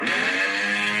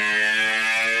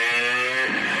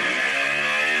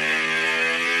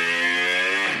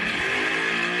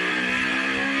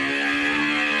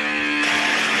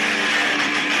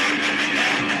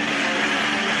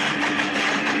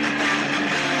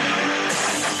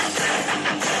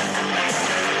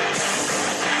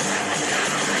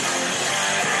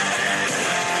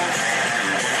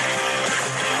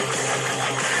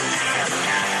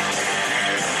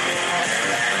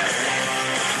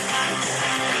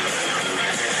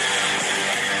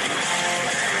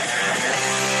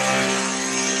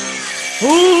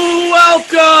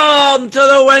Welcome to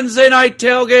the Wednesday night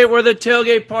tailgate where the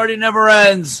tailgate party never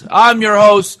ends. I'm your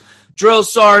host, Drill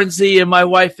Sarnzy, and my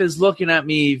wife is looking at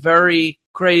me very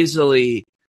crazily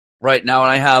right now, and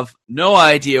I have no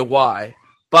idea why.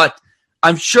 But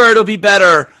I'm sure it'll be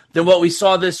better than what we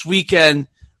saw this weekend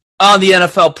on the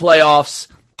NFL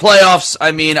playoffs.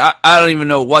 I mean, I don't even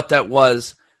know what that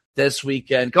was this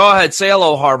weekend. Go ahead, say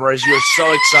hello, Harbor, as you're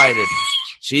so excited.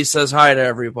 She says hi to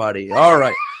everybody. All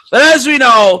right. But as we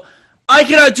know, I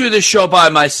cannot do this show by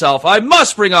myself. I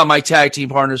must bring on my tag team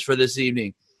partners for this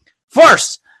evening.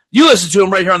 First, you listen to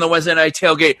him right here on the Wednesday Night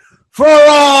Tailgate for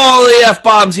all the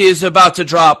F-bombs he is about to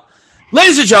drop.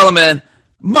 Ladies and gentlemen,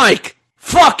 Mike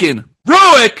fucking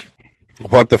Ruick.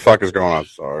 What the fuck is going on,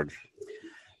 Sarge?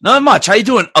 Not much. How you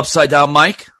doing, Upside Down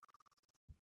Mike?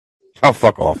 Oh,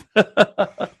 fuck off.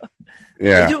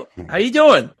 Yeah. How you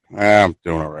doing? I'm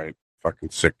doing all right. Fucking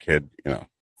sick kid,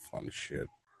 fun shit.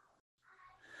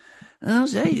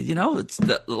 Hey, it's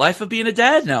the life of being a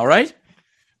dad now, right?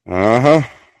 Uh-huh.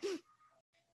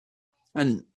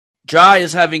 And Jai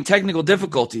is having technical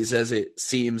difficulties, as it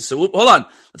seems. So hold on.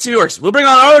 Let's see who works. We'll bring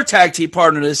on our tag team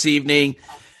partner this evening.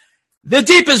 The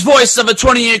deepest voice of a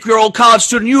 28-year-old college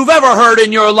student you've ever heard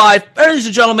in your life, ladies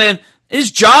and gentlemen, is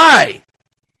Jai.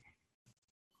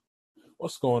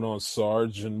 What's going on,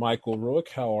 Sarge and Michael Ruick?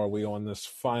 How are we on this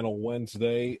final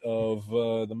Wednesday of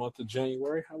the month of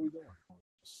January? How are we doing?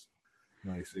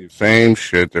 Nice evening. Same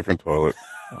shit, different toilet.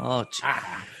 Oh,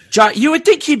 Jai, you would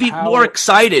think he'd be more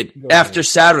excited after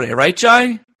Saturday, right,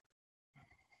 Jai?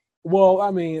 Well,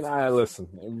 I mean,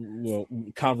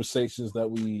 conversations that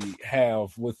we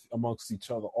have with amongst each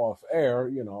other off air,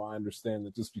 I understand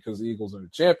that just because the Eagles are in a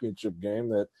championship game,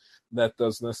 that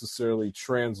doesn't necessarily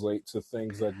translate to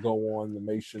things that go on the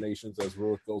machinations as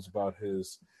Ruick goes about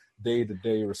his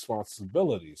day-to-day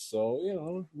responsibilities.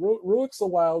 So, Ruick's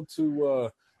allowed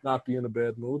to not be in a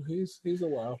bad mood. He's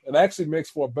allowed. It actually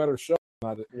makes for a better show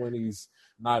when he's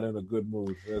not in a good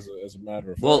mood, as a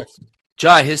matter of fact.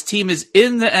 Jai, his team is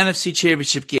in the NFC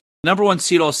Championship game, number one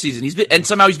seed all season.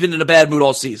 Somehow he's been in a bad mood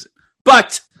all season.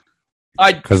 But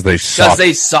because they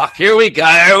suck. Here we go.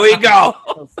 There we go.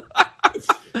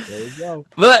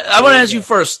 But I want to ask you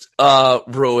first,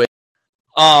 Ruick.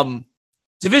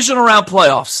 Divisional round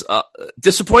playoffs.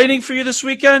 Disappointing for you this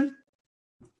weekend?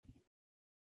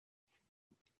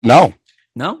 No.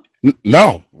 No?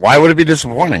 No. Why would it be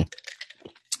disappointing?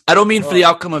 I don't mean for the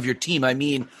outcome of your team. I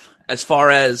mean as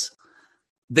far as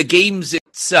the games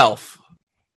itself.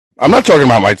 I'm not talking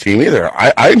about my team either.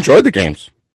 I enjoyed the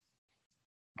games.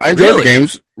 I enjoyed the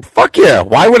games. Fuck yeah.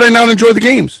 Why would I not enjoy the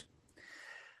games?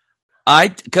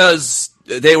 Because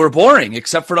they were boring,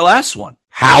 except for the last one.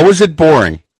 How is it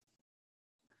boring?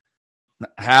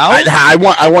 How? I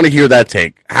want to hear that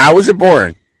take. How is it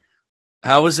boring?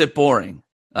 How is it boring?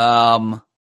 I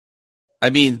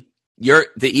mean, the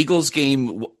Eagles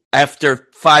game, after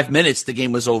 5 minutes, the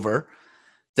game was over.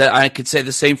 That I could say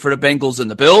the same for the Bengals and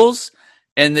the Bills.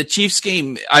 And the Chiefs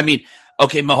game, I mean,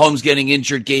 okay, Mahomes getting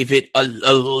injured gave it a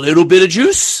little bit of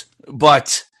juice,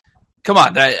 but come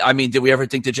on. I mean, did we ever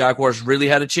think the Jaguars really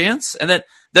had a chance? And then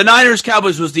the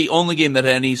Niners-Cowboys was the only game that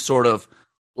had any sort of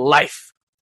life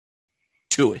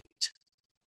to it.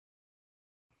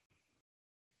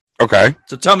 Okay.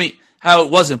 So tell me how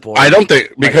it wasn't boring. I don't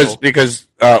think, because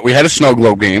we had a snow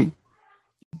globe game.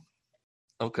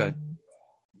 Okay.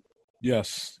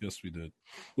 Yes, we did.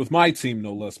 With my team,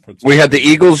 no less. We had the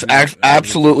Eagles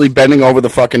absolutely bending over the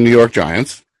fucking New York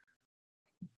Giants.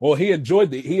 Well, he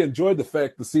enjoyed the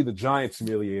fact to see the Giants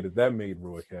humiliated. That made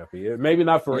Ruick happy. Maybe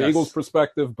not from Eagles'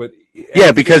 perspective, but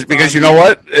yeah, because you know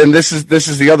what, and this is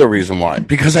the other reason why.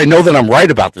 Because I know that I'm right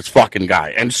about this fucking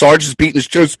guy, and Sarge is beating his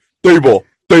chest. Daboll,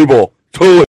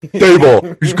 totally.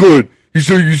 Daboll, he's good.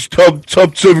 He's top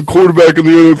 7 quarterback in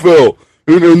the NFL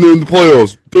and in the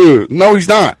playoffs. Dude. No, he's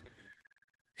not.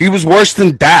 He was worse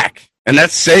than Dak, and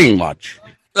that's saying much.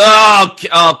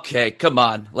 Okay, come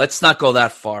on. Let's not go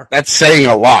that far. That's saying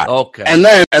a lot. Okay. And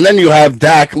then you have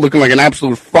Dak looking like an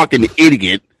absolute fucking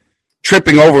idiot,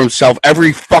 tripping over himself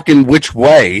every fucking which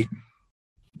way.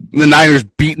 The Niners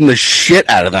beating the shit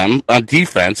out of them on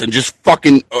defense and just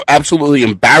fucking absolutely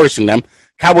embarrassing them.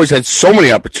 Cowboys had so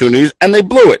many opportunities, and they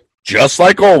blew it, just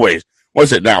like always.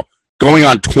 What's it now? Going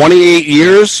on 28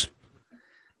 years?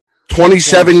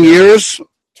 27 years?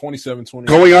 27, 28.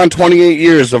 Going on 28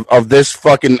 years of this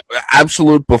fucking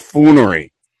absolute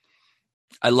buffoonery.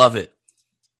 I love it.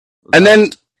 And then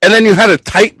you had a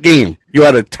tight game.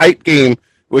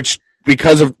 Which,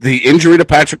 because of the injury to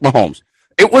Patrick Mahomes,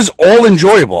 it was all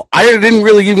enjoyable. I didn't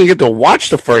really even get to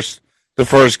watch the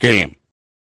first game.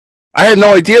 I had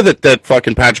no idea that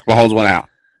fucking Patrick Mahomes went out.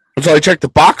 until I checked the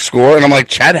box score, and I'm like,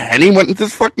 Chad Henne went into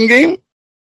this fucking game?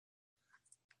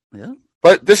 Yeah.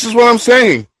 But this is what I'm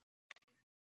saying.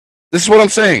 This is what I'm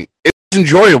saying. It's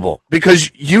enjoyable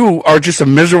because you are just a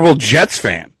miserable Jets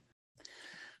fan.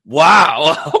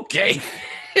 Wow. Okay.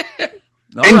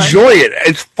 Enjoy it.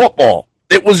 It's football.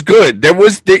 It was good. There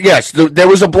was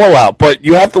a blowout, but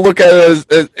you have to look at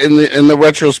it as in the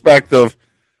retrospect of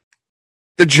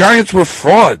the Giants were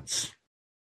frauds.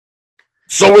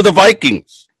 So were the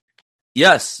Vikings.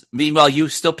 Yes. Meanwhile, you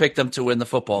still picked them to win the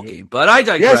football game, but I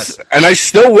digress. Yes, and I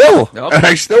still will. Okay. And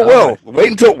I still will.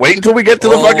 Right. Wait until we get to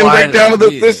the fucking breakdown of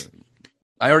this.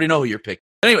 I already know who you're picking.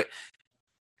 Anyway,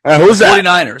 who's that?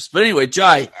 49ers. But anyway,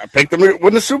 Jai. I picked them to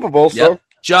win the Super Bowl. So,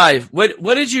 Jai, what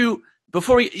did you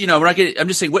before we? We're not getting. I'm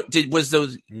just saying. Was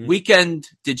those weekend?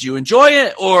 Did you enjoy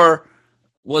it, or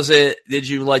was it? Did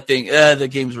you think the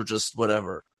games were just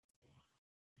whatever?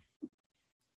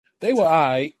 They were all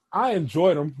right. I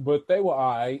enjoyed them, but they were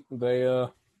all right.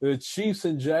 The Chiefs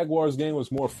and Jaguars game was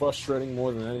more frustrating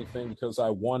more than anything because I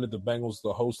wanted the Bengals to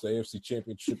host the AFC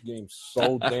Championship game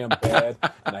so damn bad,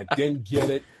 and I didn't get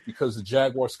it because the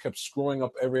Jaguars kept screwing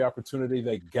up every opportunity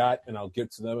they got, and I'll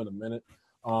get to them in a minute.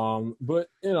 But,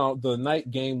 the night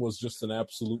game was just an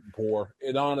absolute bore.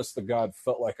 It, honest to God,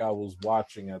 felt like I was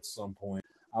watching at some point.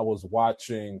 I was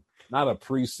watching not a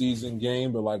preseason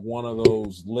game, but like one of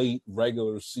those late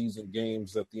regular season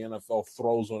games that the NFL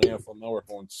throws on NFL Network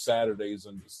on Saturdays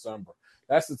in December.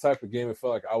 That's the type of game it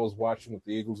felt like I was watching with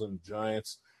the Eagles and the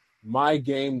Giants. My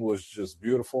game was just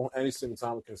beautiful. Any single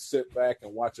time I can sit back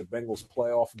and watch a Bengals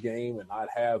playoff game and not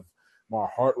have my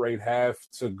heart rate have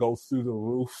to go through the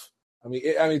roof. I mean,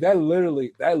 that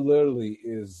literally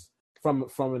is from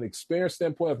an experience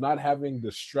standpoint of not having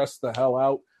to stress the hell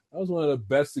out. That was one of the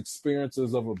best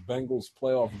experiences of a Bengals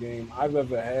playoff game I've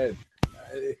ever had,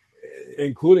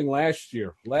 including last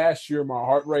year. Last year, my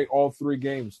heart rate all three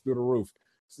games through the roof.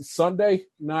 Sunday,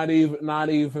 not even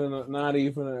a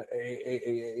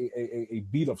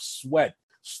bead of sweat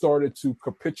started to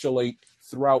capitulate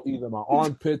throughout either my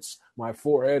armpits, my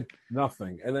forehead,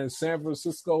 nothing. And then San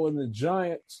Francisco and the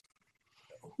Giants.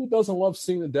 Who doesn't love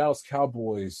seeing the Dallas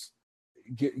Cowboys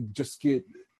get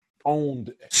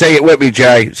owned? Say it with me,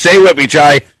 Jay. Say it with me,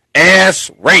 Jay.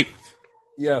 Ass rape.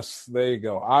 Yes, there you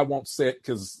go. I won't say it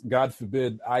because, God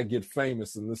forbid, I get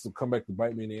famous and this will come back to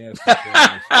bite me in the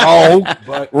ass.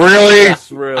 But really?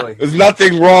 Yes, really. There's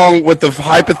nothing wrong with the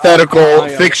hypothetical,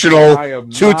 fictional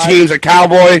two teams, a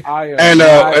Cowboy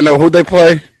and who'd they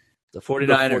play? The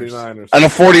 49ers. And a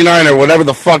 49er, whatever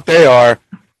the fuck they are,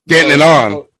 getting it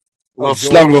on. Well,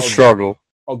 struggle.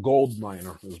 A gold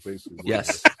miner is basically.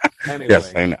 Yes. Anyway,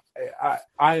 yes, I know.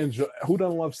 I enjoy. Who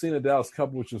doesn't love seeing the Dallas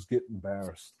Cowboys just get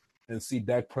embarrassed and see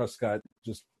Dak Prescott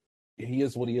just? He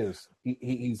is what he is.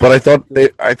 He's. But I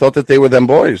thought that they were them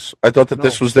boys. I thought that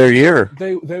this was their year.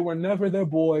 They were never them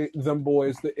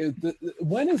boys.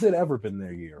 When has it ever been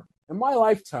their year? In my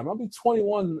lifetime, I'll be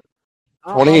 21.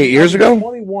 28 years ago.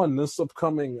 21 this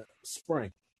upcoming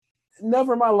spring.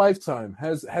 Never in my lifetime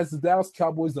has the Dallas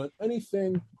Cowboys done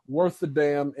anything worth a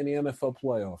damn in the NFL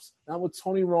playoffs. Not with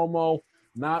Tony Romo,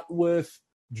 not with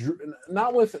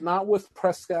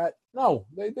Prescott. No,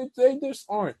 they just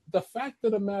aren't. The fact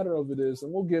of the matter of it is,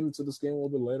 and we'll get into this game a little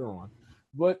bit later on,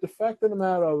 but the fact of the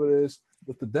matter of it is,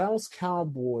 with the Dallas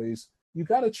Cowboys, you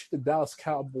got to treat the Dallas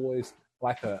Cowboys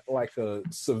like a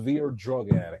severe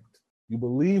drug addict. You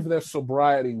believe their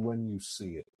sobriety when you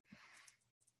see it.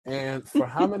 And for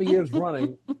how many years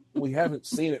running, we haven't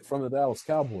seen it from the Dallas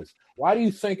Cowboys. Why do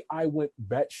you think I went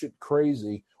batshit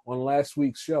crazy on last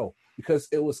week's show? Because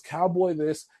it was Cowboy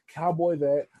this, Cowboy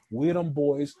that, we them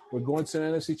boys, we're going to the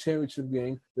NFC Championship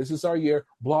game, this is our year,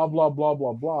 blah, blah, blah,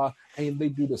 blah, blah. And they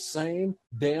do the same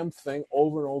damn thing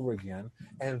over and over again.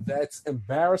 And that's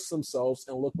embarrass themselves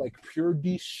and look like pure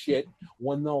D shit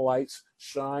when the lights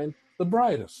shine the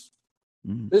brightest.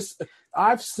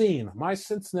 I've seen my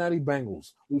Cincinnati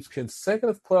Bengals lose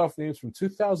consecutive playoff games from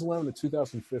 2011 to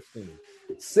 2015.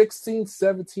 16,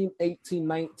 17, 18,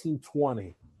 19,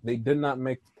 20. They did not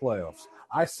make the playoffs.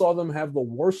 I saw them have the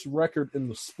worst record in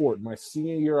the sport my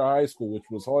senior year of high school, which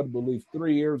was hard to believe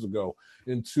 3 years ago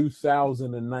in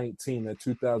 2019, that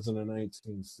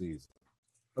 2019 season.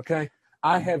 Okay?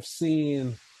 I have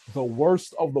seen the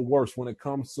worst of the worst when it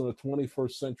comes to the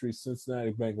 21st century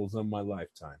Cincinnati Bengals in my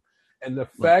lifetime. And the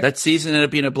fact that season ended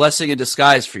up being a blessing in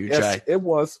disguise for you, yes, Jay. It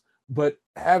was. But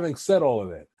having said all of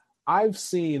that, I've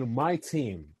seen my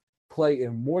team play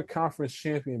in more conference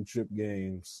championship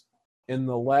games in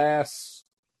these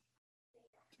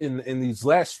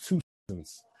last two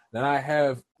seasons than I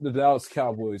have the Dallas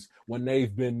Cowboys when they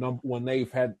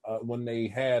had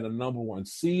a number one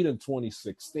seed in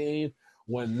 2016,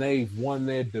 when they've won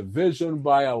their division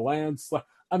by a landslide.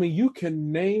 I mean, you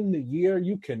can name the year,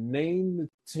 you can name the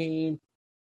team.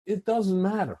 It doesn't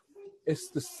matter. It's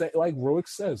the same, like Roick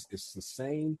says, it's the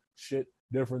same shit,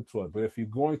 different toy. But if you're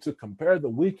going to compare the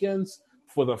weekends,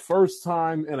 for the first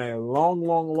time in a long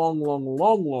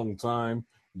time,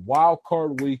 wild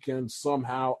card weekend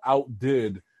somehow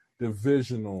outdid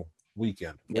divisional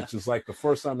weekend, which is like the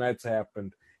first time that's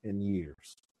happened in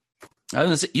years.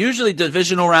 Usually,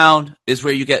 divisional round is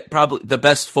where you get probably the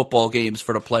best football games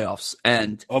for the playoffs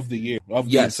and of the year, of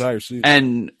the entire season.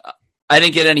 And I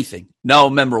didn't get anything. No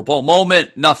memorable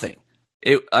moment. Nothing.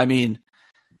 Like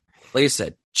I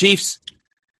said, Chiefs.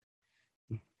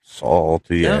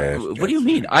 Salty ass. What do you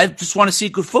mean? I just want to see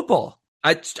good football.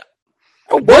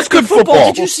 What's good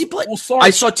football? Did you see play? I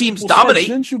saw teams dominate.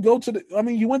 Didn't you go to the? I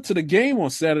mean, you went to the game on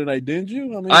Saturday, didn't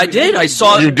you? I did. I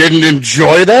saw. You didn't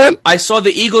enjoy that? I saw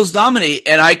the Eagles dominate,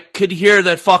 and I could hear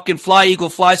that fucking "Fly Eagle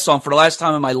Fly" song for the last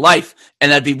time in my life,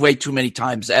 and that'd be way too many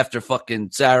times after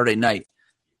fucking Saturday night.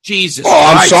 Jesus. Oh,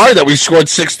 I'm sorry that we scored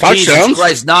 6 touchdowns. Jesus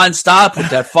Christ, nonstop with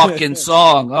that fucking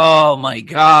song. Oh my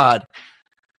God.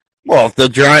 Well, if the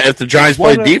Giants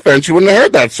played defense, you wouldn't have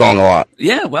heard that song a lot.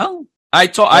 Yeah, well. I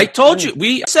told you.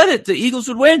 We said it. The Eagles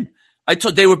would win.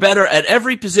 They were better at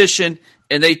every position,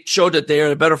 and they showed that they are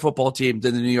a better football team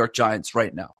than the New York Giants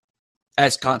right now,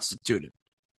 as constituted.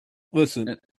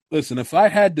 Listen. If I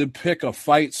had to pick a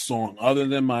fight song other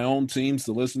than my own teams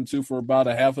to listen to for about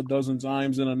a half a dozen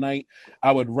times in a night,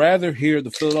 I would rather hear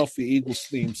the Philadelphia Eagles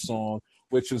theme song,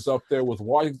 which is up there with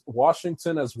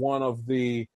Washington as one of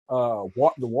the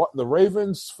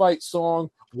Ravens fight song.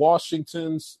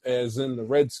 Washington's, as in the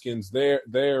Redskins,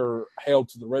 they're hailed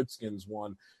to the Redskins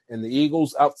one, and the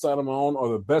Eagles, outside of my own, are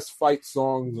the best fight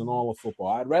songs in all of football.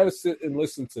 I'd rather sit and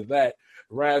listen to that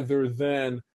rather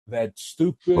than that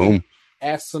stupid,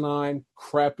 asinine,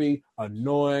 crappy,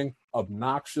 annoying,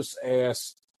 obnoxious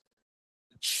ass,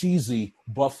 cheesy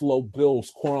Buffalo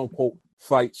Bills quote unquote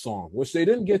fight song, which they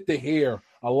didn't get to hear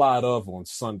a lot of on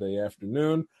Sunday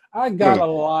afternoon. I got a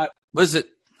lot. Was it?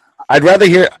 I'd rather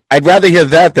hear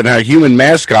that than a human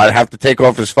mascot have to take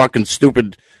off his fucking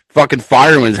stupid fucking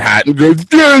fireman's hat and go.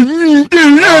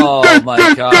 Oh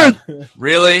my God!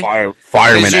 Really?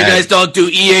 Fireman. You guys don't do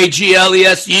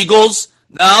EAGLES Eagles?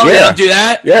 No, they don't do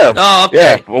that. Yeah. Oh, okay.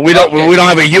 Yeah. Well, we don't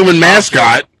have a human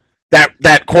mascot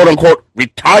that quote unquote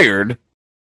retired.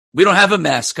 We don't have a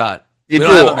mascot. You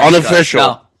do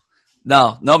unofficial.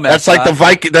 No mascot. That's like the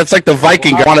Viking. That's like the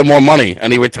Viking wanted more money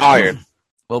and he retired.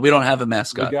 Well, we don't have a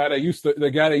mascot. The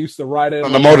guy that used to ride it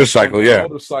on the motorcycle,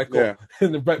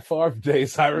 in the Brett Favre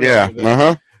days. I remember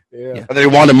that. Yeah. And they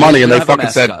wanted money, and they fucking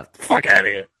said, "Fuck out of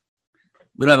here."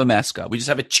 We don't have a mascot. We just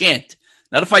have a chant,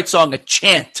 not a fight song, a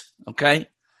chant. Okay.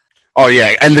 Oh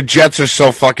yeah, and the Jets are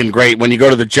so fucking great. When you go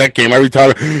to the Jet game, every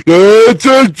time it's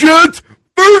a Jets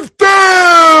first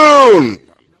down.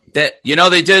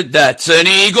 They did that. It's an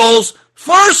Eagles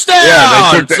first down.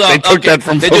 Yeah, they took that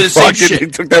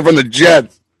from the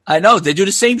Jets. I know they do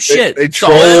the same shit. They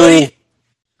troll.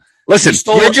 Listen,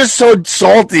 you're just so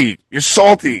salty. You're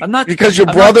salty. I'm not because your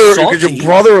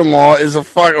brother-in-law is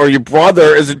or your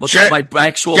brother is my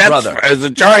actual brother is a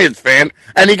Giants fan,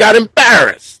 and he got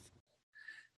embarrassed.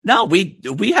 No, we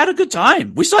had a good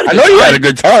time. We saw. I know you had a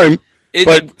good time,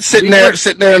 but sitting there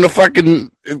in the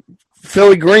fucking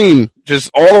Philly green,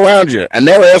 just all around you, and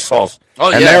they're assholes.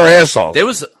 Oh, and they're assholes. There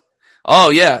was,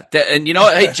 and you know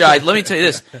what? Hey, Jai, let me tell you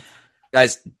this,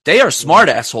 guys. They are smart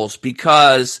assholes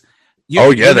because you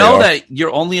know that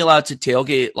you're only allowed to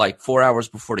tailgate like 4 hours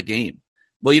before the game.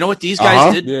 Well, you know what these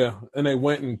guys did? Yeah, and they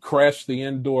went and crashed the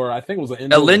indoor. I think it was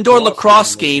an indoor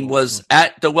lacrosse game was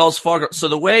at the Wells Fargo. So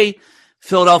the way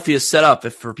Philadelphia is set up,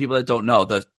 for people that don't know,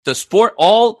 the sport,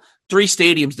 all 3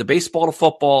 stadiums, the baseball, the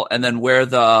football, and then where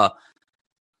the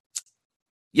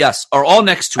are all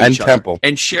next to each other Temple.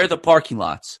 And share the parking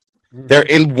lots. They're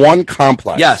in one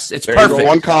complex. Yes, it's perfect. In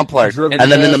one complex, and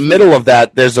then in the middle of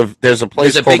that, there's a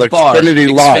place called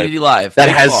Xfinity Live that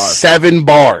has 7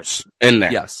 bars in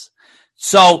there. Yes,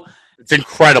 so it's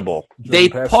incredible. They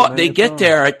get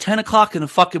there at 10 o'clock in the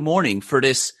fucking morning for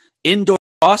this indoor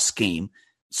cross game.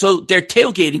 So they're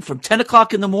tailgating from 10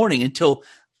 o'clock in the morning until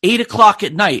 8 o'clock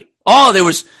at night. Oh, there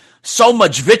was so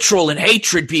much vitriol and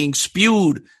hatred being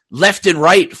spewed left and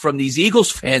right from these Eagles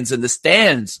fans in the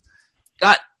stands.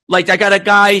 I got a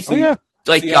guy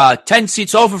 10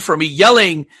 seats over from me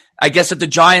yelling, I guess, at the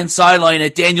Giants sideline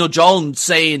at Daniel Jones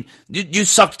saying, you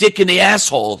suck dick in the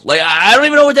asshole. Like, I don't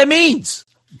even know what that means.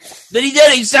 Then he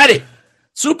did. He said it.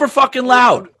 Super fucking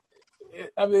loud.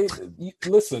 I mean,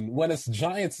 listen, when it's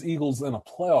Giants Eagles in a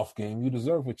playoff game, you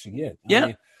deserve what you get. Yeah. I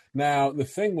mean, now the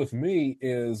thing with me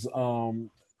is,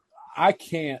 I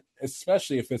can't,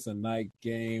 especially if it's a night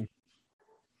game,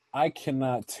 I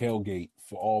cannot tailgate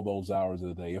for all those hours of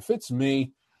the day. If it's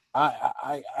me,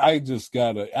 I just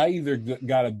I either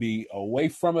gotta be away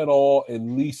from it all at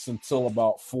least until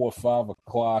about 4 or 5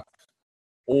 o'clock,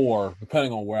 or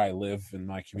depending on where I live and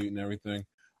my commute and everything,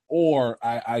 or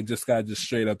I just gotta just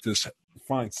straight up just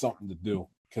find something to do,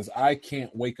 because I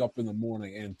can't wake up in the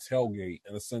morning and tailgate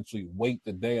and essentially wait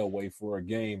the day away for a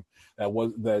game that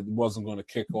wasn't going to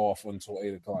kick off until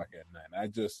 8 o'clock at night.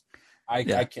 I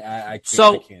can't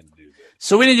do that.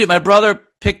 So we didn't do. My brother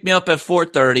picked me up at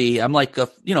 4:30. I'm like a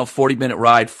 40-minute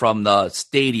ride from the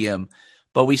stadium,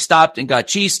 but we stopped and got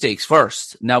cheesesteaks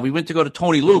first. Now we went to go to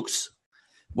Tony Luke's.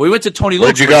 We went to Tony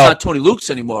Luke's, but it's not Tony Luke's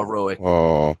anymore, Roy.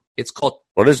 Oh, it's called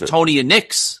what is it? Tony and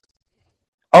Nick's.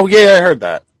 Oh yeah, I heard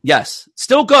that. Yes,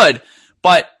 still good,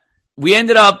 but we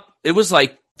ended up. It was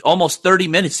like almost 30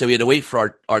 minutes that we had to wait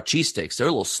for our cheesesteaks. They're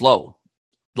a little slow.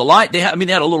 The line, they had a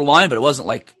little line, but it wasn't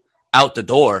like out the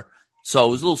door, so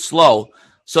it was a little slow.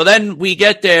 So then we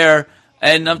get there,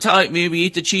 and I'm telling you, we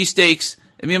eat the cheesesteaks,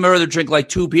 and me and my brother drink like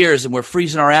 2 beers, and we're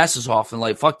freezing our asses off, and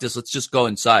like, fuck this, let's just go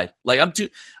inside. Like I'm too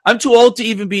old to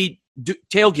even be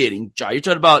tailgating. Jai, you're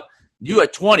talking about you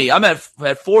at 20. I'm at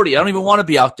 40. I don't even want to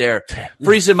be out there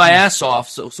freezing my ass off.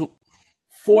 So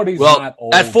 40's not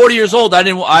old. At 40 years old,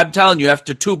 I'm telling you,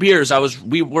 after 2 beers,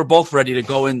 we were both ready to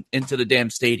go into the damn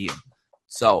stadium.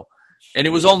 So, and it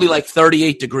was only like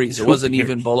 38 degrees. It wasn't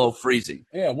even below freezing.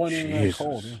 Yeah, it wasn't even that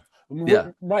cold.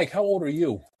 Yeah. Mike, how old are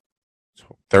you?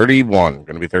 31.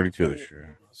 Going to be 32 this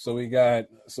year. So we got a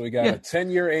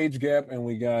 10-year age gap, and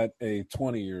we got a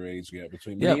 20-year age gap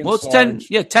between me and it's Sarge. 10.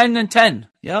 Yeah, 10 and 10.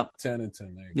 Yep. 10 and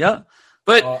 10. Yeah,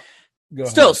 but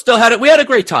still had it. We had a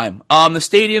great time. The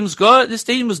stadium's good. The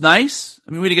stadium was nice.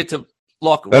 I mean, we didn't get to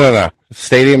lock. No.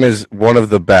 Stadium is one of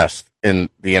the best in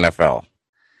the NFL.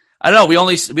 I don't know. We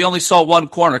only saw one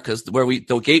corner because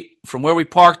the gate from where we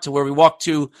parked to where we walked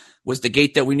to was the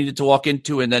gate that we needed to walk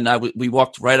into, and then we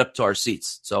walked right up to our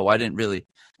seats. So I didn't really.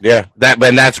 Yeah,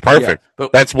 that's perfect. Yeah,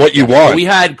 but that's what you want. We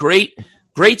had great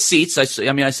seats. I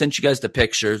sent you guys the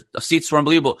pictures. The seats were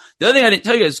unbelievable. The other thing I didn't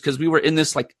tell you is because we were in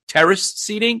this like terrace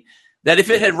seating, that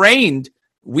if it had rained,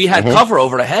 we had cover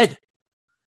over the head,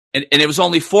 and it was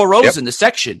only 4 rows in the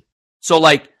section. So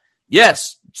like,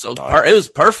 yes, so it was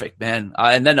perfect, man.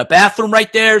 And then a bathroom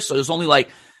right there. So there's only like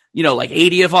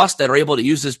 80 of us that are able to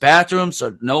use this bathroom.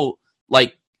 So no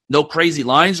crazy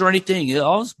lines or anything. It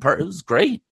was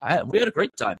great. We had a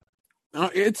great time.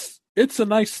 It's a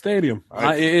nice stadium.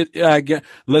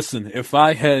 Listen, if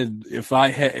I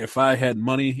had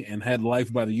money and had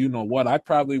life by the you know what, I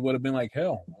probably would have been like,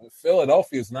 hell,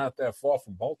 Philadelphia is not that far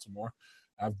from Baltimore.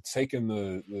 I've taken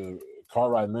the car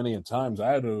ride many a times.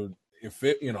 I had to,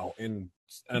 in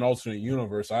an alternate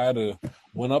universe, I had to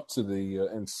went up to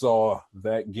and saw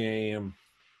that game.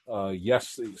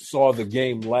 Saw the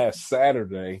game last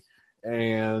Saturday,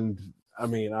 and I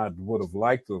mean, I would have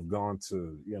liked to have gone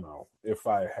to, if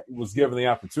I was given the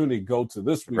opportunity to go to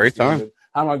this week's great time. Game,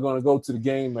 how am I going to go to the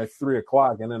game at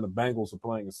 3:00 and then the Bengals are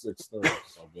playing at 6:30?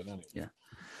 So, but anyway. Yeah.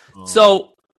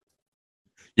 So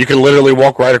you can literally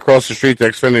walk right across the street to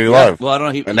Xfinity Live. Well, I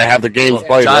don't know. And they have the games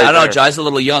played. I don't know. There. Jai's a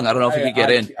little young. I don't know if he can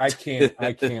get in. I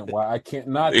can't. Well, I can't.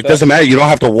 Not. It doesn't matter. You don't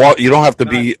have to walk. You don't have to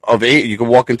be of age. You can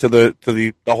walk into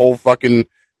the whole fucking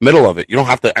middle of it. You don't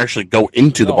have to actually go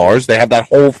into the bars. They have that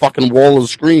whole fucking wall of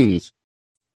screens.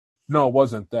 No, it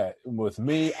wasn't that. With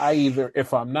me,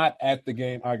 if I'm not at the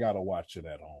game, I gotta watch it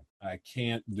at home. I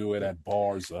can't do it at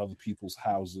bars or other people's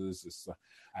houses.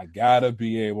 I gotta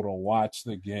be able to watch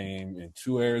the game in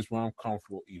 2 areas where I'm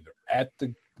comfortable, either at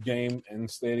the game in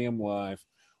Stadium Live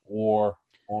or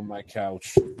on my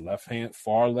couch,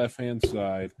 far left hand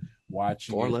side,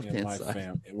 watching it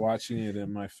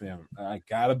in my family. I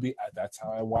gotta be. That's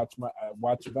how I watch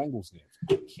Bengals games.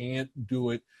 I can't do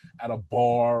it at a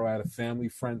bar or at a family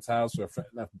friend's house or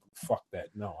fuck that.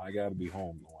 No, I gotta be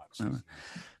home to watch this.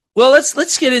 Well,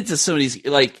 let's get into some of these.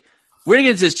 Like, we're gonna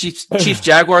get into this Chiefs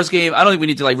Jaguars game. I don't think we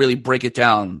need to really break it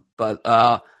down, but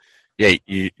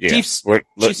Chiefs.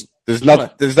 There's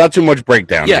not too much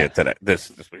breakdown here today.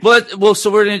 This week.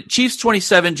 So we're in Chiefs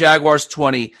 27, Jaguars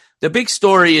 20. The big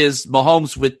story is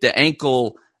Mahomes with the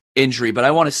ankle injury, but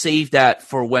I want to save that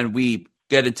for when we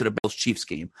get into the Bills Chiefs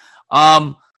game.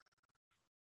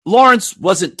 Lawrence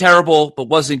wasn't terrible, but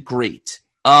wasn't great.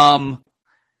 Roy, I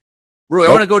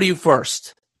want to go to you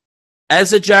first.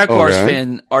 As a Jaguars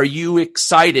fan, are you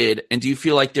excited, and do you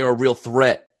feel like they're a real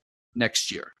threat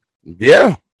next year?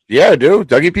 Yeah, I do.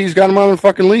 Dougie P's got him on the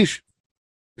fucking leash.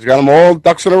 He's got them all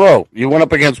ducks in a row. You went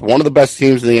up against one of the best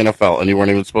teams in the NFL, and you weren't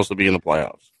even supposed to be in the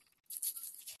playoffs.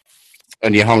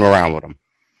 And you hung around with them.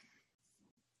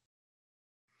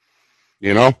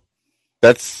 You know?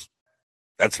 That's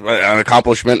an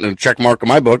accomplishment and a check mark in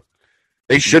my book.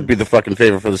 They should be the fucking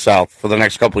favorite for the South for the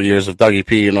next couple of years of Dougie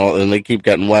P and all, and they keep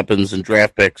getting weapons and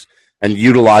draft picks and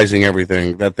utilizing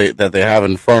everything that they have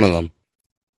in front of them.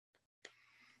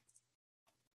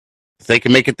 If they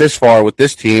can make it this far with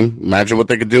this team, imagine what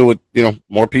they could do with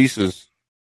more pieces.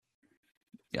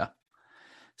 Yeah,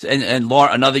 and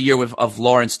another year of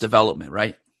Lawrence development,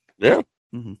 right? Yeah,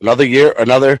 another year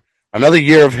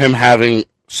of him having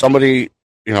somebody,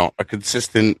 a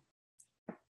consistent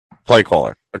play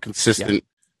caller, a consistent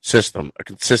system, a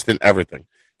consistent everything.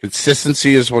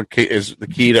 Consistency is what is the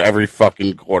key to every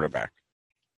fucking quarterback.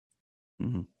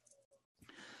 Mm-hmm.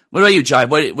 What about you, Jai?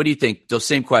 What do you think? Those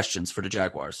same questions for the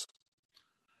Jaguars.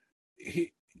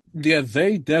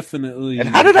 They definitely. And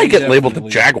how did I get labeled the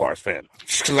Jaguars fan?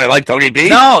 Just because I like Tony B?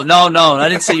 No. I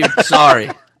didn't say you're sorry.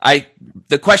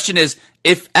 The question is,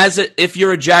 if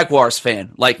you're a Jaguars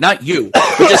fan, like not you,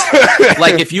 but just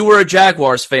like if you were a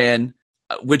Jaguars fan,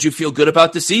 would you feel good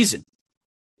about the season?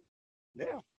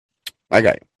 Yeah, I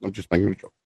got you. I'm just making a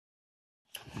joke.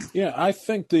 Yeah, I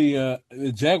think the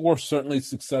Jaguars certainly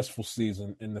successful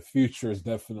season, and the future is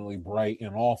definitely bright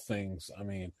in all things. I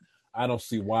mean, I don't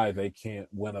see why they can't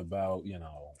win about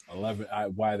 11.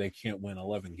 Why they can't win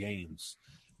 11 games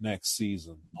next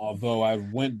season. Although I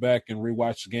went back and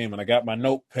rewatched the game, and I got my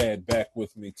notepad back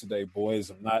with me today, boys.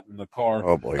 I'm not in the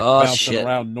car bouncing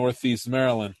around Northeast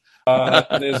Maryland.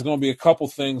 There's going to be a couple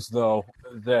things though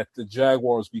that the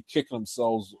Jaguars be kicking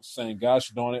themselves, saying, "Gosh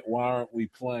darn it, why aren't we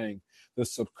playing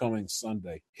this upcoming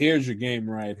Sunday?" Here's your game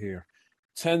right here.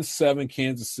 10-7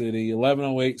 Kansas City,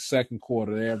 11:08 second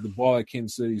quarter. They have the ball at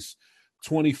Kansas City's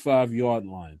 25-yard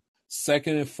line.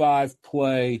 2nd and 5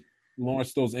 play.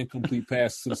 Lawrence throws incomplete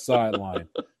pass to the sideline.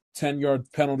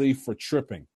 10-yard penalty for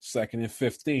tripping. 2nd and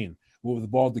 15. Move the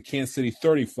ball to Kansas City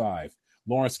 35.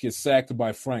 Lawrence gets sacked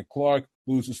by Frank Clark,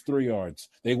 loses 3 yards.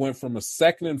 They went from a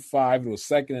 2nd and 5 to a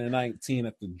 2nd and 19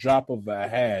 at the drop of a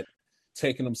hat,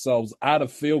 taking themselves out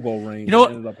of field goal range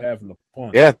and ended up having to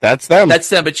punt. Yeah, that's them. That's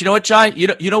them. But you know what, Jai?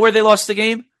 You know where they lost the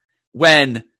game?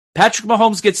 When Patrick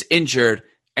Mahomes gets injured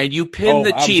and you pin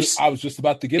the Chiefs. I was just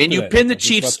about to get and to you that. pin the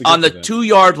Chiefs on the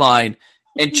 2-yard line,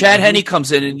 and Chad Henne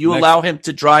comes in and you allow him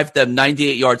to drive them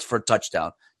 98 yards for a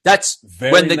touchdown. That's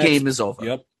when the game is over.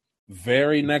 Yep.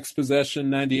 Very next possession,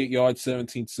 98 yards,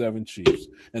 17-7 Chiefs.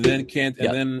 And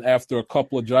then after a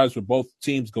couple of drives where both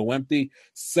teams go empty,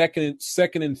 second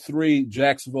and 3,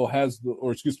 Jacksonville has during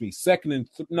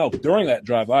that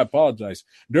drive, I apologize.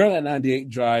 During that 98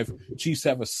 drive, Chiefs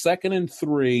have a 2nd and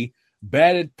 3,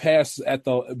 batted pass at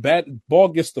the ball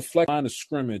gets deflected line of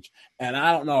scrimmage, and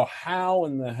I don't know how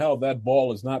in the hell that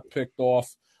ball is not picked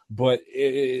off. But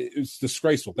it's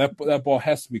disgraceful. That ball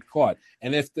has to be caught.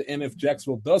 And if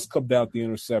Jacksonville does come down with the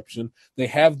interception, they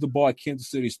have the ball at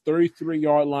Kansas City's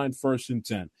 33-yard line, 1st and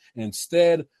 10.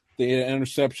 Instead, the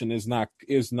interception is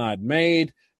not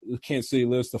made. Kansas City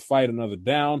lives to fight another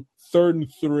down. 3rd and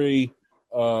 3.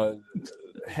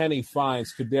 Henne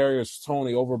finds Kadarius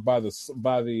Toney over by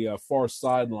the far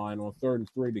sideline on 3rd and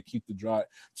 3 to keep the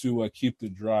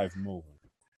drive moving.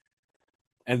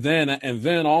 And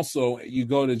then also you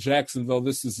go to Jacksonville.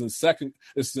 This is in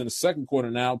the second quarter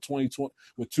now. 2020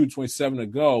 with 2:27 to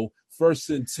go.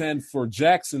 1st and 10 for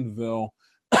Jacksonville.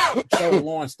 Trevor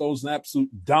Lawrence throws an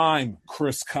absolute dime.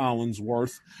 Chris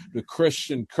Collinsworth to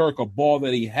Christian Kirk, a ball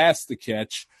that he has to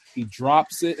catch. He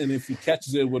drops it, and if he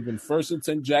catches it, it would have been 1st and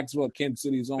 10 Jacksonville at Kansas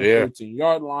City's own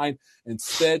 13-yard line.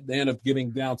 Instead, they end up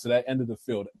getting down to that end of the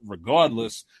field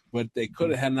regardless, but they could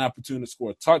have had an opportunity to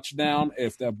score a touchdown.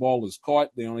 If that ball is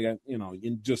caught, they only got,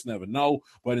 you just never know.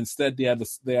 But instead, they had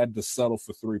to settle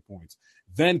for 3 points.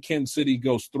 Then Kansas City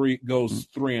goes three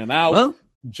and out. Well,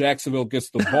 Jacksonville gets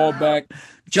the ball back.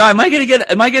 John, am I gonna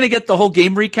get the whole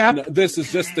game recap? No, this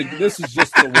is just the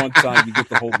one time you get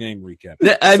the whole game recap.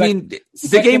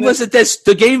 The game wasn't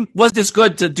this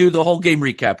good to do the whole game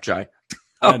recap, Jai.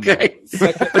 Okay,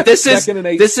 but this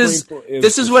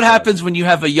is what happens when you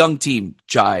have a young team,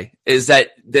 Jai. Is that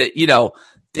they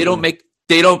make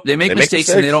mistakes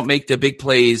and they don't make the big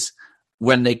plays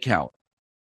when they count.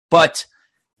 But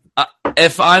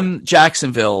if I'm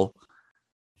Jacksonville,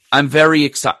 I'm very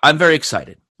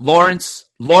excited. Lawrence.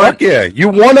 Fuck yeah, you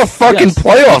won a fucking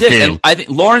playoff game. I think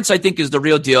Lawrence is the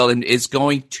real deal and is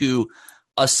going to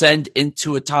ascend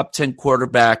into a top 10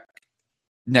 quarterback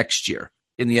next year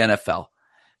in the NFL.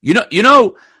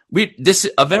 This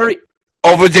is a very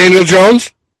over Daniel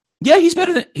Jones. Yeah, he's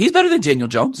better than Daniel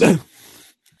Jones.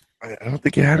 I don't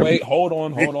think you had him. Wait, hold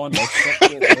on.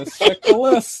 Let's check the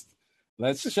list.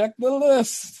 Let's check the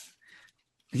list.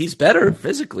 He's better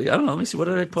physically. I don't know. Let me see. What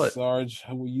did I put? Sarge,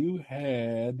 who you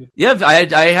had? Yeah, I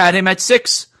had him at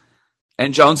 6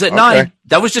 and Jones at 9.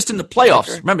 That was just in the playoffs.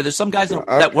 Okay. Remember, there's some guys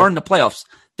that were in the playoffs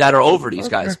that are over these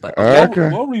guys. But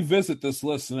we'll revisit this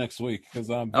list next week because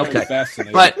I'm very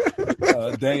fascinated.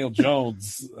 But Daniel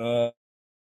Jones.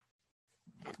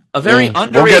 A very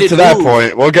underrated. We'll get to that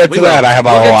point. We'll get to that. I have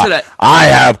a lot. I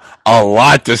have a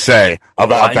lot to say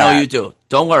about that. I know you do.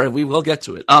 Don't worry. We will get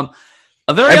to it. And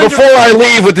before I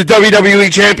leave with the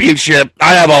WWE Championship,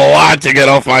 I have a lot to get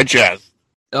off my chest.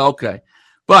 Okay.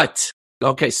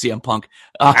 CM Punk.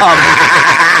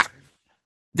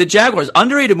 The Jaguars,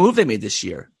 underrated move they made this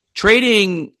year,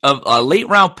 trading a late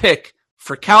round pick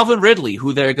for Calvin Ridley,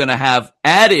 who they're going to have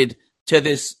added to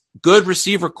this good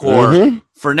receiver core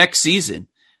for next season.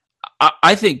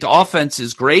 I think the offense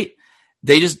is great.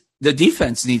 The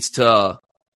defense needs to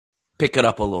pick it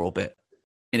up a little bit.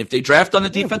 And if they draft on the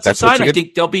defensive side, I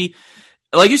think they'll be,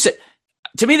 like you said,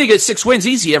 to me, they get 6 wins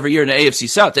easy every year in the AFC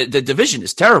South. The division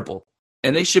is terrible,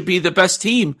 and they should be the best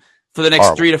team for the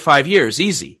next 3 to 5 years,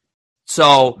 easy.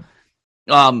 So,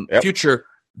 future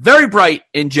very bright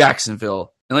in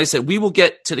Jacksonville. And like I said, we will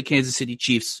get to the Kansas City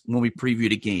Chiefs when we preview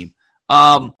the game.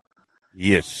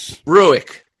 Yes.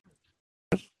 Ruick,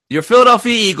 your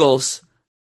Philadelphia Eagles,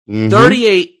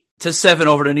 38-7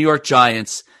 over the New York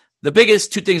Giants. The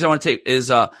biggest 2 things I want to take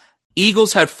is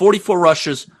Eagles had 44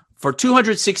 rushes for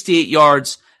 268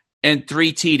 yards and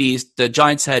 3 TDs. The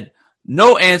Giants had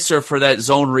no answer for that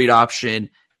zone read option.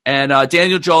 And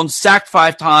Daniel Jones sacked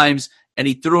 5 times, and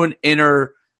he threw an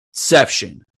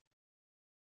interception.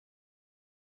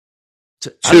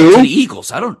 To the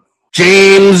Eagles. I don't.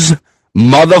 James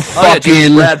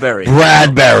motherfucking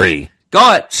Bradbury. Go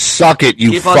ahead. Suck it,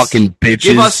 you fucking bitches.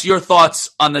 Give us your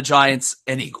thoughts on the Giants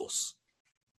and Eagles.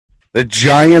 The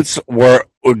Giants were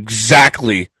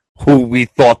exactly who we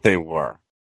thought they were.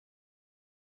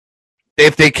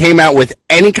 If they came out with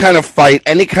any kind of fight,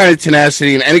 any kind of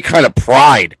tenacity, and any kind of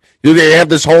pride, they have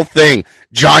this whole thing,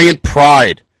 giant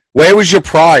pride. Where was your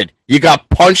pride? You got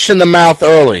punched in the mouth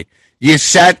early. You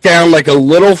sat down like a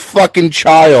little fucking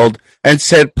child and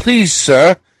said, "Please,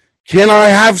 sir, can I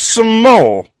have some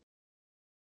more?"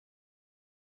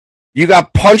 You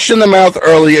got punched in the mouth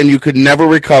early and you could never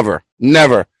recover.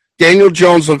 Never. Daniel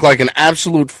Jones looked like an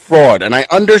absolute fraud, and I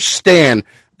understand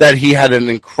that he had an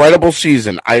incredible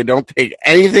season. I don't take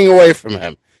anything away from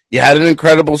him. You had an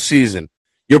incredible season.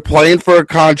 You're playing for a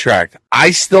contract.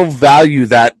 I still value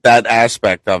that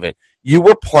aspect of it. You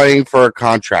were playing for a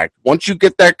contract. Once you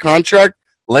get that contract,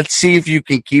 let's see if you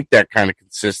can keep that kind of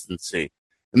consistency.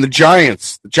 And the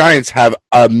Giants have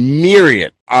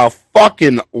a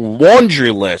fucking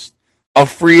laundry list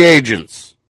of free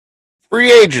agents.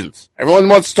 Free agents. Everyone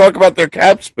wants to talk about their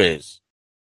cap space.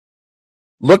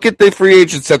 Look at the free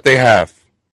agents that they have.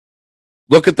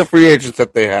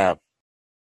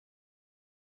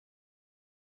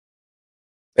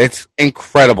 It's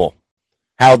incredible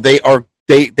how they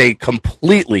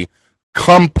completely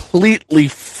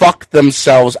fuck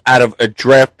themselves out of a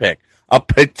draft pick. A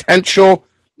potential,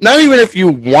 not even if you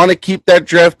want to keep that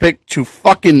draft pick, to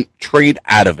fucking trade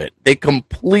out of it. They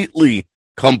completely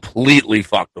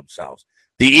fucked themselves.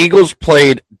 The Eagles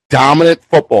played dominant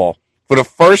football for the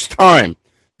first time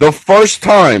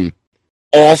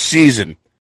all season.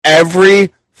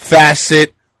 Every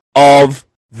facet of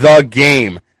the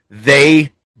game,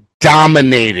 they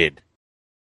dominated.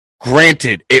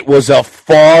 Granted, it was a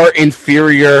far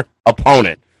inferior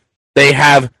opponent. They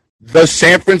have the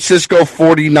San Francisco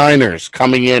 49ers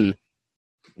coming in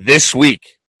this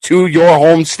week to your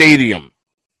home stadium.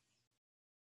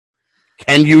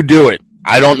 Can you do it?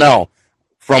 I don't know.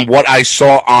 From what I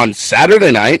saw on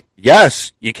Saturday night,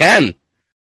 yes, you can.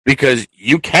 Because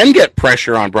you can get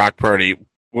pressure on Brock Purdy.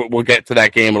 We'll get to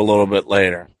that game a little bit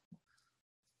later.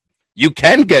 You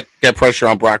can get pressure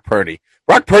on Brock Purdy.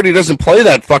 Brock Purdy doesn't play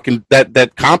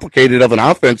that complicated of an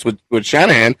offense with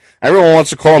Shanahan. Everyone wants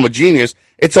to call him a genius.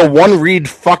 It's a one-read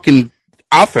fucking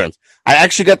offense. I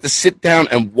actually got to sit down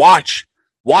and watch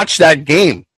that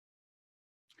game.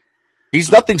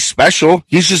 He's nothing special.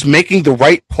 He's just making the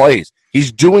right plays.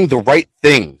 He's doing the right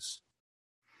things.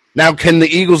 Now, can the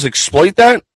Eagles exploit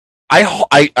that?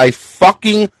 I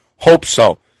fucking hope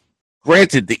so.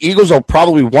 Granted, the Eagles are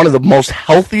probably one of the most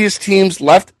healthiest teams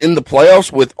left in the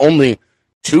playoffs, with only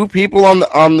 2 people on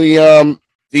the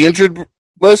injured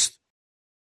list.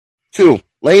 2.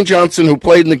 Lane Johnson, who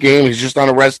played in the game, he's just on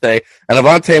a rest day, and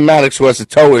Avonte Maddox, who has a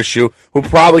toe issue, who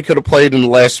probably could have played in the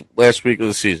last week of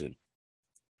the season.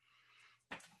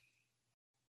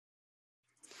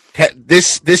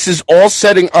 This is all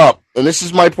setting up, and this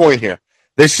is my point here.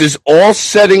 This is all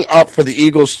setting up for the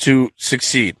Eagles to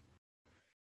succeed.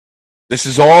 This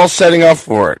is all setting up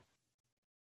for it.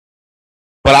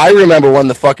 But I remember when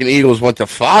the fucking Eagles went to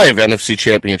 5 NFC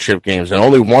Championship games and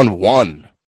only won 1.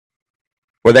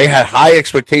 Where they had high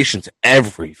expectations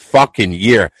every fucking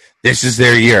year. This is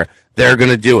their year. They're going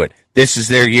to do it. This is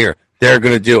their year. They're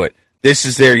going to do it. This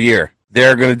is their year.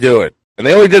 They're going to do it. And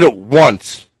they only did it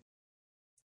once.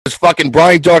 This fucking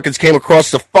Brian Dawkins came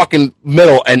across the fucking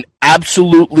middle and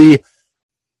absolutely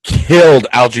killed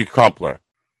Algie Crumpler.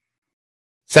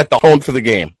 Set the tone for the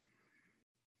game.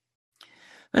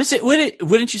 I say,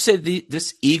 wouldn't you say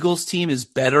this Eagles team is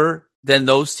better than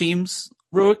those teams,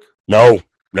 Ruick? No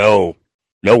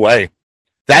way.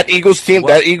 That Eagles team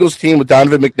with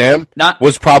Donovan McNabb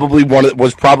was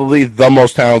probably the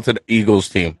most talented Eagles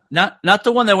team. Not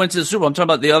the one that went to the Super Bowl. I'm talking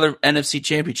about the other NFC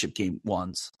Championship game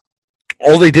ones.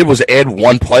 All they did was add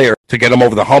one player to get him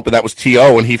over the hump, and that was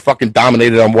T.O., and he fucking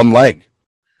dominated on one leg.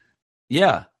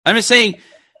 Yeah. I'm just saying,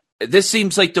 this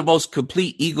seems like the most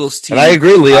complete Eagles team. And I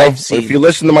agree, Leo. If you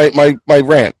listen to my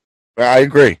rant, I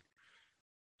agree.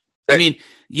 I mean,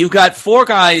 you got 4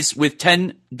 guys with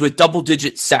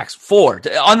double-digit sacks. 4.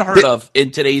 Unheard of in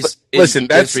today's listen,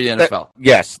 that's the NFL.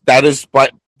 Yes, that is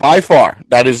by far,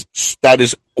 that is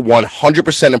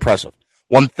 100% impressive.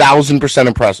 1,000%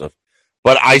 impressive.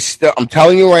 But I'm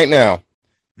telling you right now,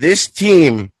 this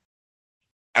team,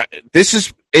 this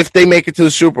is, if they make it to the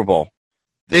Super Bowl,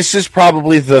 this is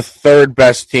probably the 3rd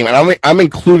best team. And I'm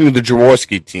including the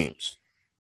Jaworski teams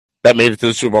that made it to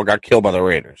the Super Bowl, got killed by the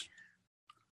Raiders.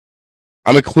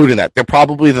 I'm including that. They're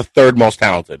probably the 3rd most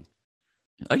talented.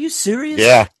 Are you serious?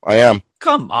 Yeah, I am.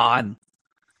 Come on.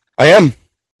 I am.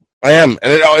 And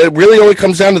it really only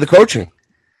comes down to the coaching.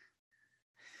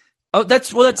 Oh,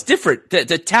 that's different.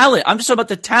 The talent. I'm just talking about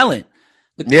the talent.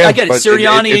 Yeah, I get it.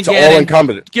 Sirianni it's all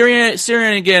incumbent.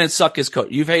 Sirianni again and suck his coach.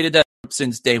 You've hated that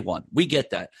since day one. We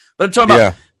get that. But I'm talking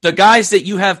about the guys that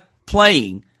you have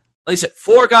playing. Like I said,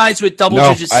 4 guys with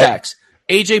double-digit sacks.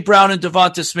 A.J. Brown and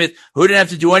Devonta Smith, who didn't have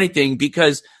to do anything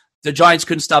because the Giants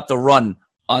couldn't stop the run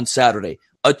on Saturday.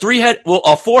 A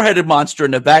 4-headed monster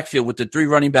in the backfield with the 3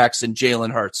 running backs and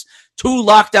Jalen Hurts. 2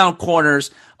 lockdown corners,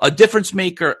 a difference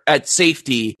maker at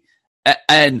safety,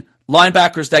 and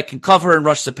linebackers that can cover and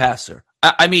rush the passer.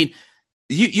 I mean,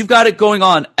 you've got it going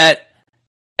on at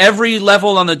every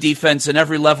level on the defense and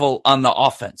every level on the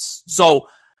offense. So,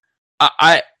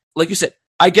 I like you said,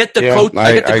 I get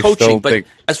the coaching, but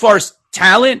as far as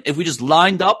talent, if we just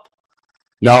lined up,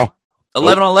 11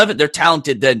 on 11, they're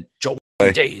talented than Joe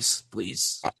Days,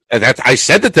 please. I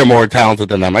said that they're more talented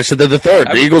than them. I said they're the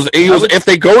 3rd. The Eagles, if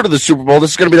they go to the Super Bowl,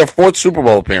 this is going to be their 4th Super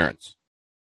Bowl appearance.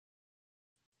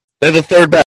 They're the 3rd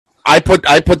best. I put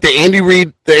the Andy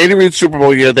Reid Super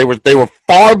Bowl year. They were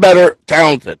far better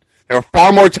talented. They were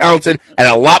far more talented and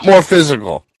a lot more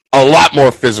physical.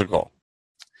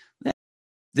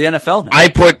 The NFL now. I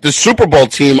put the Super Bowl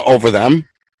team over them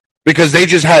because they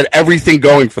just had everything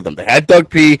going for them. They had Doug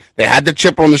P. They had the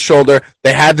chip on the shoulder.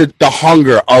 They had the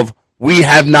hunger of, we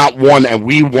have not won and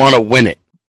we want to win it.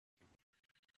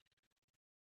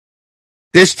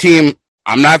 This team,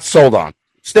 I'm not sold on.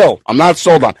 Still, I'm not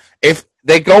sold on. If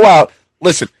they go out,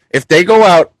 listen, if they go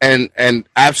out and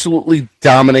absolutely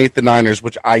dominate the Niners,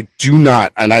 which I do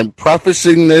not, and I'm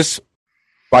prefacing this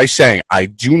by saying I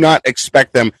do not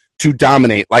expect them to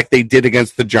dominate like they did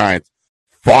against the Giants.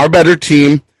 Far better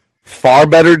team, far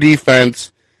better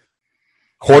defense.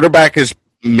 Quarterback is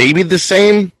maybe the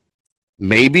same,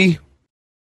 maybe.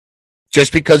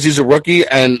 Just because he's a rookie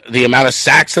and the amount of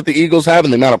sacks that the Eagles have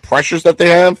and the amount of pressures that they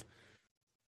have,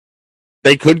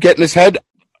 they could get in his head.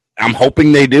 I'm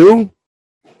hoping they do,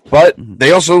 but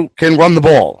they also can run the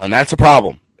ball, and that's a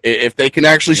problem. If they can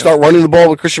actually start running the ball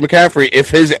with Christian McCaffrey,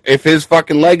 if his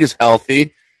fucking leg is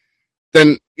healthy,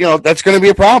 then that's going to be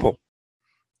a problem.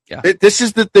 Yeah, this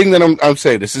is the thing that I'm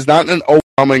saying. This is not an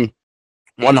overwhelming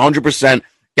 100%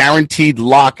 guaranteed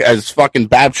lock, as fucking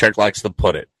Babchick likes to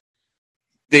put it.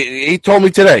 He told me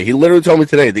today. He literally told me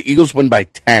today. The Eagles win by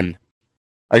 10.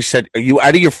 I said, "Are you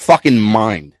out of your fucking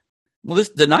mind?" Well,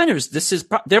 the Niners.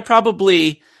 They're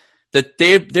probably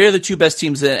they're the 2 best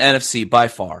teams in the NFC by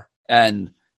far,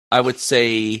 and I would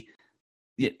say,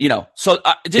 So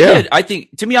I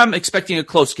think, to me, I'm expecting a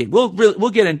close game. We'll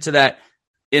get into that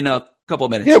in a couple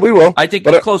of minutes. Yeah, we will. I think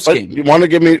a close game. You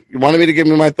wanted me to give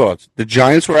me my thoughts. The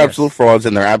Giants were absolute frauds,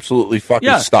 and they're absolutely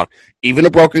fucking stuck. Even a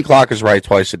broken clock is right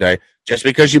twice a day. Just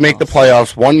because you make the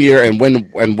playoffs one year and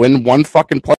win one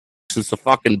fucking play since the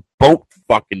fucking boat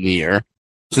fucking year,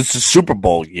 since the Super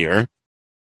Bowl year,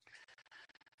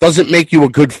 doesn't make you a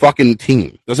good fucking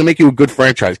team. Doesn't make you a good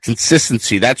franchise.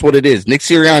 Consistency, that's what it is. Nick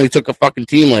Sirianni took a fucking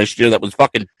team last year that was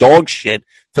fucking dog shit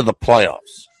to the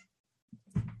playoffs.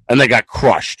 And they got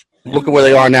crushed. Look at where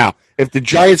they are now. If the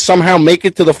Giants somehow make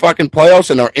it to the fucking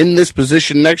playoffs and are in this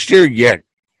position next year, yeah,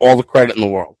 all the credit in the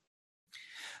world.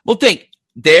 Well,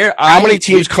 how many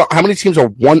teams are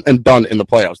one and done in the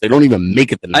playoffs? They don't even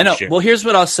make it the next year. Well, here's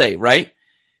what I'll say, right?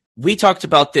 We talked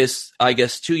about this, I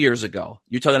guess, 2 years ago.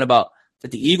 You're talking about that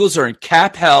the Eagles are in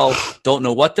cap hell, don't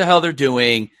know what the hell they're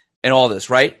doing, and all this,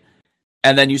 right?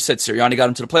 And then you said Sirianni got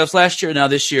into the playoffs last year. Now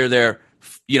this year they're,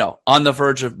 on the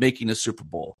verge of making the Super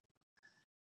Bowl.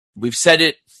 We've said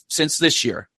it since this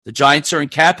year. The Giants are in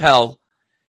cap hell.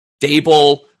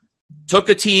 Dable took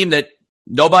a team that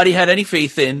nobody had any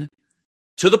faith in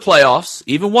to the playoffs,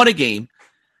 even won a game.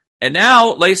 And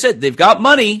now, like I said, they've got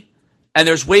money, and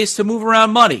there's ways to move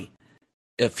around money.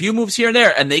 A few moves here and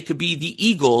there, and they could be the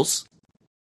Eagles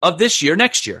of this year,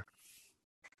 next year.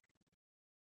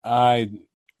 I'd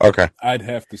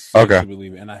have to say to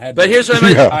believe it. And I had but here's what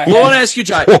I want to ask you,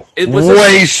 Jai. Way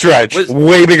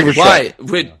big of a stretch.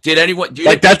 Why? Did anyone...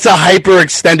 that's a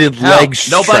hyper-extended leg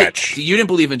stretch. You didn't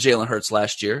believe in Jalen Hurts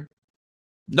last year.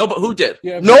 No, but who did?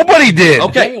 Yeah, nobody did.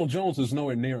 Okay. Daniel Jones is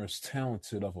nowhere near as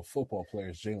talented of a football player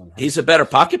as Jalen Hurts. He's a better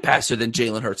pocket passer than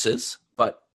Jalen Hurts is,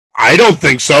 but... I don't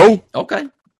think so. Okay.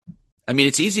 I mean,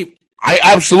 it's easy... I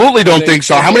absolutely don't think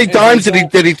so. How many times did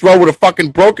he throw with a fucking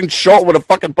broken shoulder, with a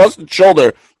fucking busted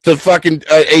shoulder to fucking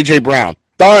AJ Brown?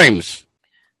 Dimes.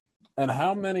 And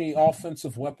how many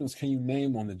offensive weapons can you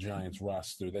name on the Giants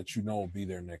roster that will be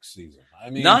there next season?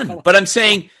 I mean, none. But I'm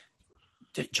saying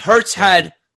Hurts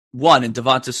had one in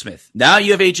Devonta Smith. Now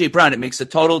you have AJ Brown. It makes a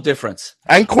total difference.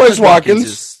 And Quez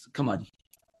Watkins. Come on.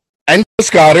 And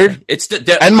Goddard.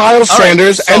 And Miles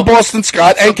Sanders. And Boston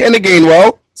Scott. And Kenny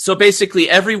Gainwell. So basically,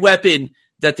 every weapon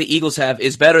that the Eagles have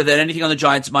is better than anything on the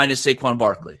Giants minus Saquon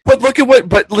Barkley. But look at what.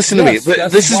 But listen to me.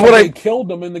 This is what they killed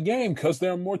them in the game because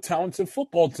they're a more talented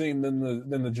football team than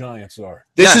the Giants are.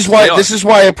 This is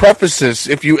why I preface this.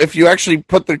 If you actually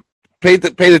paid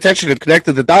attention and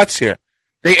connected the dots here,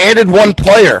 they added one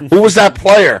player. Who was that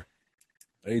player?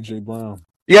 AJ Brown.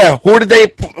 Yeah. Who did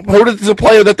the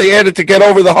player that they added to get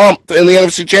over the hump in the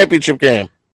NFC Championship game?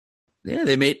 Yeah,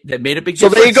 they made a big difference. So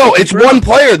there you go. It's one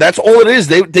player. That's all it is.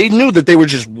 They knew that they were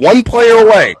just one player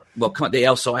away. Well, come on. They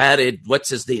also added,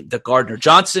 the Gardner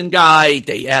Johnson guy.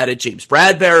 They added James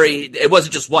Bradbury. It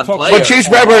wasn't just one player. But James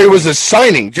Bradbury was a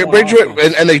signing.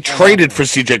 And they traded for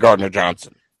C.J. Gardner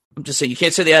Johnson. I'm just saying, you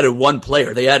can't say they added one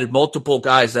player. They added multiple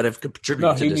guys that have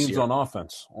contributed to this year. No, he means on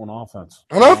offense. On offense.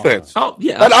 Oh,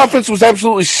 yeah. That offense was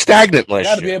absolutely stagnant last year.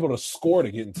 You got to be able to score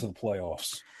to get into the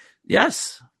playoffs.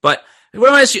 Yes, but... What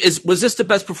I want to ask you was this the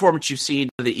best performance you've seen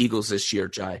of the Eagles this year,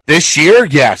 Jai? This year,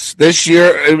 yes. This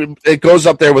year, it goes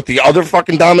up there with the other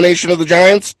fucking domination of the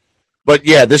Giants. But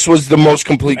yeah, this was the most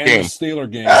complete game. The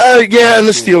Steeler game. And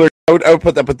the Steelers. I would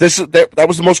put that. But that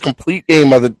was the most complete game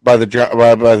by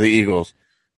the Eagles.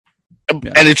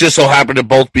 Yeah. And it just so happened to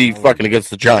both be fucking against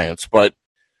the Giants. But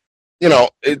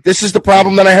this is the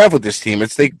problem that I have with this team.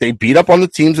 It's they beat up on the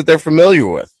teams that they're familiar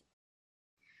with.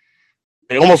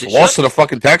 They almost lost to the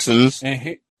fucking Texans.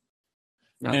 And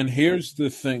here's the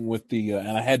thing with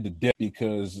and I had to dip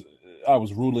because I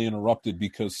was rudely interrupted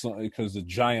because the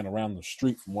giant around the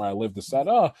street from where I live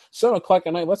decided, 7:00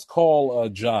 at night, let's call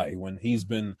Jai when he's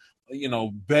been,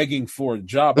 begging for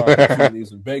job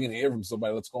opportunities and begging to hear from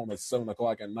somebody. Let's call him at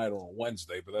 7:00 at night on a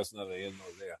Wednesday, but that's neither here nor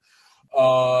there.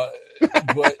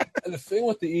 But the thing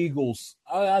with the Eagles,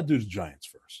 I'll do the Giants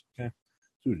first. Okay,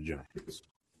 do the Giants.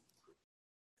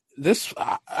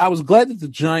 I was glad that the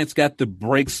Giants got the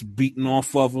brakes beaten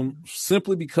off of them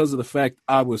simply because of the fact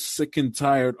I was sick and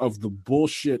tired of the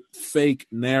bullshit fake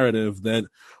narrative that,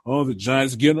 the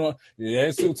Giants getting on. Yeah,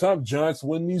 it's the time Giants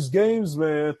win these games,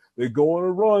 man. They go on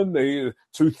a run. They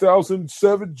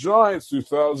 2007 Giants,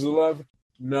 2011.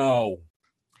 No.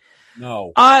 You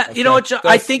know what?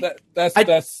 I think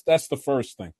that's the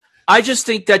first thing. I just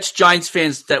think that's Giants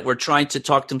fans that were trying to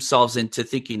talk themselves into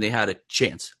thinking they had a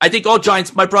chance. I think all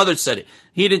Giants, my brother said it.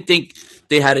 He didn't think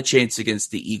they had a chance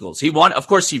against the Eagles. Of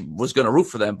course he was going to root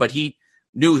for them, but he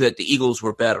knew that the Eagles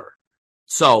were better.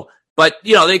 So, but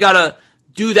they got to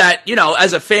do that.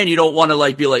 As a fan, you don't want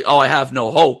to be like, I have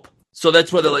no hope. So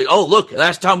that's where they're like, look,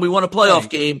 last time we won a playoff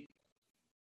game.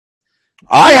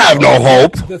 I have no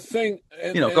hope. The thing,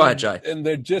 go ahead, Jai. And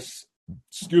they're just,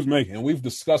 excuse me, and we've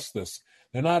discussed this.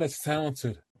 They're not as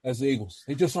talented as the Eagles.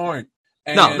 They just aren't.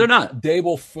 And no, they're not.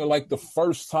 Dable, for the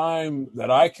first time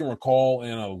that I can recall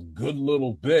in a good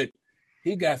little bit,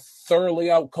 he got thoroughly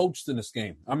outcoached in this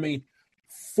game. I mean,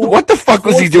 What the fuck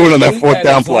was he doing on that 4th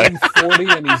down play? 40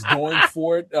 and he's going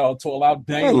for it to allow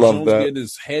Daniel Jones to get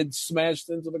his head smashed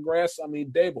into the grass. I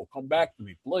mean, Dable, come back to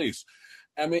me, please.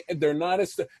 I mean, they're not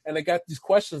and they got these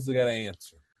questions they got to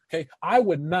answer. Okay, I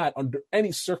would not, under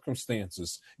any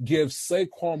circumstances, give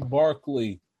Saquon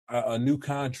Barkley a new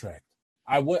contract.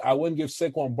 I wouldn't give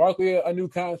Saquon Barkley a new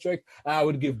contract. I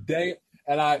would give they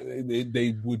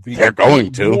would be They're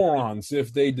going to morons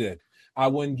if they did. I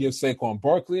wouldn't give Saquon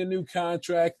Barkley a new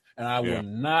contract, and I would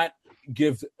not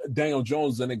give Daniel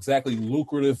Jones an exactly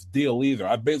lucrative deal either.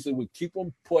 I basically would keep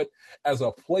him put as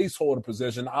a placeholder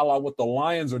position, a la what the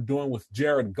Lions are doing with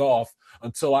Jared Goff,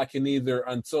 until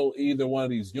either one of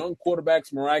these young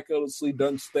quarterbacks miraculously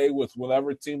doesn't stay with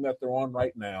whatever team that they're on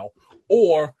right now,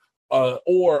 or a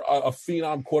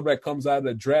phenom quarterback comes out of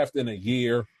the draft in a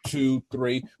year, 2,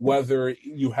 3, whether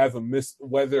you have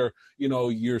whether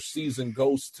your season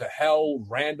goes to hell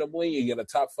randomly, you get a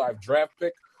top 5 draft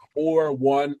pick, or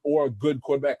a good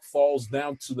quarterback falls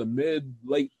down to the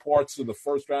late parts of the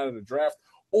first round of the draft,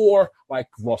 or like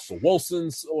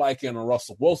in a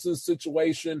Russell Wilson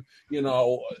situation,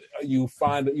 you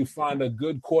find a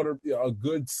good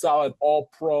solid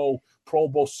All-Pro, Pro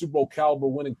Bowl, Super Bowl caliber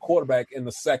winning quarterback in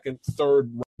the 2nd,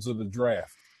 3rd rounds of the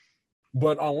draft.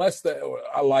 But unless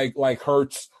like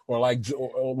Hurts or like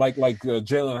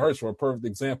Jalen Hurts, for a perfect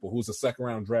example, who's a 2nd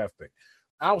round draft pick.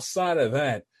 Outside of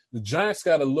that, the Giants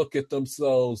got to look at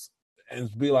themselves and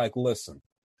be like, listen,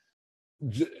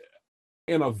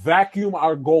 in a vacuum,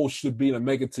 our goal should be to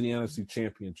make it to the NFC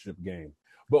Championship game.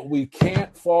 But we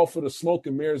can't fall for the smoke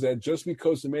and mirrors that just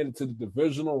because we made it to the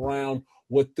divisional round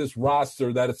with this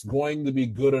roster that it's going to be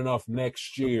good enough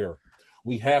next year.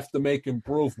 We have to make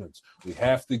improvements. We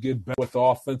have to get better with the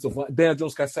offensive line. Dan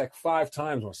Jones got sacked 5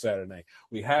 times on Saturday.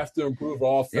 We have to improve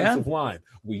our offensive line.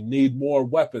 We need more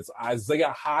weapons.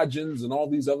 Isaiah Hodgins and all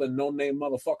these other no-name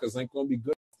motherfuckers ain't going to be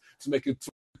good to make it to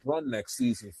run next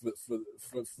season for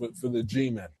the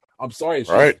G-men. I'm sorry,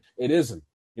 it isn't.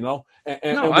 And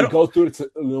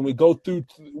we go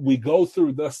through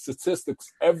the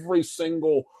statistics every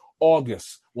single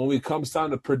August when it comes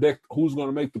time to predict who's going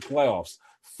to make the playoffs.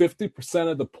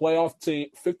 50% of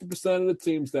the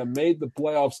teams that made the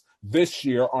playoffs this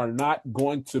year are not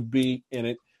going to be in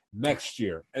it next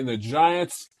year. And the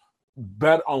Giants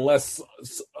bet unless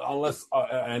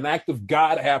an act of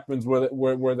God happens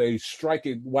where they strike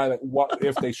it,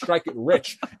 if they strike it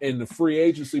rich in the free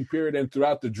agency period and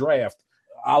throughout the draft,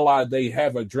 a la they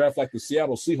have a draft like the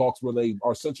Seattle Seahawks where they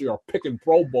are essentially picking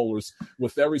Pro Bowlers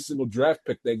with every single draft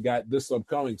pick they got this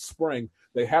upcoming spring.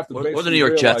 They have to basically or the New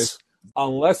York Jets.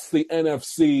 Unless the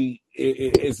NFC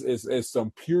is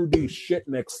some pure D shit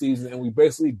next season, and we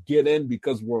basically get in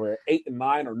because we're an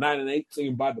 8-9 or 9-8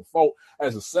 team by default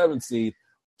as a 7 seed,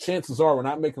 chances are we're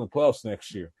not making the playoffs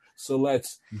next year. So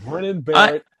let's Brennan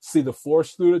Barrett see the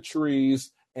forest through the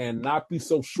trees and not be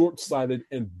so short-sighted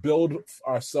and build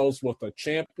ourselves with a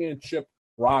championship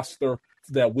roster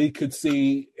that we could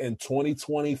see in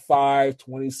 2025,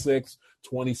 26,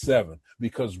 27,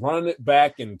 because running it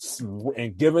back and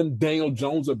giving Daniel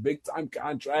Jones a big-time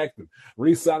contract and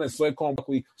re-signing Saquon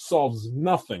Barkley solves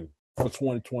nothing for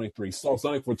 2023. Solves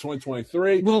nothing for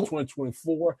 2023,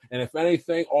 2024, and if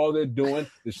anything, all they're doing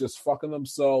is just fucking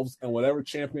themselves and whatever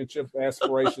championship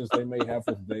aspirations they may have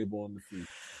with Dable in the future.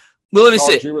 Well, let me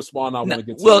say.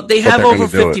 They have over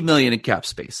 $50 million in cap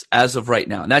space as of right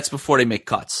now, and that's before they make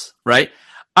cuts, right?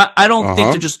 I don't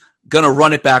think they're just going to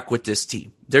run it back with this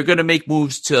team. They're going to make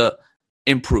moves to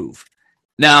improve.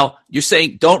 Now, you're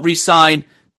saying don't re-sign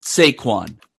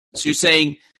Saquon. So you're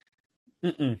saying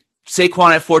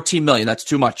Saquon at $14 million. That's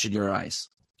too much in your eyes.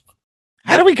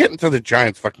 How do we get into the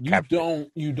Giants fucking cap?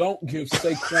 You don't give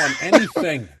Saquon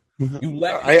anything.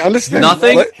 I understand.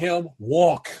 Nothing? Let him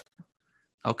walk.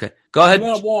 Okay, go ahead,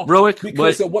 Roick.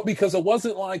 Because it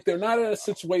wasn't like they're not in a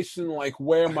situation like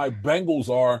where my Bengals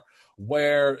are,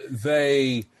 where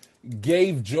they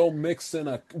gave Joe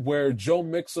Mixon where Joe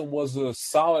Mixon was a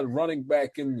solid running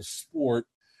back in the sport,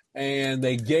 and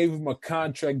they gave him a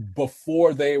contract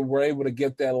before they were able to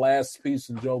get that last piece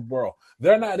in Joe Burrow.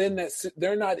 They're not in that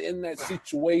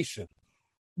situation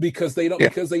because they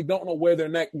don't know where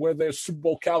their Super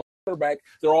Bowl caliber quarterback,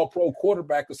 their All-Pro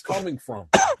quarterback is coming from.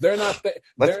 They're not.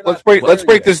 Let's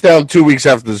break this down 2 weeks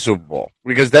after the Super Bowl,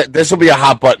 because this will be a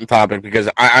hot button topic, because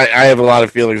I have a lot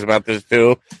of feelings about this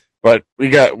too. But we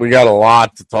got a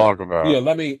lot to talk about.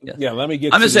 Let me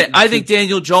get. I'm just saying. I think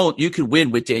Daniel Jones. You can win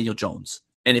with Daniel Jones,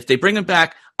 and if they bring him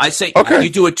back, I say you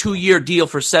do a 2-year deal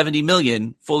for $70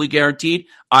 million, fully guaranteed.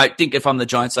 I think if I'm the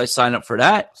Giants, I sign up for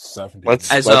that. Let's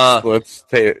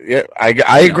take. Yeah,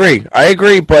 I agree. I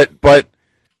agree, but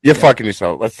You're fucking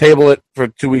yourself. Let's table it for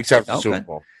 2 weeks after the Okay. Super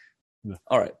Bowl.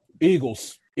 All right.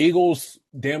 Eagles,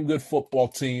 damn good football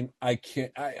team.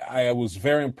 I was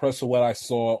very impressed with what I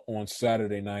saw on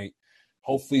Saturday night.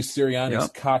 Hopefully, Sirianni's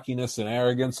cockiness and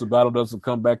arrogance about it doesn't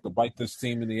come back to bite this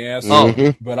team in the ass.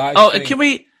 Mhm. But I think, can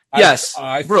we? Yes,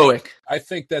 Ruick. I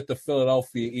think that the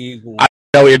Philadelphia Eagles. I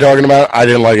know what you're talking about. I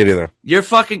didn't like it either. You're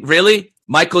fucking really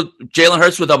Jalen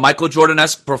Hurts with a Michael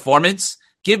Jordan-esque performance.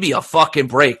 Give me a fucking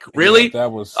break. Really? Yeah,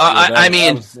 that was.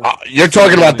 You're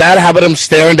talking about that? How about him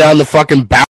staring down the fucking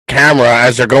camera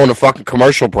as they're going to fucking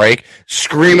commercial break,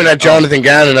 screaming at Jonathan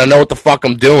Gannon, I know what the fuck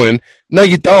I'm doing. No,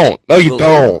 you don't. No, you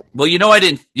don't. Well, I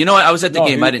didn't. You know what? I was at the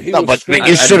game. I didn't. No, but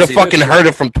you should have fucking heard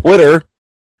it from Twitter.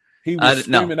 He was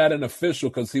screaming at an official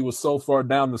because he was so far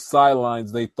down the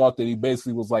sidelines. They thought that he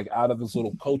basically was like out of his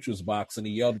little coach's box, and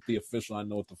he yelled at the official, I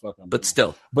know what the fuck I'm doing. But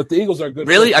still. But the Eagles are good.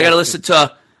 Really? I got to listen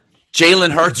to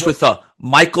Jalen Hurts with a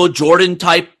Michael Jordan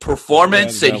type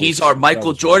performance, and he's our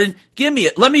Michael Jordan. Give me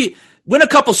it. Let me win a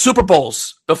couple Super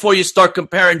Bowls before you start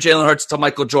comparing Jalen Hurts to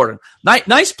Michael Jordan.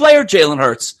 Nice player, Jalen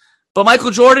Hurts, but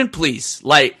Michael Jordan, please,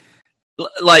 like,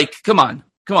 come on,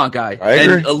 guy. I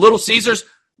agree. And Little Caesars,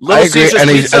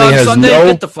 Pizza on Sunday.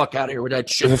 Get the fuck out of here with that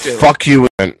shit. Too. Fuck you,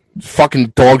 man.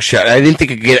 Fucking dog shit. I didn't think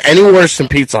it could get any worse than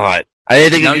Pizza Hut. I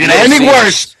didn't think it could get any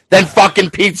worse than fucking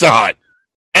Pizza Hut.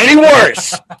 Any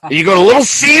worse? You go to Little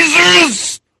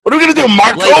Caesars? What are we gonna do?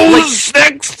 Marco's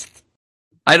next?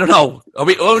 I don't know.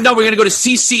 We're gonna go to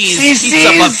CC's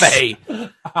Pizza Buffet.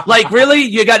 Like, really?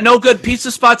 You got no good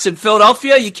pizza spots in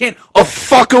Philadelphia? You can't. What the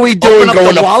fuck are we doing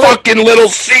going to fucking Little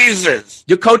Caesars?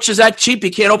 Your coach is that cheap?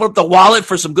 You can't open up the wallet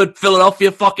for some good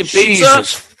Philadelphia fucking pizza?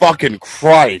 Jesus fucking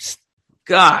Christ.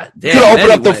 God damn. You could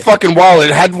open up the fucking wallet.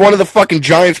 Had one of the fucking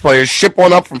Giants players ship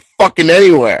one up from fucking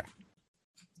anywhere.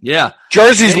 Yeah.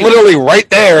 Jersey's literally right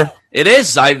there. It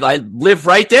is. I live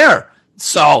right there.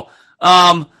 So,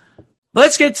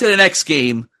 let's get to the next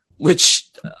game, which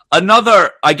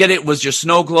I get it, was your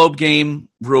snow globe game,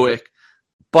 Ruick,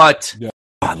 but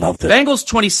I loved it. Bengals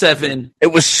 27. It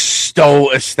was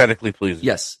so aesthetically pleasing.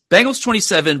 Yes. Bengals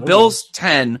 27, Bills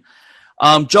 10.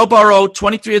 Joe Burrow,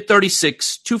 23 of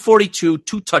 36, 242,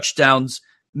 2 touchdowns.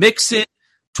 Mixon,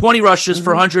 20 rushes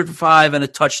for 105 and a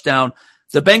touchdown.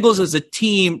 The Bengals as a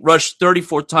team rushed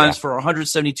 34 times for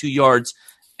 172 yards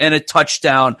and a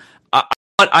touchdown.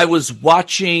 I was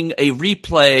watching a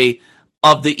replay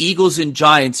of the Eagles and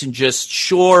Giants and just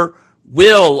sure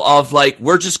will of like,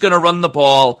 we're just going to run the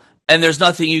ball and there's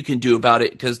nothing you can do about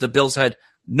it because the Bills had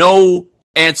no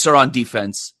answer on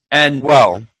defense. And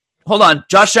hold on,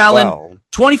 Josh Allen,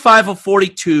 25 of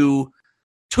 42,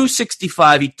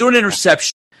 265. He threw an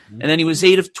interception and then he was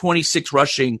 8 of 26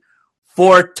 rushing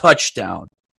for a touchdown.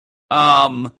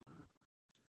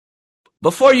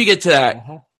 Before you get to that,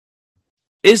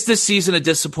 is this season a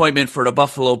disappointment for the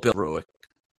Buffalo Bills, Ruick?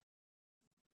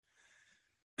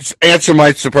 This answer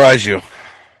might surprise you.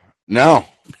 No.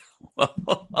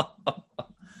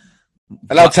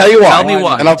 And I'll tell you why. Tell me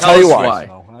why. And I'll tell you why.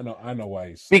 I know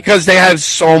why. Because they had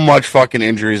so much fucking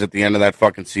injuries at the end of that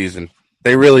fucking season.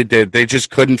 They really did. They just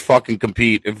couldn't fucking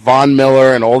compete. If Von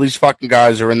Miller and all these fucking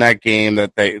guys are in that game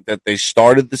that they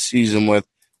started the season with,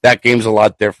 that game's a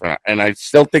lot different. And I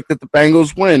still think that the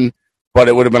Bengals win, but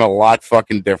it would have been a lot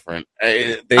fucking different.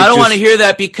 I don't want to hear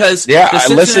that because the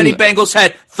Cincinnati Bengals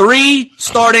had 3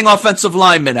 starting offensive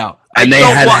linemen out. And they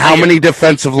had how many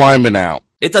defensive linemen out?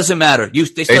 It doesn't matter.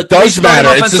 It does matter.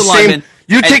 It's the same.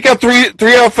 You take out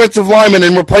three offensive linemen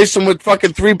and replace them with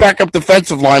fucking 3 backup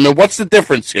defensive linemen. What's the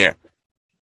difference here?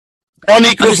 1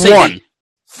 equals 1.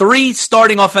 3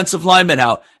 starting offensive linemen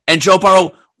out, and Joe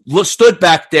Burrow stood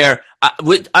back there.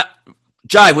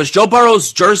 Jai, was Joe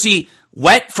Burrow's jersey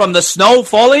wet from the snow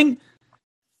falling?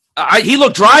 He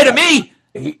looked dry to me.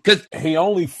 He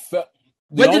only fell.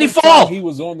 When did he fall? He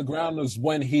was on the ground was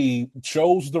when he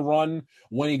chose to run,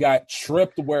 when he got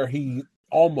tripped where he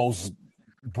almost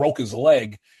broke his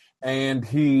leg, and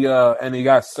he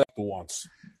got sacked once.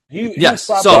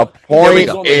 The point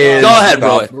is, go ahead,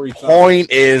 Roy. The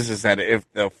point is that if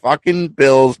the fucking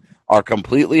Bills are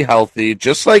completely healthy,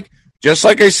 just like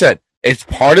I said, it's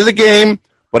part of the game.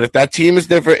 But if that team is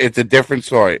different, it's a different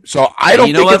story. So I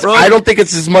don't think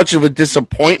it's as much of a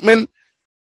disappointment.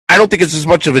 I don't think it's as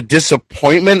much of a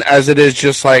disappointment as it is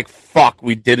just like, fuck,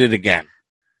 we did it again.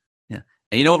 Yeah.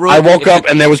 And you know what, Roy? I woke up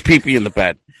and there was pee-pee in the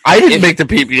bed. I didn't make the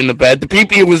pee-pee in the bed. The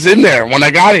pee-pee was in there when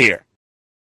I got here.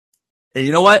 And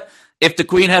you know what? If the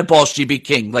queen had balls, she'd be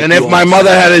king. And if my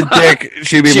mother had a dick,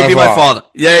 she'd be my father.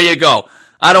 There you go.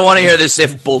 I don't want to hear this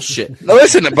if bullshit. No,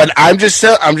 listen, but I'm just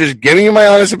giving you my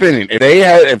honest opinion.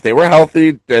 If they were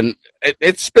healthy, then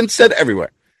it's been said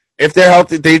everywhere. If they're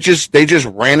healthy, they just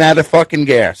ran out of fucking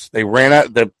gas. They ran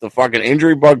out. The fucking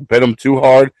injury bug bit them too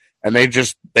hard, and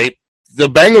the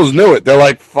Bengals knew it. They're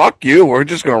like, "Fuck you. We're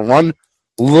just gonna run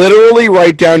literally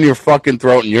right down your fucking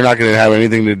throat, and you're not gonna have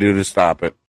anything to do to stop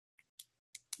it.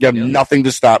 You have nothing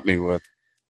to stop me with."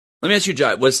 Let me ask you,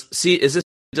 Jai. Is this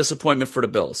a disappointment for the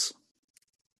Bills?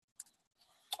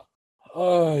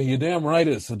 You're damn right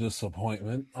it's a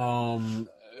disappointment.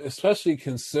 Especially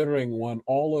considering when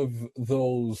all of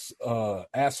those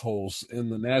assholes in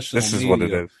the national media. This is what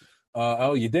it is.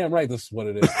 You're damn right this is what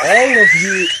it is. All of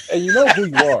you, and you know who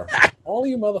you are. All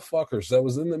you motherfuckers that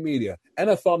was in the media,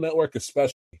 NFL Network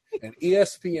especially, and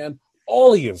ESPN,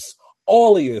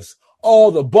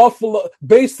 all the Buffalo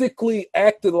basically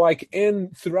acted like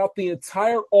throughout the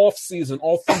entire offseason,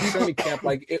 all through training camp,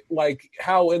 like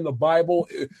how in the Bible,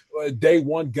 day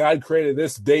one, God created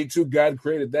this, day two, God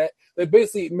created that. They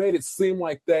basically made it seem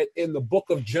like that in the book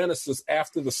of Genesis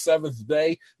after the seventh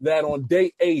day, that on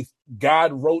day 8th,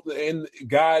 God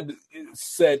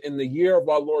said in the year of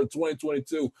our Lord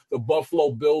 2022, the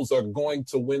Buffalo Bills are going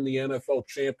to win the NFL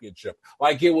championship.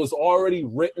 Like it was already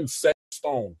written, set in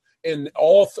stone. And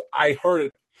I heard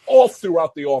it all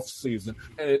throughout the offseason,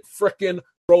 and it frickin'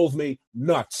 drove me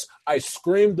nuts. I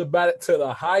screamed about it to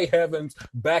the high heavens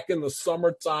back in the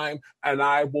summertime, and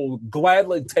I will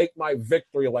gladly take my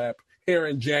victory lap here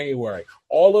in January.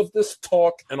 All of this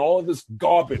talk and all of this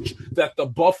garbage that the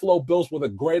Buffalo Bills were the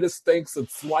greatest thing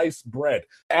since sliced bread.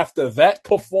 After that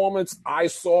performance I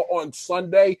saw on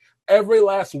Sunday, every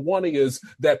last one of yous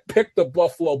that picked the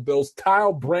Buffalo Bills,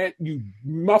 Kyle Brandt, you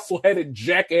muscle-headed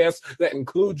jackass that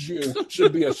includes you,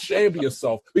 should be ashamed of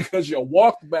yourself because you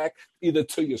walked back either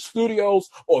to your studios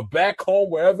or back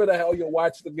home, wherever the hell you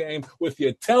watch the game, with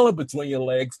your tail between your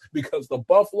legs because the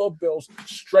Buffalo Bills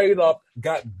straight up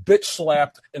got bitch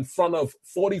slapped in front of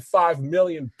 45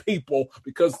 million people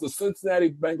because the Cincinnati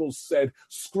Bengals said,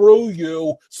 screw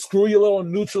you, screw your little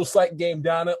neutral site game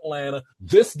down in Atlanta.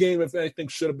 This game, if anything,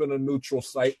 should have been a neutral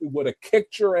site. We would have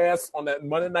kicked your ass on that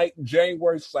Monday night,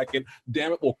 January 2nd.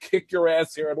 Damn it, we'll kick your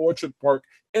ass here at Orchard Park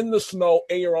in the snow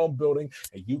in your own building,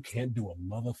 and you can't do a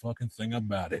motherfucking thing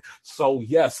about it. So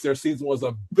yes, their season was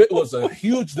a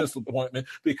huge disappointment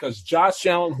because Josh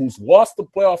Allen, who's lost the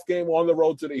playoff game on the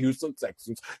road to the Houston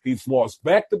Texans, he's lost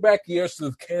back-to-back years to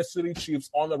the Kansas City Chiefs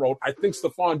on the road. I think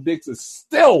Stephon Diggs is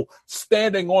still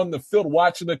standing on the field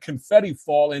watching the confetti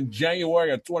fall in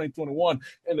January of 2021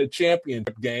 in the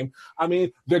championship game. I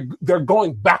mean, they're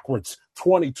going backwards.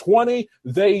 2020,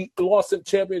 they lost a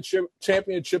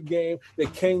championship game. They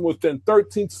came within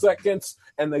 13 seconds,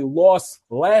 and they lost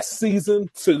last season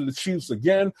to the Chiefs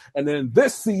again. And then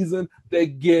this season, they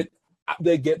get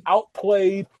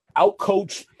outplayed,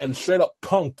 outcoached, and straight up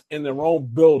punked in their own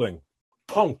building.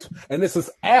 Punked. And this is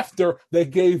after they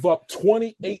gave up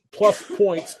 28 plus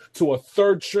points to a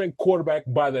third-string quarterback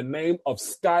by the name of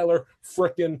Skylar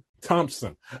frickin'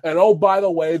 Thompson. And oh, by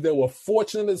the way, they were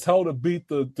fortunate as hell to beat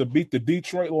the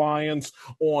Detroit Lions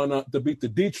on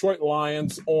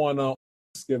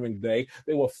Thanksgiving Day.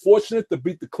 They were fortunate to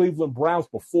beat the Cleveland Browns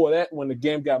before that when the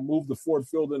game got moved to Ford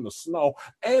Field in the snow.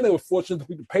 And they were fortunate to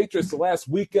beat the Patriots the last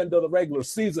weekend of the regular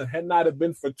season had not have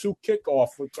been for 2 kickoff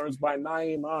returns by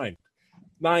Nyheim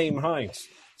Hines.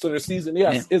 So their season,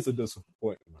 yes, is a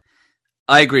disappointment.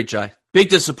 I agree, Jai. Big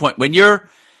disappointment.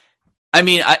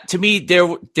 To me,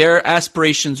 their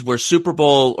aspirations were Super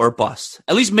Bowl or bust.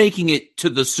 At least making it to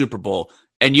the Super Bowl.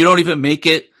 And you don't even make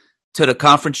it to the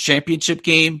conference championship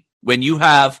game when you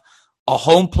have a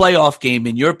home playoff game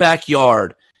in your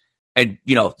backyard and,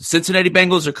 the Cincinnati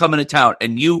Bengals are coming to town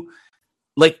and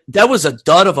that was a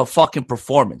dud of a fucking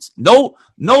performance. No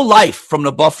life from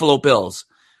the Buffalo Bills.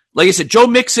 Like I said, Joe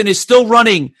Mixon is still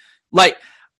running. Like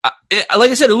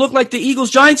I said, it looked like the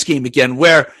Eagles-Giants game again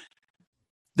where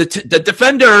the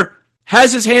defender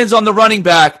has his hands on the running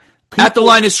back at the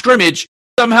line of scrimmage.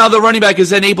 Somehow the running back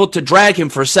is then able to drag him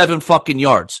for 7 fucking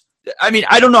yards. I mean,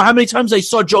 I don't know how many times I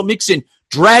saw Joe Mixon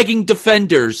dragging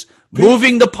defenders,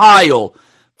 moving the pile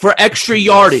for extra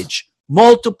yardage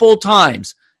multiple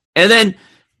times. And then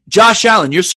Josh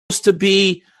Allen, you're supposed to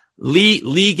be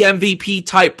league MVP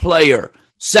type player,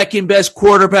 second best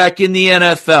quarterback in the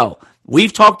NFL.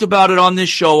 We've talked about it on this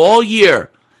show all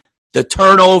year. The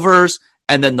turnovers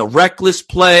and then the reckless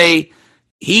play.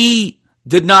 He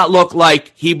did not look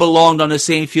like he belonged on the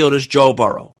same field as Joe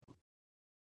Burrow.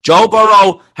 Joe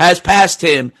Burrow has passed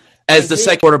him as the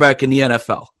second quarterback in the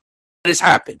NFL. It has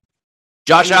happened.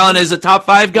 Josh Allen is a top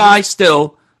 5 guy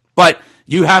still, but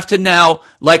you have to now,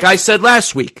 like I said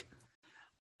last week,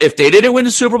 if they didn't win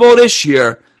the Super Bowl this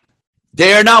year,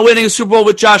 they are not winning a Super Bowl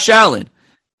with Josh Allen.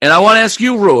 And I want to ask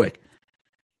you, Ruick,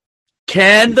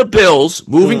 Can the Bills,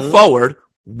 moving forward,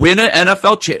 win an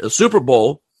NFL Super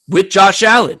Bowl with Josh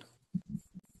Allen?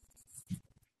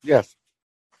 Yes.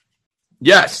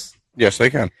 Yes. Yes, they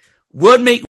can. What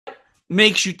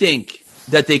makes you think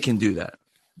that they can do that?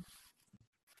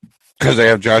 Because they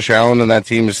have Josh Allen and that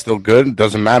team is still good. It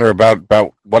doesn't matter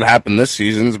about what happened this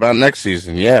season. It's about next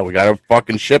season. Yeah, we got a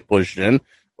fucking shit pushed in.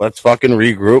 Let's fucking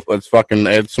regroup. Let's fucking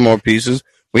add some more pieces.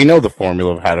 We know the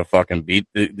formula of how to fucking beat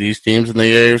these teams in the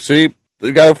AFC.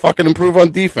 We got to fucking improve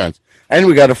on defense. And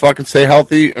we got to fucking stay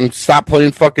healthy and stop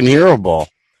playing fucking hero ball.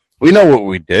 We know what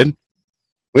we did.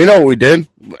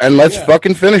 And let's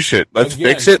fucking finish it. Let's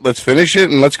fix it. Let's finish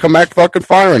it. And let's come back fucking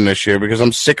firing this year because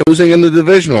I'm sick of losing in the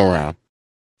divisional round.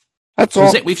 That's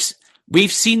all.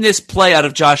 We've seen this play out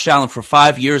of Josh Allen for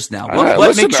 5 years now.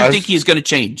 What makes you think he's going to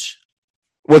change?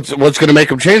 What's going to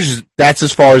make him change is that's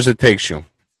as far as it takes you.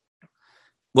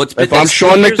 If I'm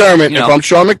Sean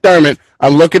McDermott,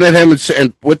 I'm looking at him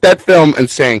and with that film and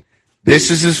saying, this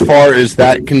is as far as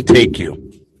that can take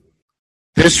you.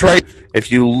 This right, if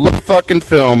you look fucking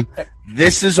film,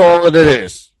 this is all that it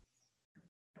is.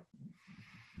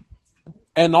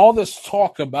 And all this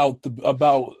talk about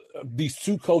these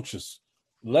two coaches,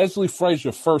 Leslie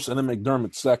Frazier first and then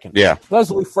McDermott second. Yeah.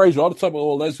 Leslie Frazier, all the time,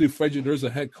 Leslie Frazier, there's a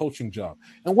head coaching job.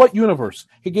 In what universe?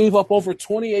 He gave up over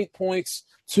 28 points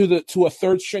to a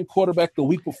third-string quarterback the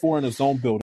week before in his own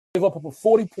building. He gave up over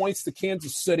 40 points to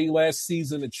Kansas City last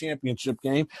season, the championship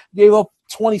game. He gave up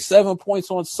 27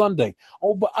 points on Sunday.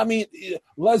 Oh, but I mean,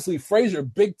 Leslie Frazier,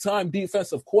 big-time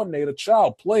defensive coordinator,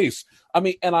 child plays. I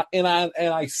mean, and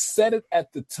I said it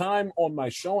at the time on my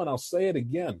show, and I'll say it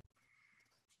again.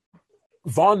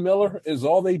 Von Miller is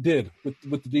all they did with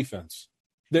the defense.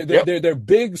 They're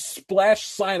big splash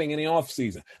signing in the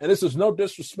offseason. And this is no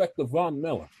disrespect to Von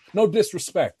Miller. No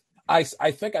disrespect. I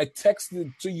think I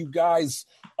texted to you guys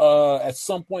at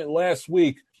some point last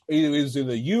week. It was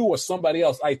either you or somebody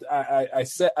else. I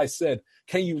said,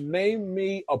 can you name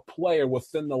me a player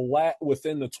within the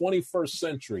 21st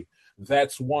century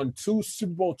that's won 2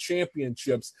 Super Bowl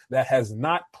championships that has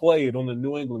not played on the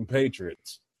New England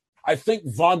Patriots? I think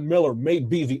Von Miller may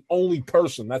be the only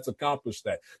person that's accomplished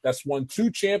that. That's won 2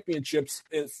 championships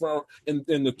in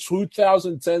the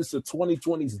 2010s to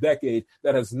 2020s decade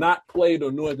that has not played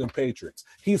on New England Patriots.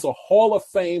 He's a Hall of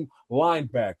Fame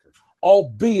linebacker,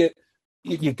 albeit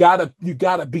you gotta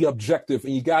be objective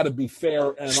and you gotta be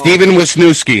fair. And Steven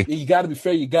Wisniewski. You gotta be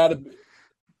fair.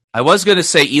 I was going to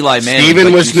say Eli Manning. Steven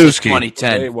Wisniewski,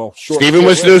 2010. Okay, Steven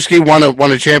Wisniewski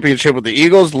won a championship with the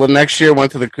Eagles. The next year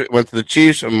went to the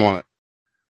Chiefs and won it.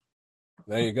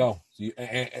 There you go.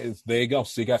 There you go.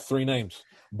 So you got 3 names.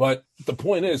 But the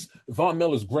point is, Von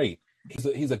Miller's great.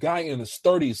 He's a guy in his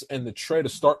 30s, and the tread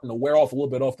is starting to wear off a little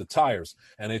bit off the tires.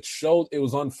 And it showed. It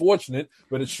was unfortunate,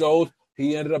 but it showed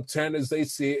he ended up tearing his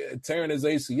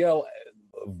ACL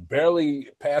barely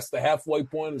past the halfway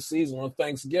point of the season on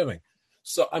Thanksgiving.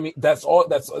 So, I mean, that's all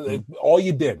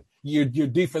you did. Your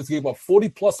defense gave up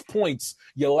 40-plus points,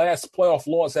 your last playoff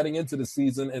loss heading into the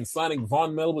season, and signing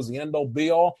Von Miller was the end-all,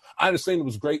 be-all. I understand it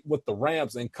was great with the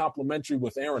Rams and complimentary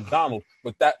with Aaron Donald,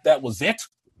 but that was it?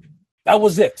 That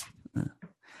was it.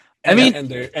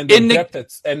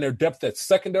 Their depth at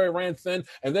secondary ran thin,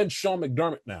 and then Sean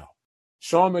McDermott now.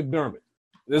 Sean McDermott.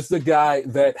 This is the guy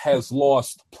that has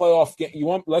lost playoff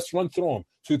game. Let's run through them.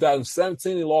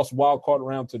 2017, he lost wild card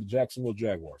round to the Jacksonville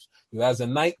Jaguars.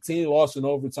 2019, he lost in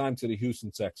overtime to the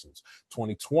Houston Texans.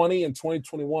 2020 and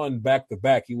 2021,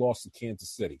 back-to-back, he lost to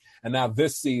Kansas City. And now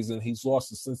this season, he's lost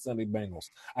to Cincinnati Bengals.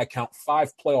 I count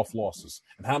 5 playoff losses.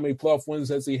 And how many playoff wins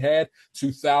has he had?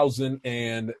 2000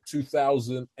 and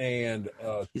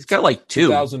he's got like 2.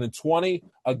 2020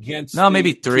 against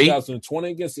maybe 3.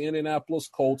 2020 against the Indianapolis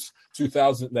Colts.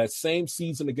 2000 that same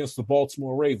season against the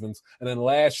Baltimore Ravens, and then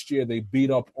last year they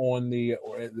beat up on the.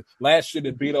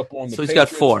 So he's got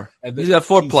 4. And he's got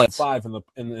 4 plays. 5 in the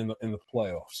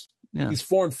playoffs. Yeah. He's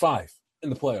 4-5 in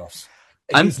the playoffs.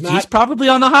 He's probably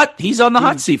on the hot. He's on the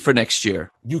hot seat for next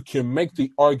year. You can make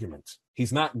the argument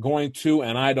he's not going to,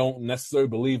 and I don't necessarily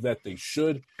believe that they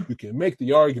should. You can make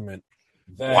the argument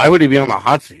that why would he be on the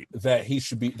hot seat? That he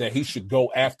should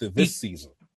go after this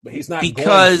season. But he's not going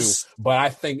to. But I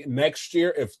think next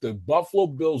year, if the Buffalo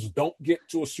Bills don't get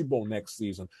to a Super Bowl next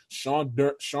season, Sean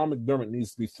McDermott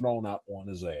needs to be thrown out on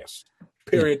his ass.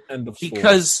 Period. End of story.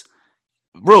 Because,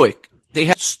 Ruick, they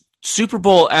have Super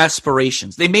Bowl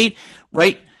aspirations. They made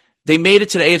it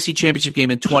to the AFC Championship game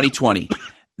in 2020.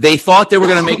 They thought they were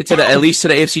going to make it at least to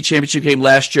the AFC Championship game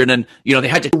last year, and then they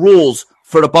had the rules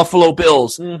for the Buffalo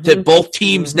Bills that both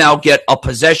teams now get a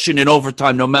possession in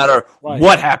overtime, no matter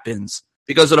what happens.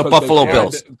 because of the Buffalo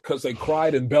Bills. Because they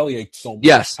cried and bellyached so much.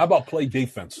 Yes. How about play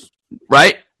defense?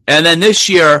 Right? And then this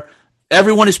year,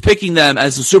 everyone is picking them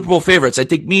as the Super Bowl favorites. I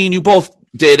think me and you both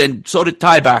did, and so did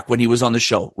Ty back when he was on the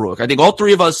show, Ruick. I think all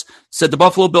three of us said the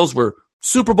Buffalo Bills were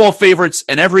Super Bowl favorites,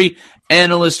 and every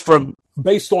analyst from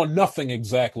based on nothing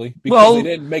exactly, because they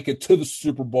didn't make it to the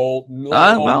Super Bowl.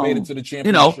 Made it to the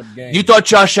championship game. You thought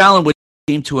Josh Allen would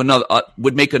team to another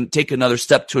take another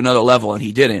step to another level, and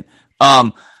he didn't.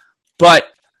 But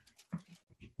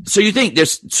so you think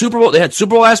there's Super Bowl? They had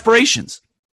Super Bowl aspirations,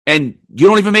 and you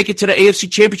don't even make it to the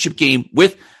AFC Championship game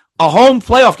with a home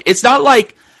playoff. It's not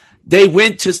like they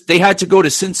had to go to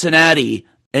Cincinnati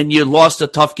and you lost a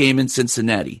tough game in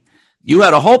Cincinnati. You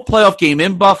had a whole playoff game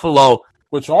in Buffalo.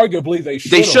 Which arguably they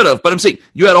should have. But I'm saying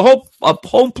you had a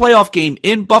home playoff game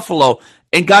in Buffalo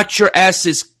and got your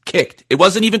asses kicked. It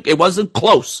wasn't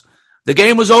close. The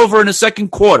game was over in the second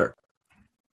quarter.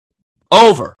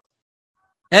 Over.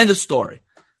 End of story.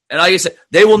 And like I said,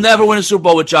 they will never win a Super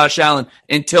Bowl with Josh Allen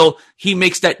until he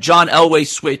makes that John Elway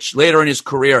switch later in his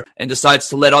career and decides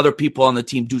to let other people on the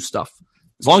team do stuff.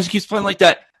 As long as he keeps playing like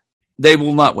that, they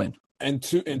will not win. And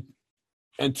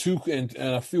a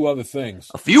few other things.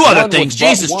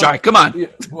 Jesus, Jai, come on. Yeah,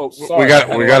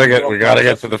 we gotta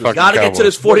get to the fucking. Gotta get to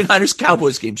this 49ers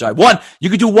Cowboys game, Jai. You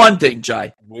could do one thing,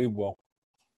 Jai. We will.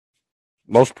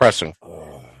 Most pressing.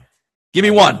 Give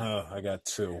me one. I got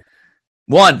two.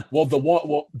 One. Well, the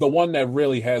one that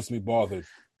really has me bothered.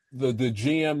 The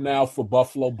GM now for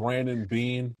Buffalo, Brandon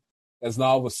Beane, is now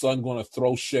all of a sudden going to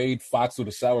throw shade, Fox with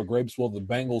the sour grapes. Well, the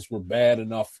Bengals were bad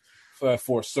enough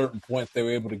for a certain point they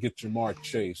were able to get Jamar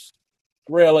Chase.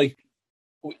 Really?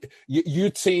 Your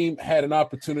team had an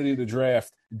opportunity to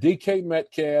draft DK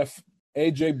Metcalf,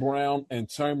 A.J. Brown, and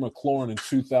Terry McLaurin in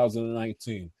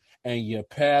 2019, and you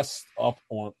passed up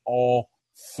on all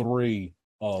three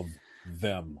of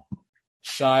them.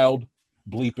 Child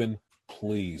bleeping,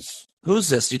 please. Who's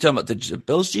this? You talking about the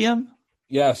Bills GM?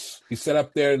 Yes, he said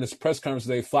up there in this press conference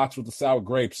today, Fox with the sour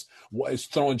grapes is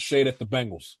throwing shade at the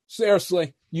Bengals.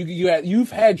 Seriously, you've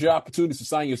had your opportunities to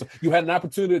sign yourself. You had an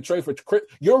opportunity to trade for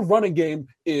your running game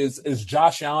is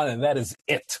Josh Allen, and that is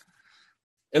it.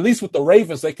 At least with the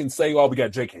Ravens, they can say, "Oh, we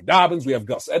got J.K. Dobbins, we have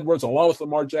Gus Edwards, along with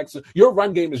Lamar Jackson." Your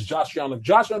run game is Josh Allen. If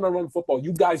Josh Allen run football,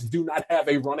 you guys do not have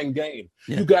a running game.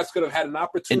 Yeah. You guys could have had an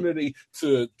opportunity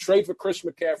to trade for Chris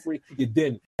McCaffrey. You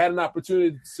didn't. Had an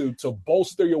opportunity to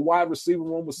bolster your wide receiver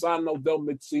room with signing Odell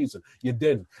midseason. You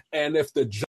didn't. And if the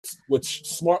Giants, which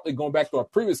smartly going back to our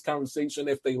previous conversation,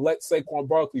 if they let Saquon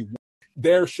Barkley,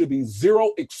 there should be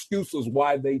zero excuses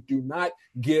why they do not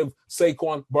give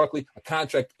Saquon Barkley a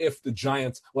contract if the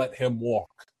Giants let him walk.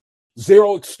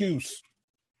 Zero excuse.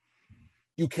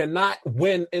 You cannot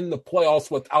win in the playoffs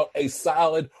without a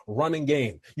solid running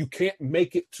game. You can't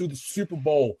make it to the Super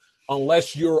Bowl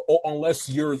unless you're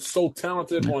so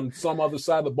talented on some other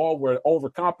side of the ball where it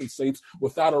overcompensates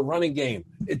without a running game.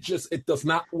 It does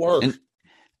not work.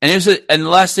 And the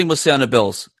last thing we'll say on the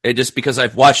Bills, just because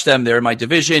I've watched them, they're in my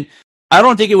division. I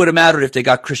don't think it would have mattered if they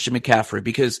got Christian McCaffrey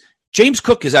because James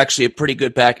Cook is actually a pretty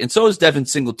good back, and so is Devin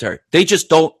Singletary. They just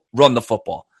don't run the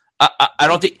football. I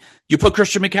don't think you put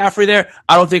Christian McCaffrey there.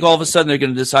 I don't think all of a sudden they're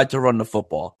going to decide to run the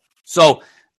football. So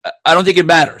I don't think it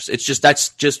matters. It's just that's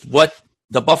just what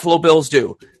the Buffalo Bills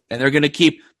do, and they're going to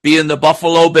keep being the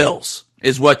Buffalo Bills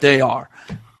is what they are.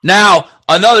 Now,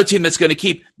 another team that's going to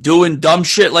keep doing dumb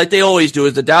shit like they always do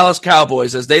is the Dallas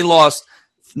Cowboys as they lost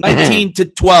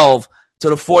 19-12 to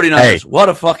the 49ers. Hey. What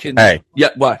a fucking... Hey. Yeah,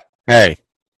 what? Hey.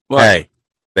 What? Hey.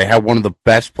 They had one of the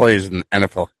best plays in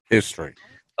NFL history.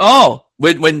 Oh,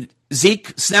 when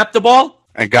Zeke snapped the ball?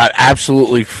 And got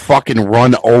absolutely fucking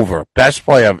run over. Best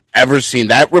play I've ever seen.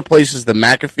 That replaces the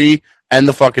McAfee and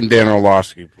the fucking Dan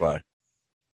Orlovsky play.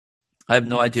 I have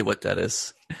no idea what that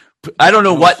is. I don't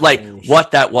know what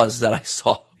that was that I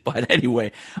saw. But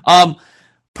anyway,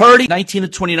 Purdy,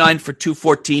 19-29 for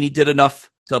 214. He did enough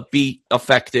to be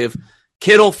effective.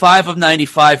 Kittle, 5 of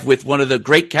 95 with one of the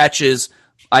great catches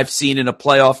I've seen in a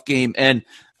playoff game. And,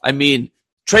 I mean,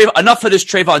 enough of this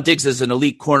Trayvon Diggs as an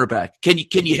elite cornerback. Can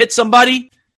you hit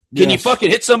somebody? Can you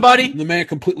fucking hit somebody? The man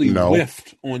completely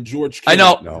whiffed on George Kittle. I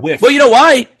know. No. Well, you know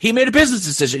why? He made a business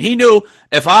decision. He knew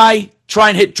if I try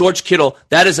and hit George Kittle,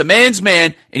 that is a man's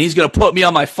man, and he's going to put me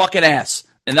on my fucking ass.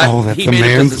 And that's he a made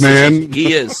man's man?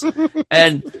 He is.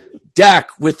 And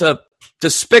Dak with a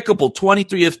despicable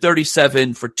 23 of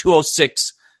 37 for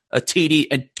 206, a TD,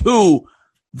 and 2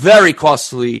 very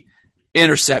costly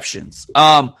interceptions.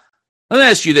 Let me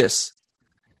ask you this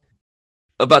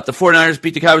about the 49ers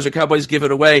beat the Cowboys or Cowboys give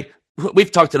it away.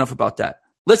 We've talked enough about that.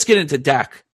 Let's get into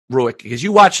Dak, Ruick, because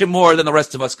you watch him more than the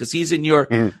rest of us because he's in your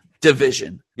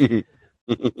division.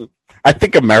 I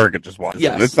think America just watches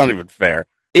Yes. it. It's not even fair.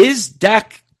 Is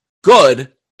Dak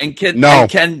good? And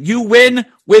can you win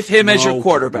with him as your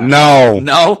quarterback? No.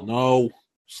 No.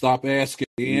 Stop asking.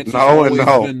 The answer's always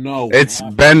been no. It's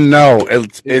been no.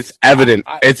 It's evident.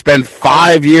 It's been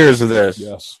 5 years of this.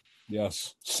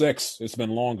 Yes. 6. It's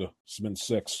been longer. It's been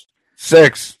 6.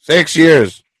 6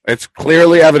 years. It's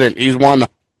clearly evident. He's won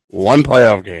 1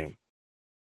 playoff game.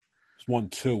 He's won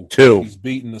 2. 2. He's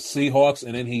beaten the Seahawks,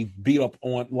 and then he beat up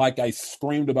on, like I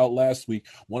screamed about last week,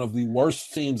 one of the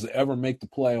worst teams to ever make the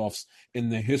playoffs in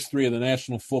the history of the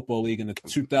National Football League in the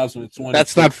 2020.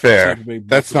 That's not fair.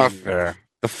 That's not fair.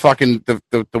 The fucking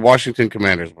the Washington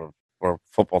Commanders were a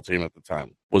football team at the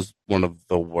time. Was one of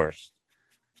the worst.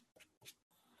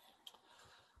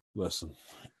 Listen,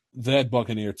 that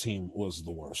Buccaneer team was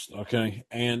the worst, okay?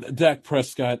 And Dak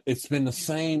Prescott, it's been the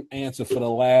same answer for the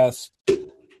last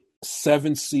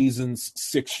 7 seasons,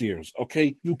 6 years,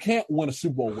 okay? You can't win a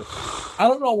Super Bowl with him. I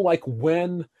don't know, like,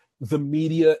 when the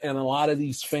media and a lot of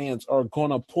these fans are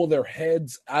going to pull their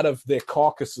heads out of their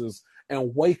caucuses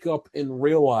and wake up and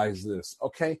realize this,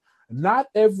 okay? Not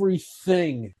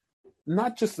everything,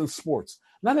 not just in sports,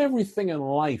 not everything in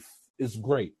life is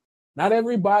great. Not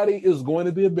everybody is going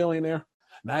to be a billionaire.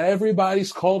 Not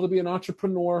everybody's called to be an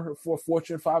entrepreneur for a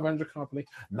Fortune 500 company.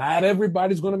 Not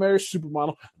everybody's going to marry a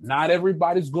supermodel. Not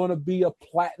everybody's going to be a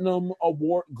platinum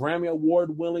award, Grammy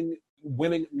award winning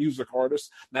music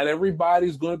artist. Not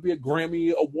everybody's going to be a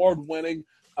Grammy award winning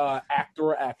actor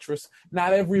or actress.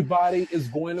 Not everybody is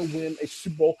going to win a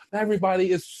Super Bowl. Not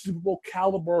everybody is Super Bowl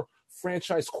caliber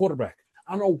franchise quarterback.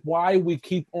 I don't know why we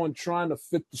keep on trying to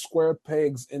fit the square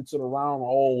pegs into the round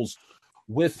holes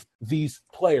with these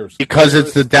players. Because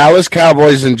it's the Dallas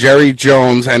Cowboys and Jerry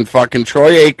Jones and fucking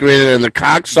Troy Aikman and the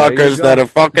cocksuckers that are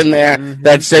fucking there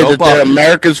that say that they're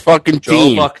America's fucking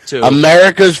team.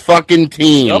 America's fucking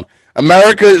team. Yep.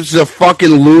 America is a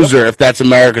fucking loser if that's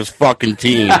America's fucking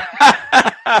team.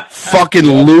 Fucking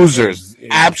losers.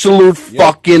 Absolute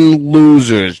fucking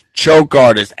losers. Choke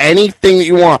artists. Anything that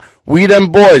you want. We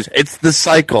them boys. It's the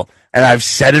cycle. And I've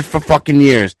said it for fucking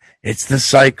years. It's the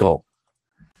cycle.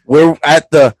 We're at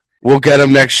the we'll get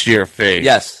them next year phase.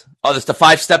 Yes. Oh, that's the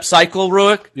 5-step cycle,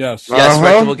 Ruick? Yes. Yes,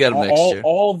 Rick, we'll get them next year.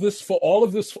 All of this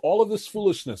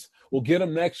foolishness. We'll get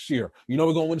them next year. You know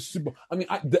we're going to win the Super Bowl. I mean,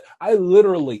 I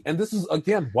literally, and this is,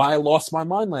 again, why I lost my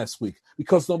mind last week.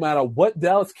 Because no matter what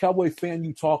Dallas Cowboy fan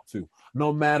you talk to,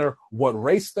 no matter what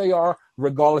race they are,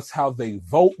 regardless how they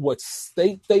vote, what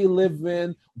state they live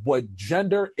in, what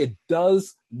gender, it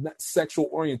does not, sexual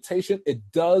orientation,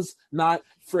 it does not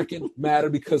freaking matter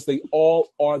because they all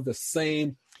are the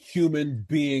same human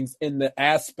beings in the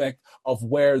aspect of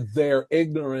where their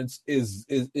ignorance is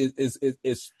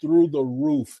through the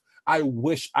roof. I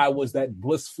wish I was that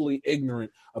blissfully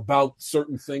ignorant about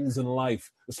certain things in life,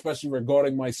 especially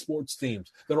regarding my sports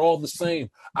teams. They're all the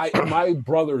same. My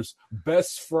brother's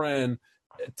best friend,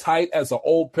 tight as an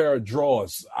old pair of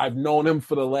drawers. I've known him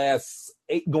for the last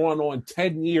 8 going on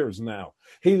 10 years now.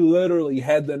 He literally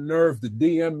had the nerve to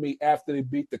DM me after they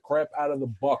beat the crap out of the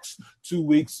Bucs 2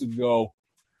 weeks ago.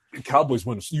 Cowboys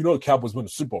win. You know the Cowboys win the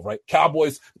Super Bowl, right?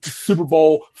 Cowboys Super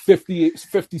Bowl 58,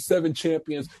 57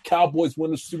 champions. Cowboys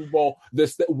win the Super Bowl.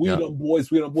 We them boys.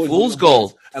 Fool's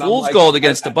gold. Fool's gold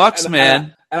against the Bucs,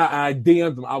 man. And I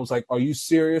DM'd him. I was like, "Are you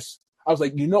serious?" I was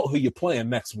like, "You know who you're playing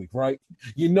next week, right?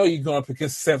 You know you're going up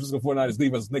against San Francisco 49ers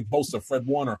defense, Nick Bosa, Fred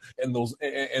Warner, and those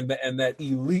and that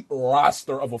elite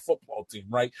roster of a football team,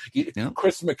 right?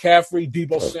 Chris McCaffrey,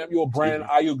 Deebo Samuel, Brandon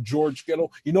Ayuk, George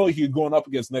Kittle. You know who you're going up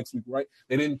against next week, right?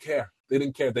 They didn't care.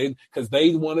 Because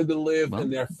they wanted to live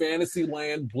in their fantasy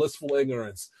land, blissful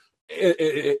ignorance.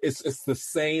 It's the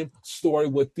same story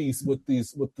with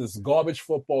this garbage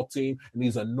football team and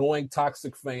these annoying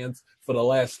toxic fans for the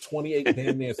last 28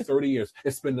 damn near 30 years.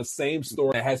 It's been the same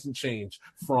story. It hasn't changed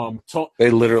from they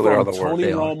literally are the worst. Tony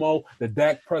Romo to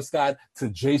Dak Prescott to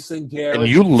Jason Garrett. And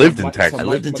you lived in Texas. I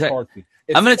lived in Texas.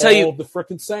 I'm going to tell you the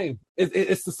freaking same.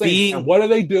 It's the same. And what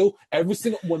do? Every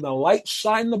single when the lights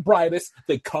shine the brightest,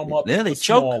 they come up. Yeah, they the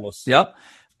choke. Smallest. Yep.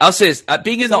 I'll say this: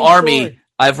 being in the Army,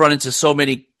 I've run into so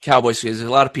many Cowboys fans. There's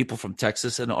a lot of people from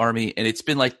Texas in the Army, and it's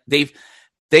been like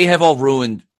they have all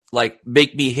ruined, like,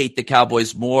 make me hate the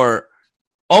Cowboys more,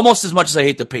 almost as much as I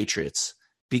hate the Patriots,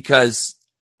 because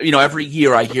every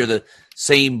year I hear the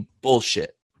same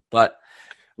bullshit. But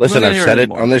listen, I've said it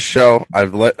on this show.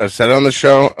 I've said it on the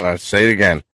show, and I'll say it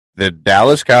again. The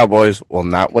Dallas Cowboys will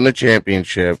not win a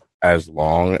championship as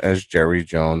long as Jerry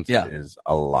Jones is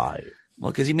alive.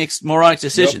 Well, because he makes moronic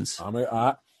decisions.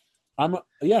 Yep.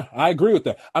 I agree with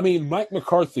that. I mean, Mike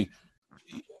McCarthy,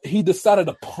 he decided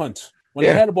to punt When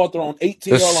they had the ball at their own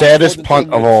 18 The yard line, saddest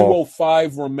punt of all.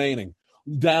 2:05 remaining,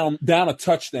 down a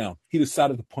touchdown. He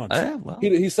decided to punt. Well. He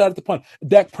decided to punt.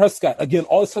 Dak Prescott, again,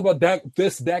 all this talk about Dak,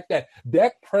 this, Dak, that.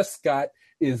 Dak Prescott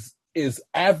is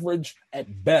average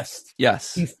at best.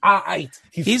 Yes. He's all right.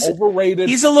 He's overrated.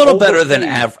 He's a little better than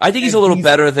overpaid. average. I think he's a little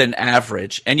better than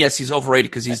average. And yes, he's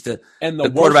overrated because he's the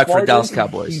quarterback for Dallas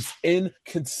Cowboys. He's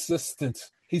inconsistent.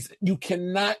 You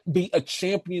cannot be a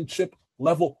championship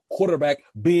level quarterback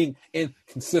being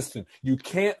inconsistent. You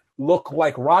can't look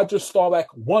like Roger Staubach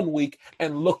one week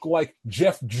and look like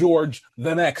Jeff George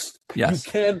the next. Yes.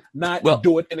 You cannot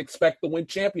do it and expect to win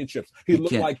championships. He looked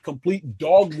can't. like complete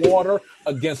dog water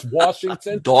against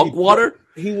Washington. Dog water?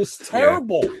 He was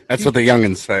terrible. Yeah. That's what the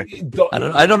youngins say.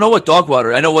 I don't know what dog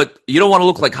water. I know what you don't want to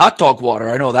look like hot dog water.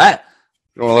 I know that.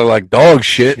 You don't look like dog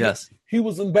shit. Yes. He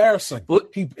was embarrassing. What?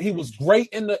 He was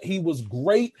great in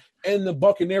the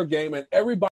Buccaneer game, and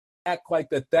everybody act like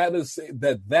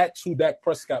that's who Dak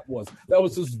Prescott was. That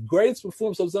was his greatest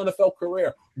performance of his NFL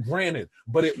career. Granted,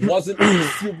 but it wasn't a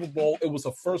Super Bowl. It was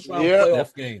a first-round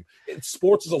playoff game.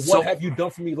 Sports is a what have you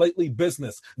done for me lately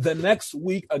business. The next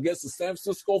week against the San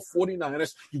Francisco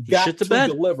 49ers, you got to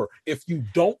deliver. If you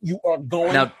don't, you are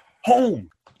going home.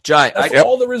 Jai, That's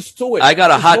all there is to it. I got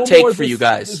a hot take for you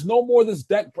guys. There's no more of this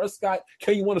Dak Prescott.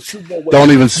 Can you win a Super Bowl? Don't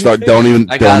even start. Don't even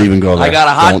go there. I got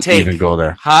a hot take. Don't even go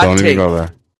there. Hot take. Even go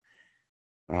there.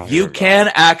 Oh, you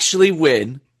can actually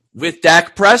win with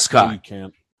Dak Prescott. No, you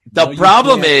can't. The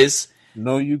problem is,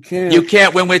 no, you can't. You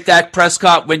can't win with Dak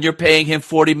Prescott when you're paying him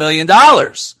 $40 million.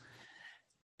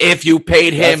 If you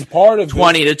paid him $20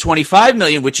 to $25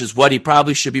 million, which is what he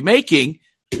probably should be making,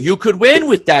 you could win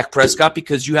with Dak Prescott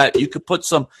because you could put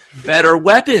some better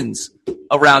weapons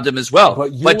around him as well.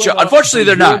 But unfortunately,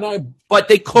 they're not. But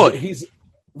they could. He's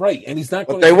right, and he's not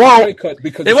going to. They won't.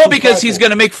 They won't because he's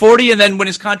going to make 40, and then when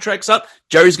his contract's up,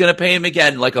 Jerry's going to pay him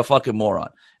again like a fucking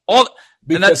moron. And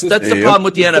that's the problem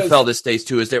with the NFL these days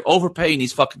too, is they're overpaying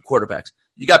these fucking quarterbacks.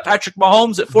 You got Patrick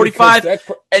Mahomes at 45,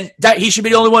 and that he should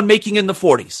be the only one making in the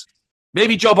 40s.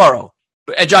 Maybe Joe Burrow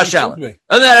and Josh Allen. And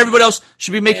then everybody else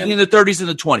should be making in the 30s and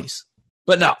the 20s.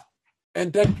 But no.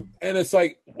 And it's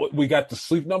like we got the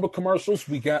Sleep Number commercials.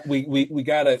 We got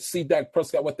to see Dak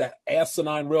Prescott with that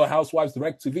asinine Real Housewives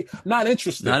Direct TV. Not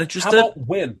interested. How about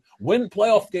win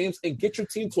playoff games and get your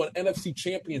team to an NFC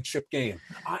Championship game?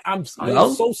 I'm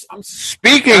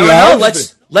speaking of.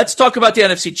 Let's talk about the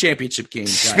NFC Championship game.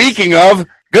 Guys. Speaking of,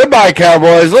 goodbye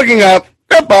Cowboys. Looking up.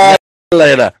 Goodbye.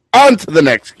 Later. On to the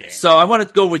next game. So I want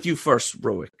to go with you first,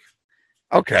 Ruick.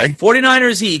 Okay.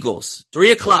 49ers Eagles,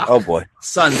 3:00. Oh boy.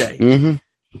 Sunday. Mm-hmm.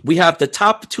 We have the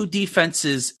top two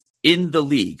defenses in the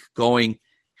league going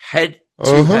head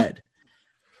to head.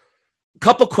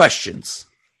 Couple questions.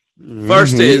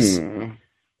 First is,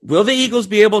 will the Eagles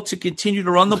be able to continue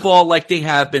to run the ball like they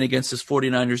have been against this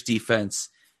 49ers defense?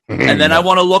 And then I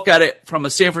want to look at it from a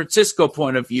San Francisco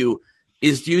point of view. Do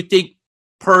you think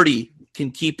Purdy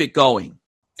can keep it going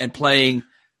and playing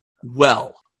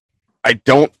well? I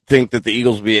don't think that the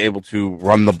Eagles will be able to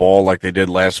run the ball like they did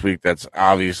last week. That's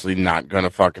obviously not going to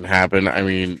fucking happen. I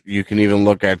mean, you can even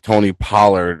look at Tony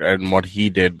Pollard and what he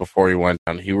did before he went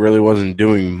down. He really wasn't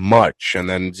doing much. And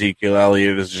then Ezekiel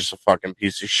Elliott is just a fucking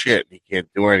piece of shit. He can't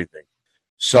do anything.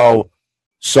 So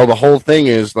the whole thing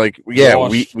is like, we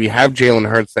have Jalen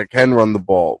Hurts that can run the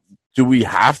ball. Do we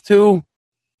have to?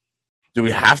 Do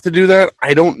we have to do that?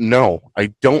 I don't know.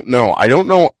 I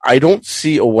don't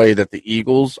see a way that the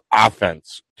Eagles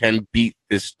offense can beat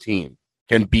this team,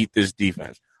 can beat this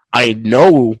defense. I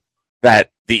know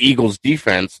that the Eagles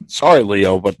defense, sorry,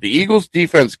 Leo, but the Eagles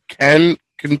defense can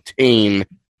contain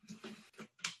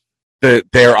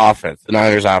their offense, the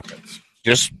Niners offense.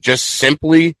 Just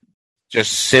simply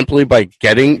by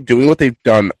doing what they've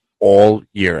done all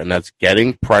year, and that's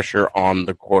getting pressure on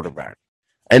the quarterback.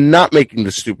 And not making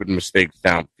the stupid mistakes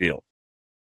downfield,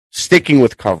 sticking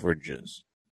with coverages.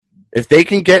 If they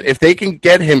can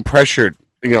get him pressured,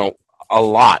 a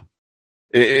lot,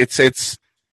 it's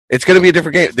going to be a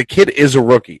different game. The kid is a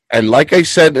rookie, and like I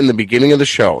said in the beginning of the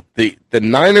show, the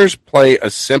Niners play a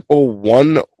simple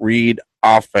one read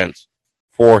offense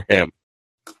for him,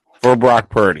 for Brock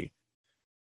Purdy.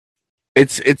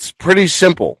 It's pretty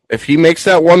simple. If he makes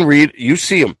that one read, you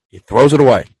see him, he throws it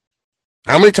away.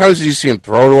 How many times did you see him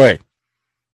throw it away?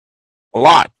 A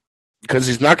lot. Because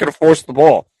he's not going to force the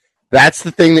ball. That's the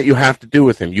thing that you have to do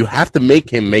with him. You have to make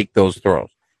him make those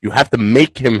throws. You have to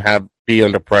make him be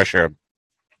under pressure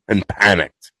and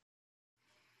panicked.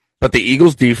 But the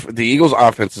Eagles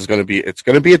offense is going to be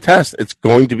a test. It's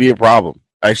going to be a problem.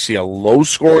 I see a low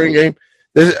scoring game.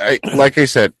 Like I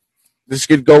said, this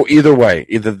could go either way.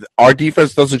 Either our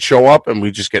defense doesn't show up and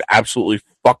we just get absolutely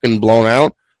fucking blown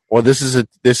out, or this is a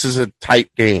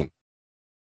tight game.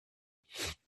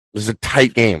 This is a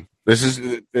tight game.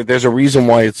 There's a reason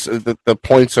why it's the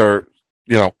points are,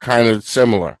 kind of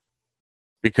similar,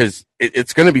 because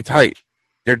it's going to be tight.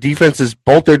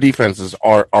 Both their defenses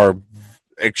are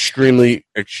extremely,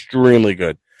 extremely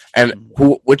good. And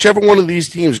whichever one of these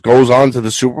teams goes on to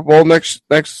the Super Bowl next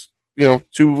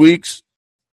 2 weeks,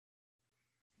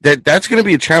 that's going to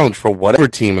be a challenge for whatever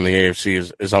team in the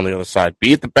AFC is on the other side,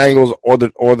 be it the Bengals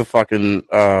or the fucking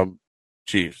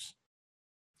Chiefs.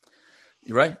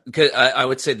 You're right, because I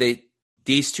would say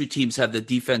these two teams have the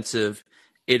defensive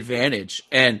advantage,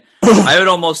 and I would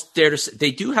almost dare to say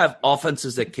they do have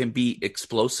offenses that can be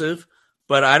explosive,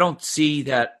 but I don't see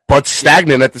that. But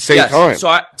stagnant at the same time.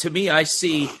 So to me, I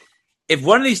see if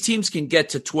one of these teams can get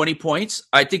to 20 points,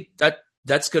 I think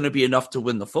that's going to be enough to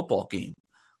win the football game.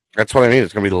 That's what I mean.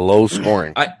 It's going to be low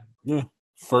scoring.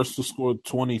 First to score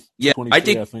 20. Yeah, I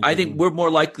think we're more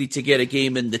likely to get a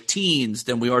game in the teens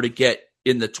than we are to get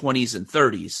in the 20s and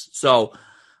 30s. So,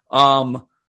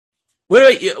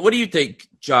 what do you think,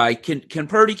 Jai? Can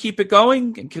Purdy keep it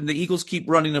going, and can the Eagles keep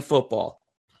running the football?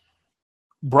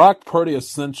 Brock Purdy,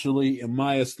 essentially, in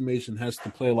my estimation, has to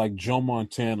play like Joe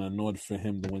Montana in order for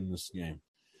him to win this game.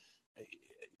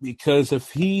 Because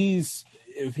if he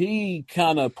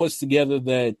kind of puts together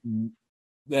that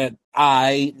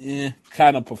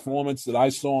kind of performance that I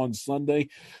saw on Sunday,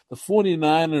 the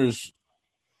 49ers,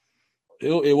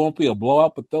 it won't be a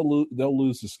blowout, but they'll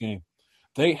lose this game.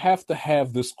 They have to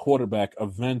have this quarterback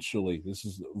eventually. This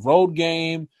is a road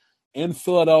game in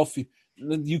Philadelphia.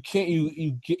 You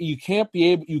can't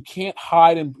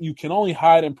hide and you can only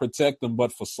hide and protect them,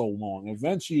 but for so long.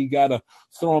 Eventually, you got to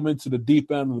throw them into the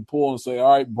deep end of the pool and say,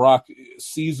 "All right, Brock,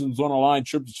 season's on the line,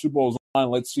 trip to Super Bowl's on the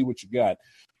line. Let's see what you got."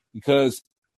 Because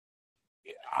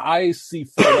I see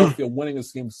Philadelphia winning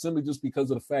this game simply just because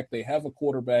of the fact they have a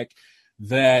quarterback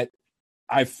that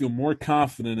I feel more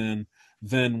confident in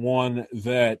than one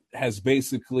that has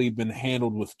basically been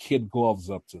handled with kid gloves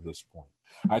up to this point.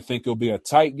 I think it'll be a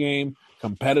tight game,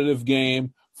 competitive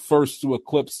game. First to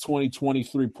eclipse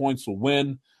 23 points will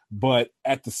win. But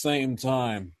at the same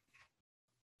time,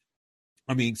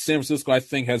 I mean, San Francisco, I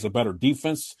think, has a better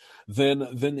defense than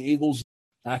the Eagles.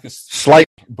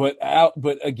 But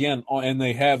again, and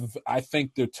they have. I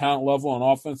think their talent level on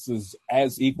offense is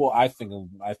as equal. I think a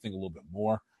little bit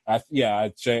more. I'd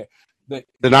say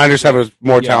the Niners have a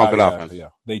more talented offense. Yeah,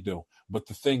 they do. But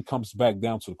the thing comes back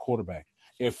down to the quarterback.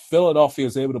 If Philadelphia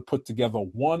is able to put together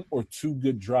one or two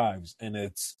good drives, and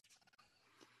it's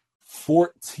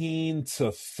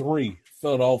 14-3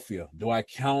 Philadelphia, do I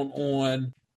count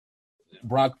on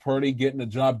Brock Purdy getting the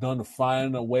job done to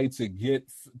find a way to get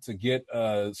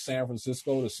San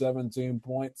Francisco to 17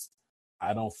 points?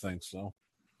 I don't think so.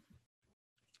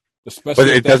 But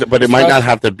it doesn't. But it might not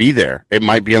have to be there. It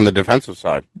might be on the defensive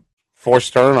side.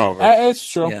 Forced turnover. It's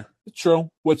true. Yeah. It's true.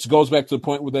 Which goes back to the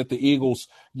point that the Eagles,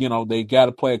 they got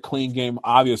to play a clean game,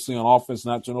 obviously on offense,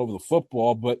 not turn over the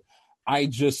football. But I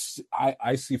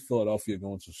see Philadelphia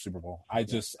going to the Super Bowl. I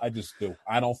just do.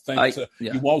 I don't think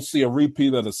you won't see a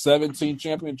repeat of the 17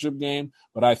 championship game,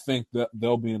 but I think that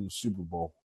they'll be in the Super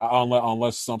Bowl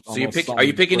unless something. So are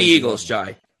you picking the Eagles,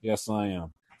 Jai? Yes, I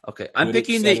am. Okay, I'm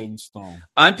picking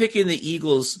the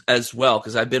Eagles as well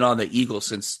because I've been on the Eagles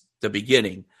since the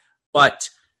beginning. But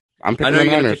I'm picking I know the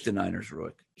you're Niners. going to pick the Niners, Roy.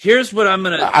 Here's what I'm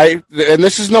going to. And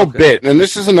this is no bit, and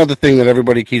this is another thing that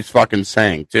everybody keeps fucking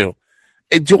saying too.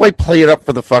 Do I play it up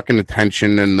for the fucking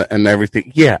attention and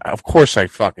everything? Yeah, of course I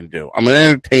fucking do. I'm an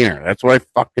entertainer. That's what I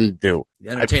fucking do.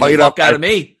 I play it up out of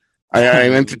me.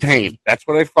 I'm entertained. That's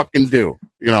what I fucking do.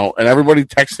 And everybody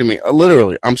texting me.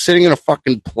 Literally, I'm sitting in a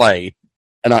fucking play,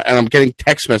 and I'm getting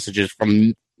text messages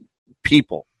from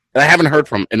people that I haven't heard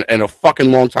from in a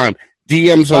fucking long time.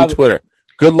 DMs on Twitter.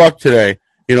 Good luck today.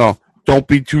 Don't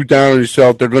be too down on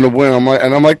yourself. They're gonna win.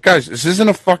 I'm like, guys, this isn't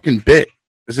a fucking bit.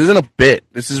 This isn't a bit.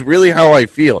 This is really how I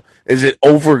feel. Is it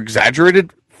over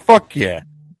exaggerated? Fuck yeah.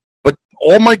 But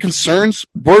all my concerns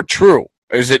were true.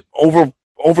 Is it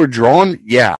overdrawn?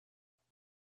 Yeah.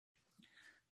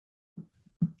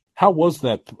 How was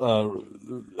that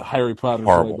Harry Potter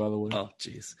play, by the way? Oh,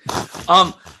 jeez.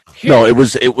 No, it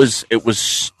was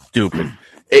stupid.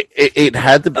 It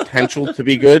had the potential to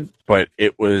be good, but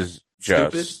it was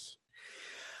just stupid.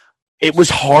 It was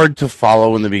hard to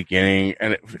follow in the beginning,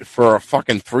 and for a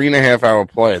fucking 3.5 hour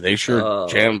play, they sure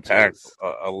jam packed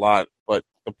a lot. But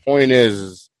the point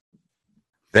is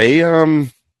they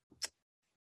it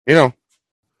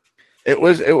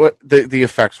was the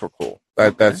effects were cool.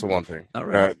 That's the one thing. All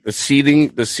right. The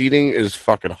seating is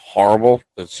fucking horrible.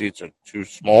 The seats are too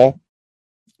small.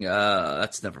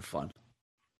 That's never fun.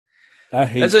 I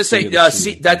hate. As I say,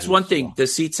 that's one thing. The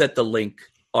seats at the link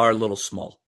are a little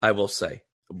small. I will say,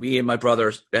 me and my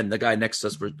brother and the guy next to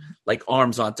us were like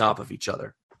arms on top of each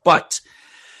other. But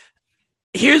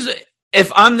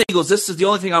if I'm the Eagles, this is the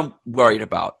only thing I'm worried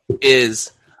about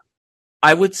is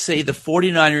I would say the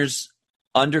 49ers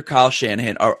under Kyle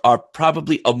Shanahan are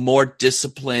probably a more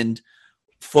disciplined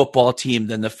football team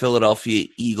than the Philadelphia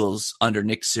Eagles under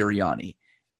Nick Sirianni.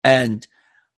 And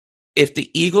if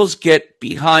the Eagles get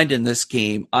behind in this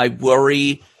game, I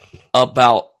worry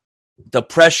about the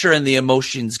pressure and the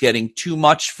emotions getting too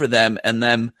much for them and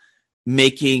them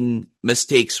making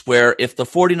mistakes where if the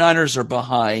 49ers are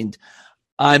behind,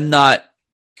 I'm not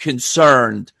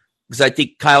concerned because I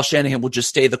think Kyle Shanahan will just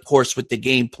stay the course with the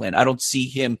game plan. I don't see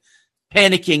him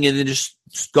panicking and then just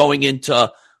going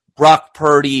into Brock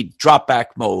Purdy drop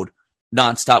back mode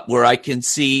nonstop where I can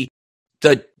see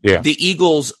the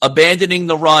Eagles abandoning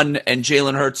the run and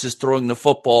Jalen Hurts is throwing the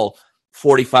football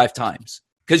 45 times.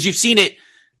 Because you've seen it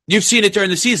during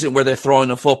the season where they're throwing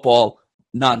the football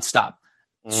nonstop.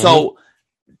 Mm-hmm. So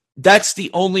that's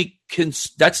the only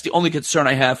concern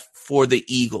I have for the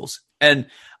Eagles. And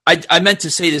I meant to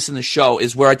say this in the show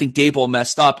is where I think Daboll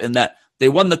messed up in that they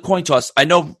won the coin toss. I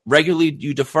know regularly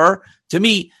you defer. To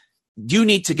me, you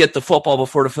need to get the football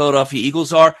before the Philadelphia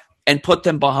Eagles are and put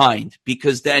them behind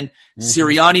because then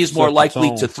Sirianni is more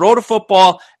likely to throw the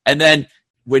football. And then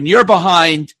when you're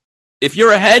behind, if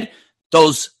you're ahead,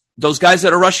 those guys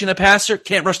that are rushing the passer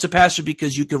can't rush the passer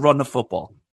because you can run the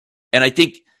football. And I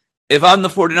think if I'm the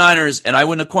 49ers and I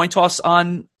win a coin toss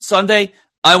on Sunday,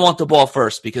 I want the ball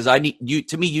first because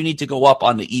you need to go up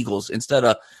on the Eagles instead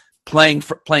of playing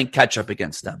catch up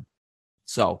against them.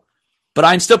 So, but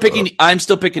I'm still picking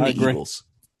the Eagles.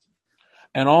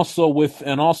 And also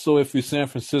if you're San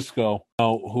Francisco,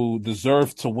 who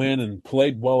deserved to win and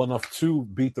played well enough to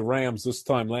beat the Rams this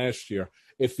time last year,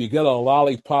 if you get a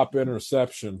lollipop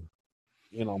interception,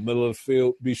 middle of the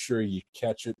field, be sure you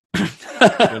catch it.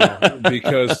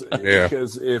 Because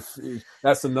if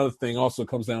that's another thing also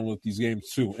comes down with these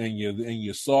games too, and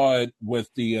you saw it with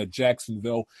the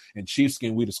Jacksonville and Chiefs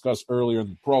game we discussed earlier in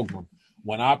the program.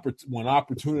 When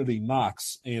opportunity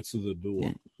knocks, answer the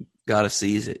door. Gotta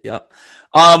seize it. Yep.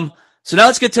 So now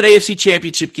let's get to the AFC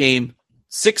Championship game.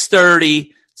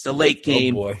 6:30. It's the late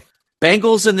game. Oh boy.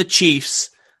 Bengals and the Chiefs.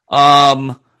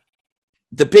 The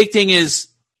big thing is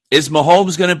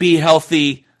Mahomes going to be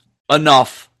healthy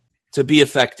enough to be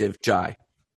effective, Jai?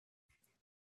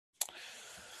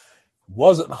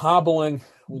 Wasn't hobbling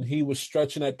when he was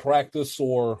stretching at practice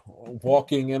or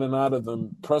walking in and out of the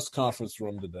press conference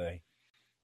room today.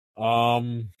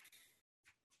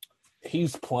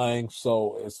 He's playing,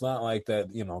 so it's not like that,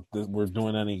 we're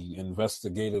doing any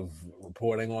investigative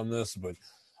reporting on this, but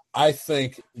I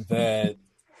think that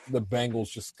the Bengals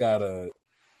just got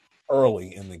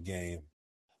early in the game.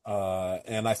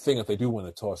 And I think if they do win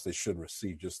the toss, they should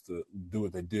receive just to do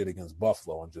what they did against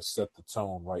Buffalo and just set the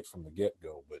tone right from the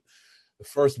get-go. But the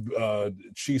first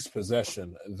Chiefs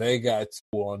possession, they got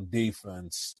to, on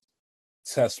defense,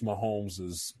 test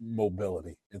Mahomes'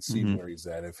 mobility and see where he's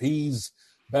at. If he's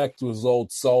back to his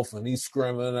old self and he's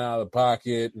scrambling out of the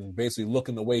pocket and basically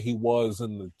looking the way he was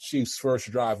in the Chiefs' first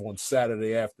drive on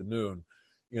Saturday afternoon,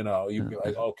 you'd be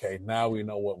like, okay, now we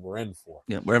know what we're in for.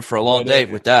 Yeah, we're in for a long day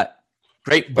with that.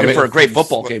 Great, for a great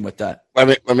football game with that.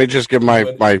 Let me just give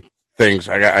my things.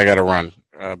 I got to run.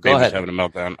 Go ahead. Having a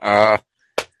meltdown.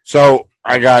 So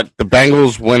I got the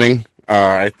Bengals winning.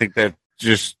 I think that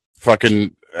just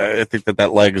fucking. I think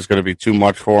that leg is going to be too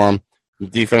much for them. The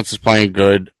defense is playing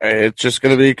good. It's just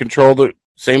going to be controlled.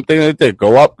 Same thing they did.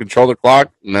 Go up, control the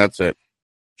clock, and that's it.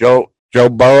 Joe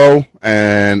Burrow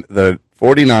and the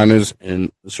 49ers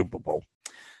in the Super Bowl.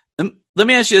 Let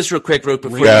me ask you this real quick, Rook,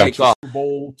 before you take off.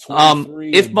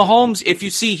 If Mahomes, if you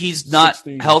see he's not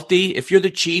 16. Healthy, if you're the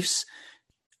Chiefs,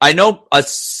 I know a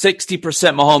 60%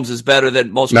 Mahomes is better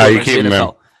than most quarterbacks in the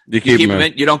NFL. You keep him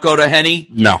in. You don't go to Henny?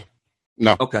 No.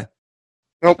 Okay.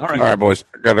 Nope. All right, boys.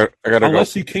 I gotta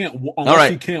unless go. He can't.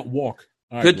 He can't walk.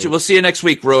 Right, good. We'll see you next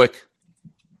week, Ruick.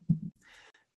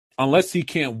 Unless he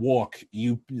can't walk,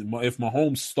 if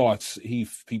Mahomes starts, he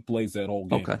plays that whole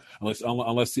game. Okay.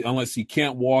 Unless he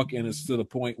can't walk and it's to the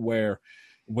point where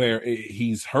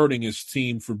he's hurting his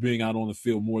team for being out on the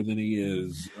field more than he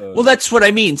is. Well, that's what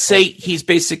I mean. Say he's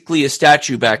basically a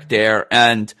statue back there,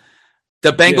 and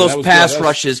the Bengals pass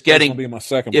rush is getting. Be my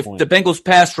second if point. The Bengals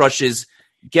pass rush is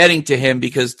getting to him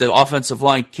because the offensive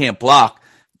line can't block,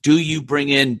 do you bring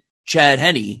in Chad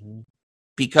Henne?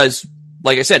 Because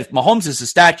like I said, if Mahomes is a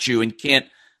statue and can't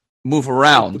move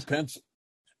around, depends.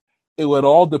 It would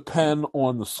all depend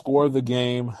on the score of the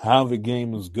game, how the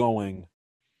game is going,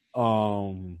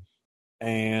 and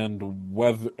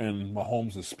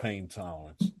Mahomes' pain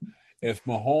tolerance. If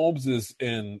Mahomes is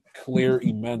in clear,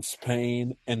 immense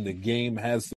pain and the game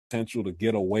has the potential to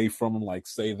get away from him, like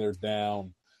say they're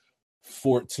down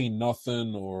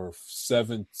 14-0 or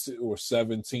 17 or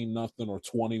 17-0 or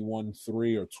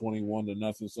 21-3 or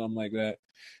 21-0, something like that,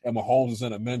 and Mahomes is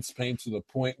in immense pain to the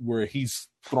point where he's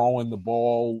throwing the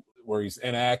ball where he's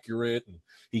inaccurate and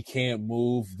he can't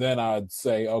move, then I'd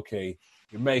say, okay,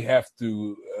 you may have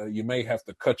to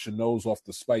cut your nose off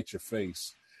to spite your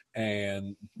face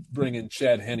and bring in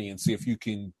Chad Henne and see if you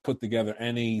can put together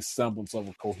any semblance of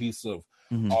a cohesive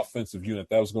offensive unit.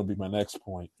 That was going to be my next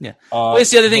point. Yeah. Well,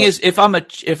 the other thing is, if I'm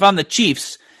the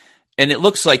Chiefs and it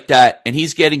looks like that and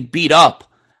he's getting beat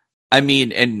up, I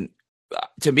mean, and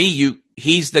to me,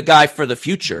 he's the guy for the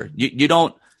future. You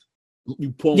don't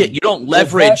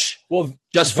leverage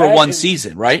just for one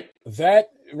season, right? That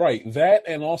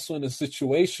and also in a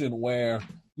situation where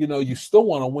you still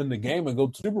want to win the game and go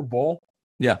to Super Bowl.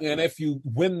 Yeah, and if you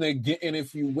win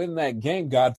that game,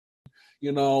 God,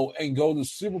 and go to the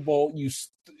Super Bowl,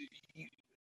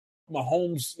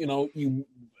 Mahomes,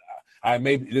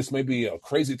 this may be a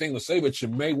crazy thing to say, but you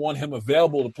may want him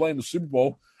available to play in the Super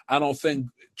Bowl. I don't think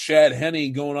Chad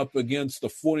Henne going up against the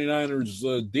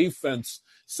 49ers defense,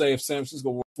 say if San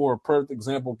Francisco, for a perfect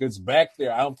example, gets back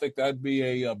there, I don't think that'd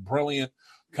be a brilliant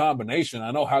combination. I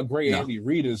know how great Andy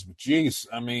Reid is, but geez,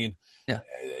 I mean,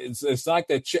 it's like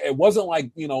that. It wasn't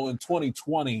like, in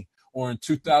 2020 or in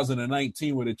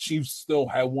 2019 where the Chiefs still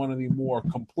had one of the more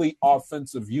complete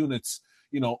offensive units,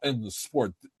 in the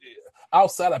sport.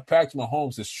 Outside of Patrick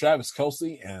Mahomes is Travis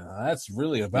Kelce, and that's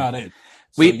really about it.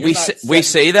 So we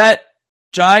say that,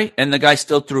 Jai, and the guy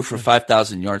still threw for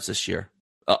 5,000 yards this year.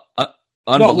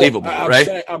 Unbelievable,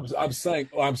 right? I'm saying.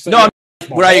 No,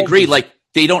 where I agree. Like,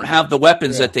 they don't have the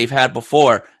weapons that they've had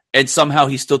before, and somehow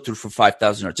he still threw for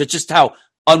 5,000 yards. It's just how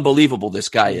unbelievable this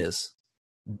guy is.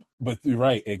 But you're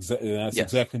right. That's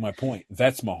exactly my point.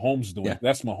 That's Mahomes doing.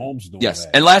 That's Mahomes doing. Yes.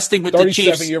 That. And last thing with the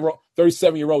Chiefs,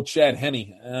 37-year-old Chad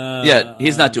Henne.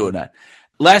 He's not doing that.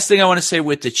 Last thing I want to say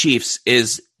with the Chiefs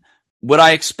is what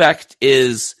I expect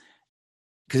is,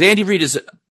 because Andy Reid is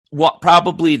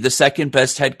probably the second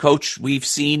best head coach we've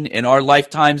seen in our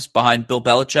lifetimes behind Bill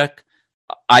Belichick.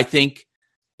 I think,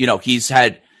 he's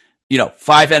had,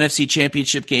 5 NFC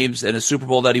championship games and a Super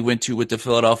Bowl that he went to with the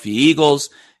Philadelphia Eagles.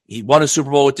 He won a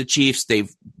Super Bowl with the Chiefs.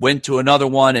 They've went to another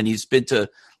one, and he's been to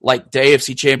the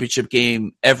AFC championship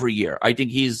game every year. I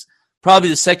think he's probably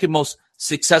the second most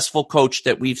successful coach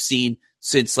that we've seen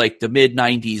since the mid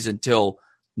 90s until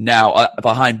now,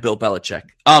 behind Bill Belichick.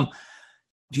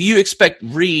 Do you expect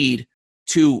Reid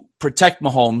to protect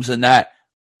Mahomes in that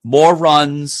more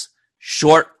runs,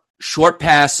 short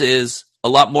passes, a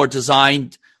lot more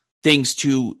designed things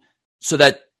so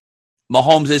that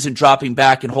Mahomes isn't dropping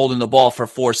back and holding the ball for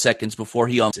 4 seconds before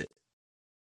he owns it?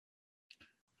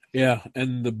 Yeah,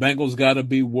 and the Bengals got to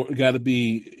be,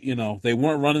 they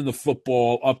weren't running the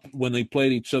football up when they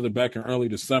played each other back in early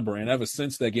December. And ever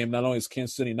since that game, not only has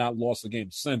Kansas City not lost a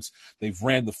game since, they've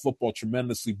ran the football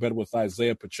tremendously better with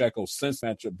Isaiah Pacheco since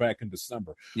matchup back in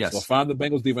December. Yes. So if I'm the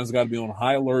Bengals defense, got to be on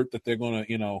high alert that they're going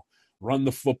to, run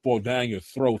the football down your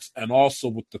throats. And also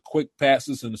with the quick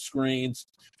passes and the screens,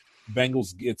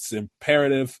 Bengals, it's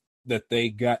imperative that they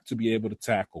got to be able to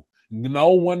tackle.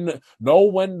 Know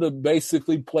when to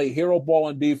basically play hero ball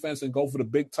on defense and go for the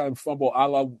big time fumble a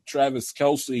la Travis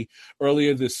Kelce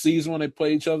earlier this season when they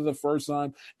played each other the first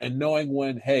time, and knowing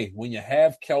when you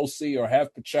have Kelce or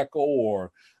have Pacheco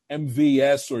or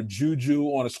MVS or Juju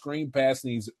on a screen pass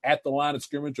and he's at the line of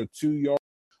scrimmage or 2 yards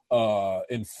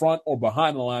in front or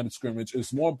behind the line of scrimmage,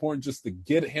 it's more important just to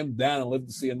get him down and live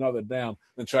to see another down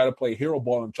than try to play hero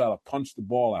ball and try to punch the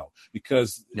ball out.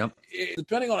 Because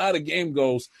depending on how the game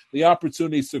goes, the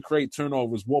opportunities to create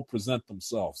turnovers will present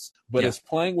themselves. But it's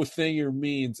playing within your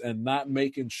means and not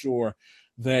making sure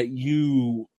that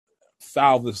you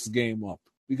foul this game up.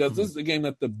 Because this is a game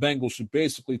that the Bengals should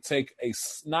basically take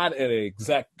not an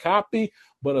exact copy,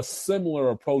 but a similar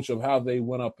approach of how they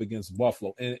went up against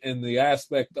Buffalo. In the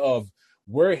aspect of,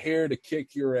 we're here to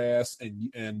kick your ass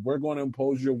and we're going to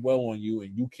impose your will on you,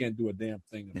 and you can't do a damn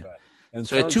thing about it. And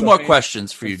so 2 more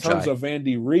questions for you, Jai. In terms of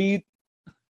Andy Reid,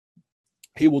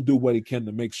 he will do what he can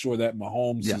to make sure that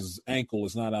Mahomes' ankle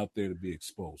is not out there to be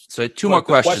exposed. So 2 more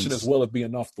questions. The question is, will it be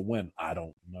enough to win? I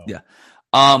don't know.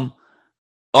 Yeah.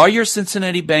 Are your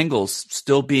Cincinnati Bengals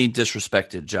still being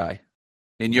disrespected, Jai,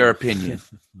 in your opinion?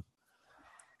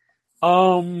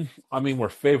 I mean, we're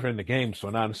favoring the game, so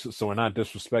we're not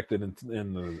disrespected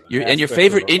in the. And your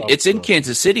favorite, it's in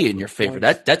Kansas City, in your favor.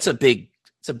 That's a big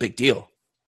deal.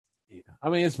 Yeah. I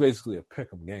mean, it's basically a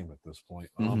pick'em game at this point.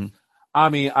 I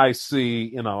mean, I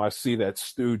see that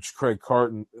stooge Craig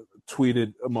Carton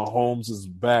tweeted Mahomes is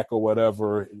back or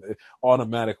whatever,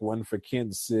 automatic win for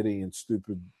Kansas City and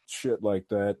stupid shit like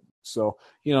that. So,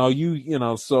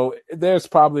 so there's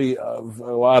probably a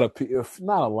lot of people,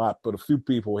 not a lot, but a few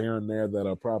people here and there that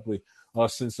are probably,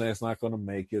 Cincinnati's not going to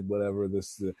make it, whatever,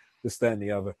 this, that, and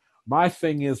the other. My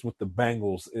thing is with the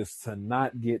Bengals is to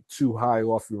not get too high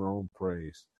off your own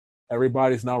praise.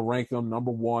 Everybody's now ranking them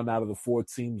number one out of the 4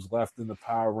 teams left in the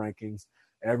power rankings.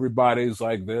 Everybody's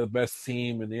like they're the best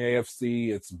team in the AFC.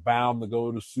 It's bound to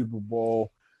go to the Super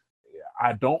Bowl.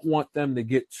 I don't want them to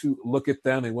get too – look at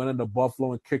them. They went into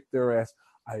Buffalo and kicked their ass.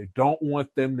 I don't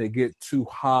want them to get too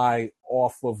high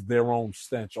off of their own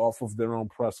stench, off of their own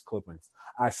press clippings.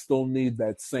 I still need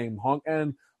that same hunk.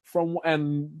 And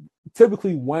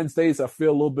typically Wednesdays I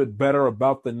feel a little bit better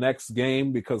about the next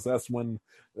game because that's when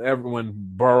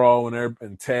Burrow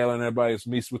and Taylor and everybody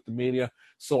meets with the media.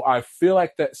 So I feel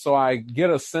like that. So I get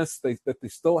a sense that they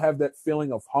still have that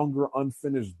feeling of hunger,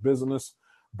 unfinished business.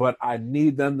 But I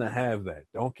need them to have that.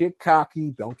 Don't get cocky.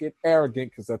 Don't get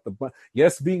arrogant. Because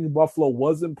yes, being in Buffalo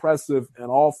was impressive in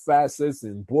all facets.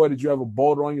 And boy, did you have a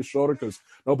boulder on your shoulder because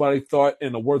nobody thought,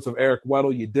 in the words of Eric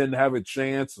Weddle, you didn't have a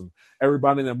chance. And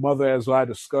everybody and their mother, as I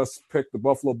discussed, picked the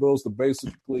Buffalo Bills to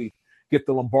basically get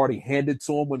the Lombardi handed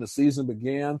to them when the season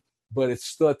began. But it's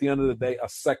still, at the end of the day, a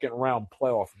second-round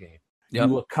playoff game. Yep.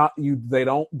 They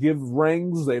don't give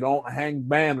rings. They don't hang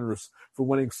banners for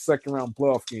winning second-round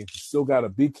playoff games. You still got to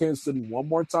beat Kansas City one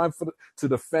more time to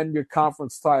defend your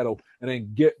conference title and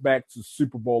then get back to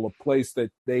Super Bowl, a place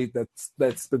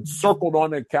that's been circled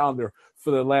on their calendar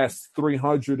for the last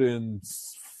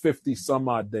 350 some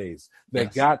odd days. They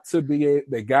got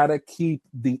to keep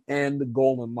the end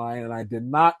goal in mind. And I did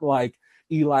not like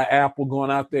Eli Apple going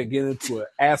out there getting into an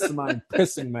asinine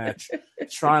pissing match,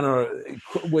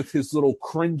 with his little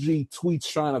cringy tweets,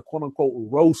 trying to quote unquote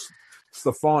roast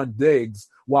Stephon Diggs,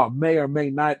 while may or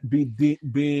may not be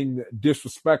being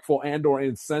disrespectful and or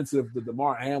insensitive to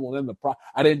DeMar Hamlin.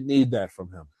 I didn't need that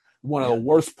from him. One of the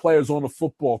worst players on the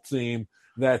football team.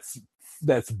 That's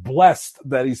blessed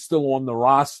that he's still on the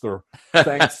roster,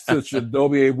 thanks to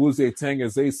Chidobe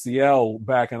Awuzie-Tanga's ACL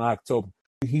back in October.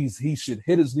 He should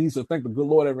hit his knees and thank the good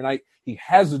Lord every night. He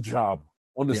has a job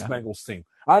on this Bengals team.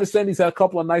 I understand he's had a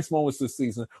couple of nice moments this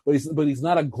season, but he's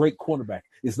not a great cornerback.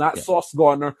 He's not Sauce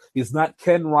Gardner. He's not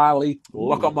Ken Riley.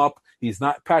 Look him up. He's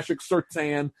not Patrick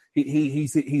Surtain.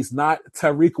 He's not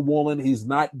Tariq Woolen. He's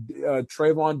not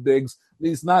Trayvon Diggs.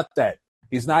 He's not that.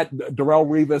 He's not Darrelle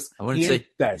Revis. I wouldn't say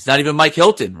that. He's not even Mike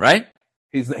Hilton, right?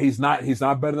 He's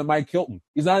not better than Mike Hilton.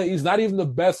 He's not even the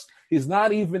best. He's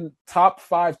not even top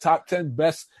 5, top 10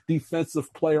 best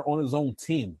defensive player on his own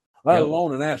team, let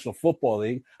alone the National Football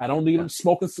League. I don't need him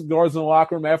smoking cigars in the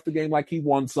locker room after the game like he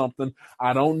won something.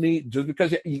 I don't need, just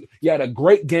because you had a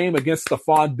great game against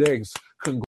Stephon Diggs.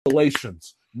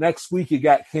 Congratulations. Next week you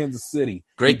got Kansas City.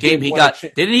 Great game.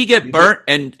 Didn't he get burnt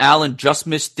and Allen just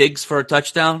missed Diggs for a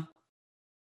touchdown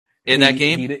in that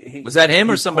game? Was that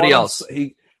him or somebody else?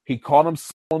 He caught him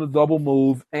on the double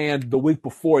move, and the week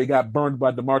before he got burned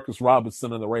by Demarcus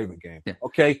Robinson in the Raven game. Yeah.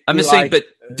 Okay, I'm just saying, but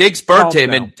Diggs burnt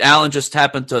him, and Allen just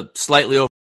happened to slightly over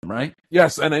him, right?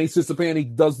 Yes, and he's just and he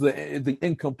does the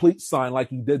incomplete sign like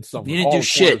he did something. You didn't do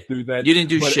shit. You didn't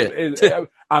do shit.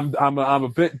 I'm a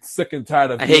bit sick and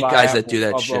tired of. I hate guys that do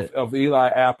that shit. Of Eli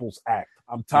Apple's act.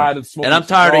 I'm tired of smoking, and I'm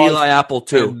tired of Eli Apple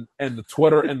too, and the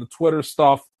Twitter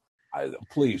stuff.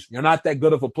 Please, you're not that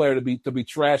good of a player to be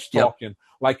trash talking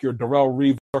like you're Darrelle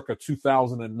Reeves circa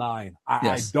 2009.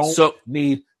 I don't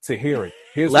need to hear it.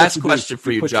 Here's last question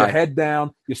for you, Put Jai. your head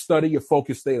down, you study, you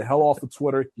focus, stay the hell off of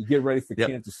Twitter, you get ready for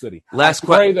Kansas City. I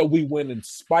pray that we win in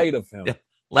spite of him.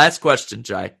 Last question,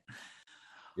 Jai.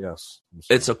 Yes.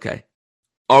 It's okay.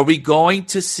 Are we going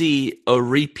to see a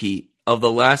repeat of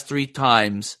the last 3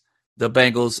 times the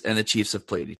Bengals and the Chiefs have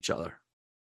played each other?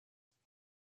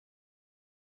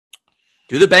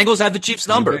 Do the Bengals have the Chiefs'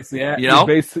 number?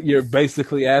 You're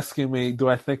basically asking me, do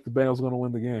I think the Bengals are going to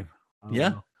win the game?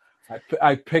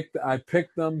 I picked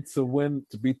them to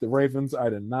beat the Ravens. I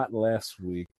did not last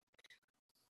week.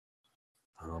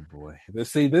 Oh boy!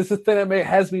 This is the thing that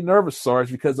has me nervous,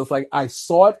 Sarge, because it's like I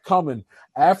saw it coming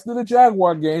after the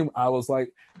Jaguar game. I was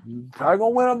like, "I'm gonna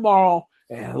win tomorrow,"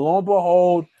 and lo and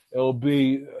behold,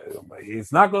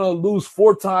 he's not going to lose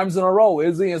 4 times in a row,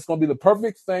 is he? It's going to be the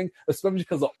perfect thing, especially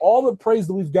because of all the praise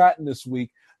that we've gotten this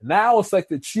week. Now it's like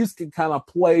the Chiefs can kind of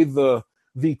play the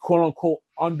the quote-unquote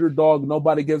underdog,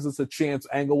 nobody gives us a chance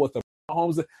angle with the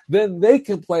Mahomes, then they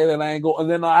can play that angle, and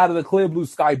then out of the clear blue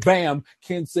sky, bam,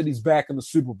 Kansas City's back in the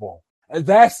Super Bowl. And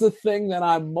that's the thing that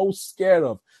I'm most scared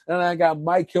of. And I got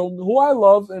Mike Hilton, who I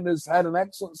love and has had an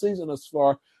excellent season thus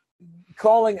far,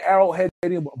 calling Arrowhead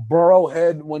Stadium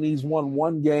Burrowhead when he's won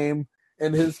one game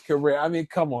in his career. I mean,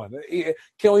 come on.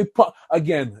 Can we pump,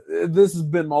 again, this has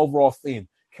been my overall theme.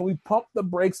 Can we pump the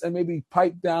brakes and maybe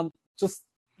pipe down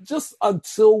just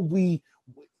until we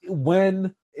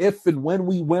win, if and when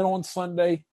we win on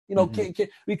Sunday? You know,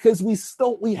 because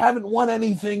we haven't won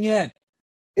anything yet.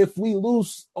 If we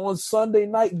lose on Sunday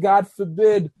night, God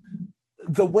forbid,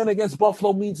 the win against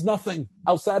Buffalo means nothing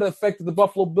outside of the fact that the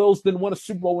Buffalo Bills didn't win a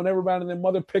Super Bowl when everybody and their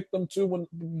mother picked them to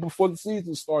before the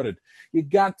season started. You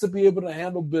got to be able to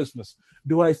handle business.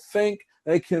 Do I think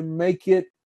they can make it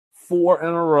 4 in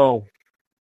a row?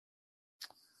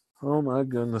 Oh, my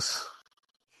goodness.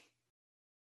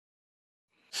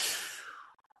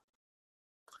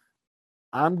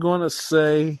 I'm going to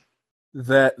say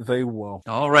that they will.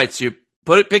 All right, so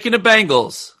you're picking the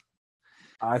Bengals.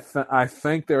 I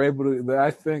think they're able to.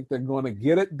 I think they're going to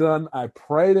get it done. I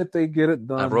pray that they get it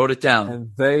done. I wrote it down,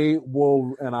 and they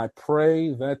will. And I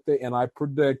pray that I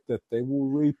predict that they will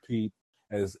repeat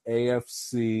as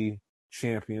AFC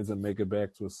champions and make it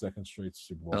back to a second straight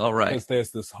Super Bowl. All right, because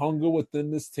there's this hunger within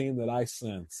this team that I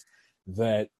sense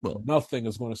that nothing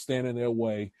is going to stand in their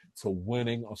way to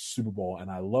winning a Super Bowl, and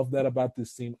I love that about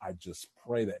this team. I just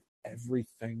pray that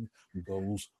everything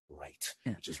goes right,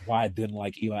 which is why I didn't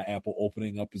like Eli Apple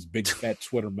opening up his big fat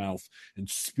Twitter mouth and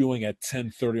spewing at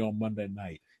 10:30 on Monday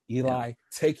night. Eli,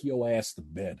 take your ass to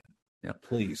bed,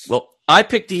 please. Well, I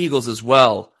picked the Eagles as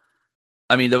well.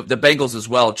 I mean, the Bengals as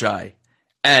well, Jai.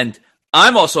 And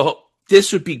I'm also,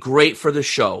 this would be great for the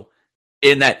show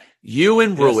in that you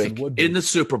and Ruick in the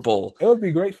Super Bowl. It would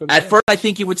be great for them. At first, I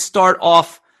think it would start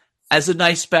off as a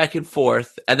nice back and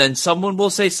forth, and then someone will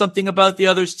say something about the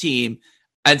other's team,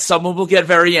 and someone will get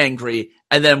very angry,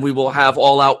 and then we will have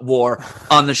all-out war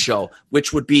on the show,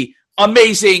 which would be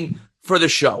amazing for the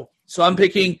show. So I'm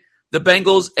picking the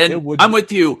Bengals, and I'm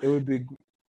with you. It would be.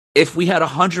 If we had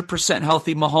 100%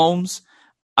 healthy Mahomes,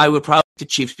 I would probably pick the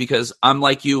Chiefs because I'm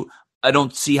like you. I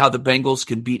don't see how the Bengals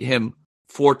can beat him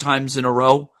 4 times in a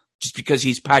row just because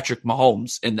he's Patrick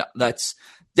Mahomes, and that's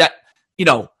that. You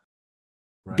know.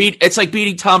 Right. It's like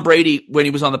beating Tom Brady when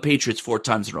he was on the Patriots 4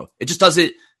 times in a row. It just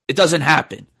doesn't. It doesn't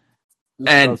happen.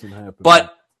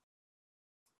 But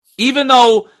even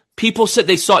though people said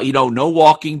they saw, no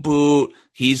walking boot,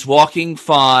 he's walking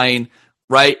fine,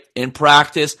 right? In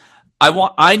practice,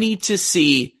 I need to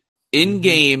see in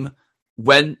game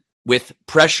when with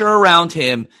pressure around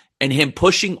him and him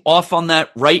pushing off on that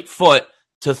right foot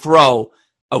to throw.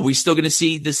 Are we still going to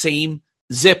see the same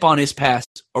zip on his pass?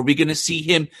 Are we going to see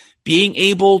him being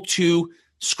able to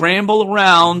scramble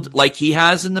around like he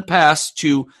has in the past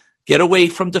to get away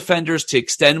from defenders to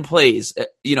extend plays?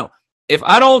 If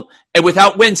I don't, and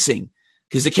without wincing,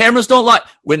 because the cameras don't lie.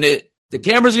 When the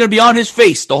cameras are going to be on his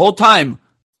face the whole time,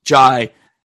 Jai,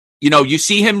 you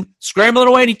see him scrambling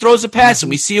away and he throws a pass and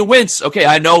we see a wince. Okay,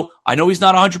 I know he's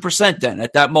not 100% then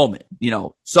at that moment,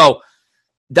 So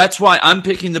that's why I'm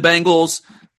picking the Bengals.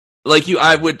 Like you,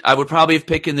 I would probably have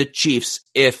picked the Chiefs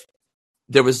if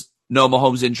there was no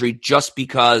Mahomes injury, just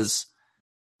because,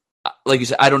 like you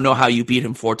said, I don't know how you beat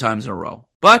him 4 times in a row.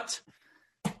 But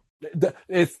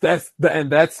that's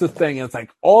the thing. It's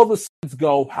like all the signs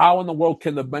go, how in the world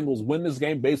can the Bengals win this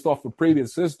game based off of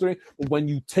previous history? But when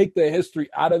you take the history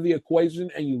out of the equation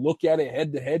and you look at it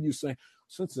head to head, you say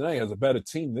Cincinnati has a better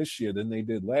team this year than they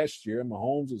did last year.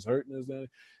 Mahomes is hurting his name.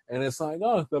 And it's like,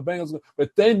 the Bengals.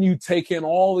 But then you take in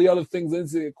all the other things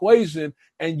into the equation,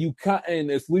 and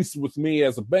and at least with me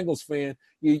as a Bengals fan,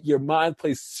 your mind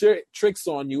plays tricks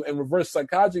on you, and reverse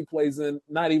psychology plays in.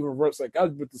 Not even reverse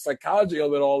psychology, but the psychology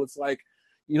of it all. It's like,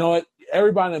 you know what?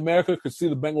 Everybody in America could see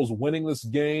the Bengals winning this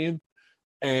game,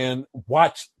 and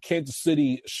watch Kansas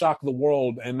City shock the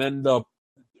world, and end up.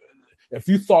 If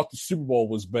you thought the Super Bowl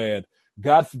was bad,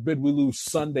 God forbid we lose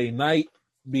Sunday night,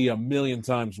 be a million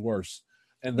times worse.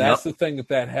 And that's the thing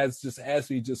that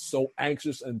has me just so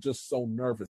anxious and just so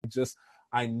nervous.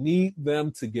 I need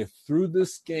them to get through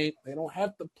this game. They don't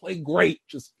have to play great.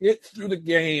 Just get through the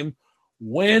game.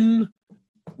 Win.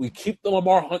 We keep the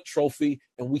Lamar Hunt trophy,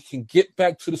 and we can get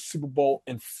back to the Super Bowl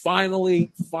and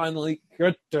finally,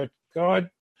 get that God.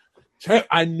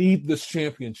 I need this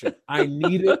championship. I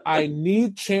need it. I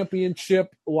need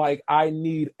championship like I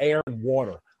need air and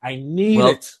water. I need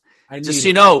it. And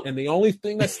the only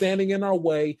thing that's standing in our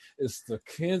way is the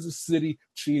Kansas City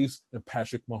Chiefs and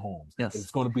Patrick Mahomes. Yes.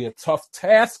 It's going to be a tough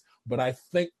task, but I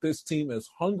think this team is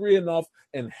hungry enough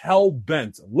and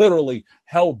hell-bent, literally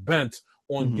hell-bent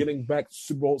on getting back to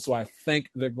Super Bowl. So I think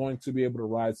they're going to be able to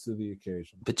rise to the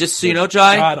occasion. But just so you know,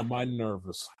 Jai, God, am I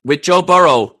nervous. with Joe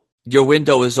Burrow, your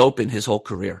window is open his whole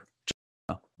career.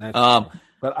 But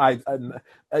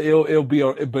it'll be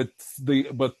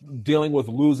but dealing with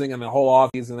losing and the whole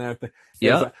offseason and everything.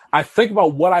 Yeah, I think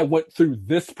about what I went through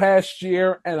this past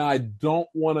year, and I don't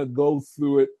want to go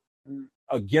through it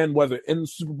again, whether in the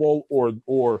Super Bowl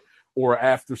or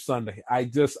after Sunday. I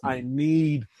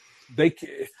need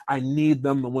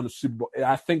them to win the Super Bowl.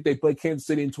 I think they play Kansas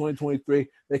City in 2023.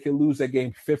 They can lose that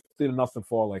game 50-0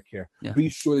 for all I care. Yeah. Be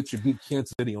sure that you beat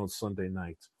Kansas City on Sunday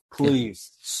night,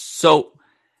 please. Yeah. So,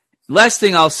 last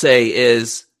thing I'll say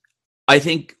is, I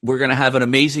think we're going to have an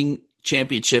amazing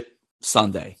championship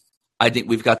Sunday. I think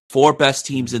we've got 4 best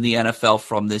teams in the NFL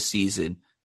from this season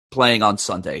playing on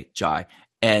Sunday, Jai.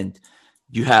 And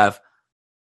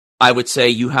I would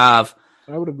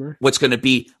agree. What's going to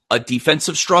be a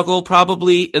defensive struggle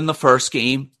probably in the first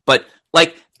game, but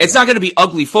it's not going to be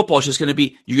ugly football. It's just going to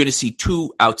be, you're going to see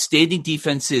 2 outstanding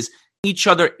defenses each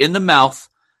other in the mouth.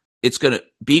 It's going to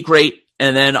be great.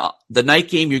 And then the night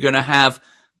game, you're going to have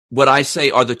what I say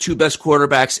are the 2 best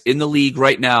quarterbacks in the league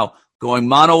right now going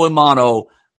mano a mano,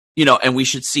 and we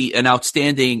should see an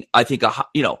outstanding, I think, a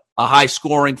high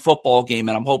scoring football game.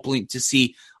 And I'm hoping to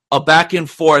see a back and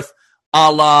forth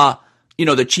a la,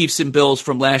 the Chiefs and Bills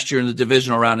from last year in the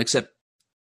divisional round, except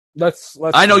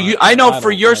I know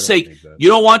for your sake, you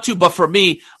don't want to, but for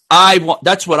me,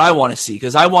 that's what I want to see,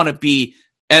 because I want to be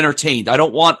entertained. I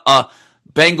don't want a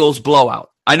Bengals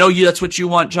blowout. I know that's what you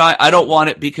want, Jai. I don't want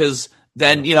it, because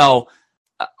then,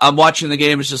 I'm watching the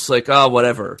game. It's just like, oh,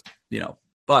 whatever,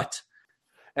 but.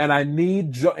 And I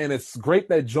need Joe, and it's great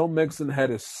that Joe Mixon had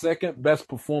his second best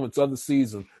performance of the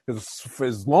season, because for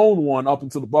his lone one up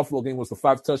until the Buffalo game was the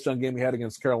 5-touchdown game he had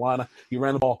against Carolina. He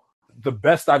ran the ball the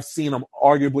best I've seen him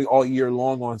arguably all year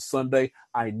long on Sunday.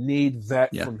 I need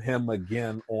that from him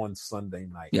again on Sunday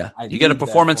night. Yeah, you get a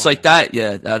performance like that,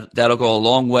 that'll go a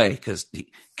long way, because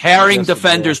carrying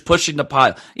defenders, pushing the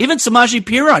pile. Even Samaje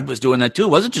Perine was doing that too.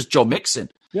 It wasn't just Joe Mixon.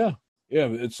 Yeah. Yeah,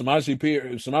 it's Samaje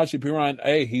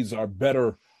Perine. He's our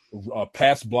better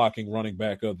pass blocking running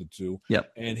back of the 2.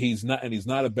 Yep. And he's not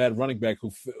a bad running back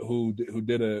who's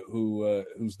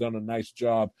done a nice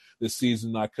job this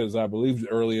season. Because I believe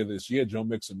earlier this year Joe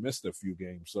Mixon missed a few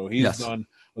games, so he's done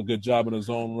a good job in his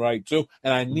own right too.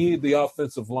 And I need the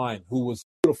offensive line, who was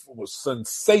beautiful, was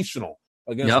sensational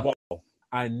against Buffalo.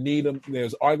 I need them.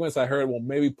 There's arguments I heard. Well,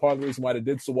 maybe part of the reason why they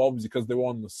did so well was because they were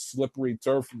on the slippery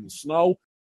turf from the snow.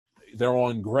 They're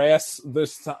on grass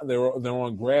this time. They're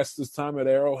on grass this time at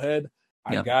Arrowhead.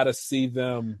 I gotta see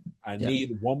them. I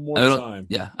need one more time.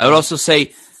 Yeah, I would also say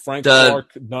Frank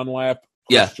Clark, Dunlap,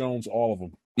 Chris Jones, all of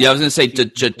them. Yeah, I was gonna say the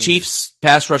Chiefs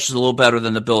pass rush is a little better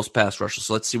than the Bills pass rush.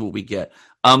 So let's see what we get.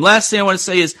 Last thing I want to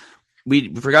say is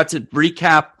we forgot to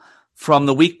recap from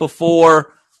the week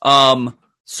before.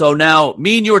 So now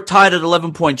me and you are tied at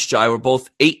 11 points, Jai. We're both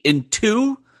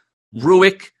 8-2.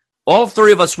 Ruick. All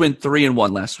 3 of us went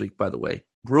 3-1 last week, by the way.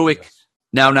 Ruick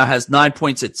now has 9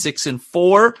 points at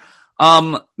 6-4.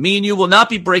 Me and you will not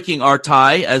be breaking our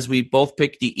tie, as we both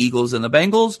picked the Eagles and the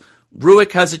Bengals.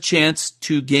 Ruick has a chance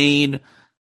to gain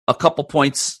a couple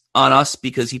points on us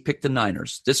because he picked the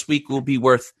Niners. This week will be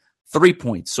worth 3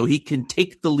 points, so he can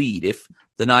take the lead if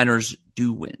the Niners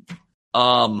do win.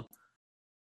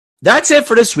 That's it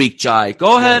for this week, Jai.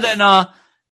 Go ahead and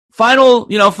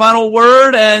final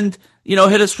word, and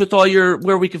hit us with all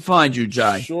where we can find you,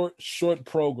 Jai. Short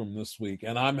program this week,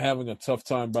 and I'm having a tough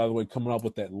time, by the way, coming up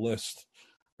with that list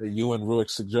that you and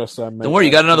Ruick suggest I make. Don't worry,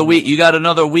 you got another week. You got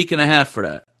another week and a half for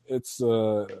that. It's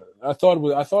I thought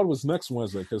it was next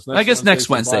Wednesday, because I guess next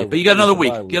Wednesday, but you got another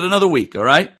week. Get another week, all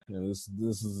right? Yeah, this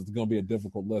is going to be a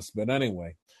difficult list, but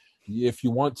anyway. If you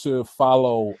want to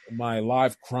follow my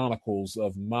live chronicles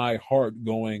of my heart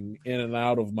going in and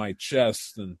out of my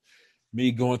chest and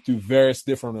me going through various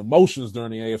different emotions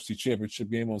during the AFC Championship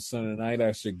game on Sunday night,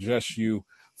 I suggest you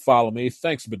follow me.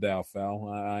 Thanks, Badal Fowl.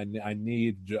 I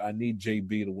need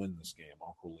JB to win this game,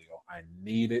 Uncle Leo. I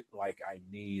need it like I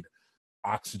need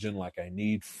oxygen, like I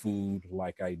need food,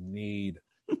 like I need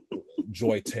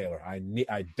Joy Taylor.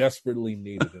 I desperately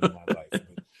need it in my life.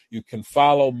 You can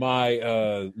follow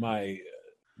my my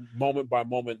moment by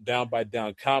moment, down by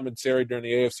down commentary during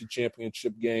the AFC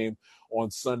Championship game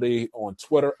on Sunday on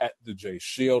Twitter at the J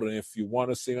Shield. And if you want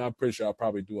to see me, I'm pretty sure I'll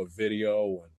probably do a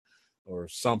video or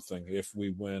something if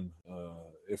we win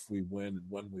and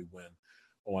when we win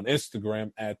on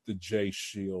Instagram at the J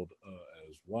Shield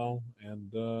as well.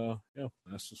 And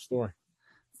that's the story.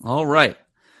 All right.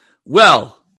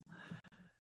 Well,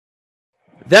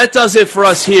 that does it for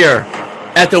us here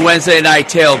at the Wednesday Night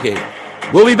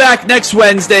Tailgate. We'll be back next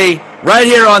Wednesday right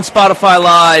here on Spotify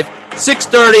Live,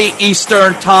 6:30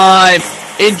 Eastern Time.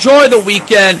 Enjoy the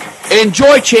weekend.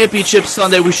 Enjoy Championship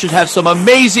Sunday. We should have some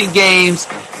amazing games,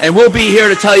 and we'll be here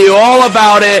to tell you all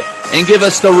about it and give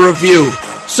us the review.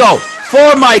 So,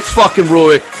 for Mike fucking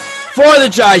Ruick, for the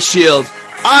Jai Shield,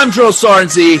 I'm Drill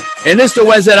Sarnzy, and this is the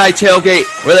Wednesday Night Tailgate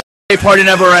where the party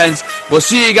never ends. We'll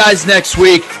see you guys next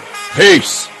week.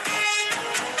 Peace.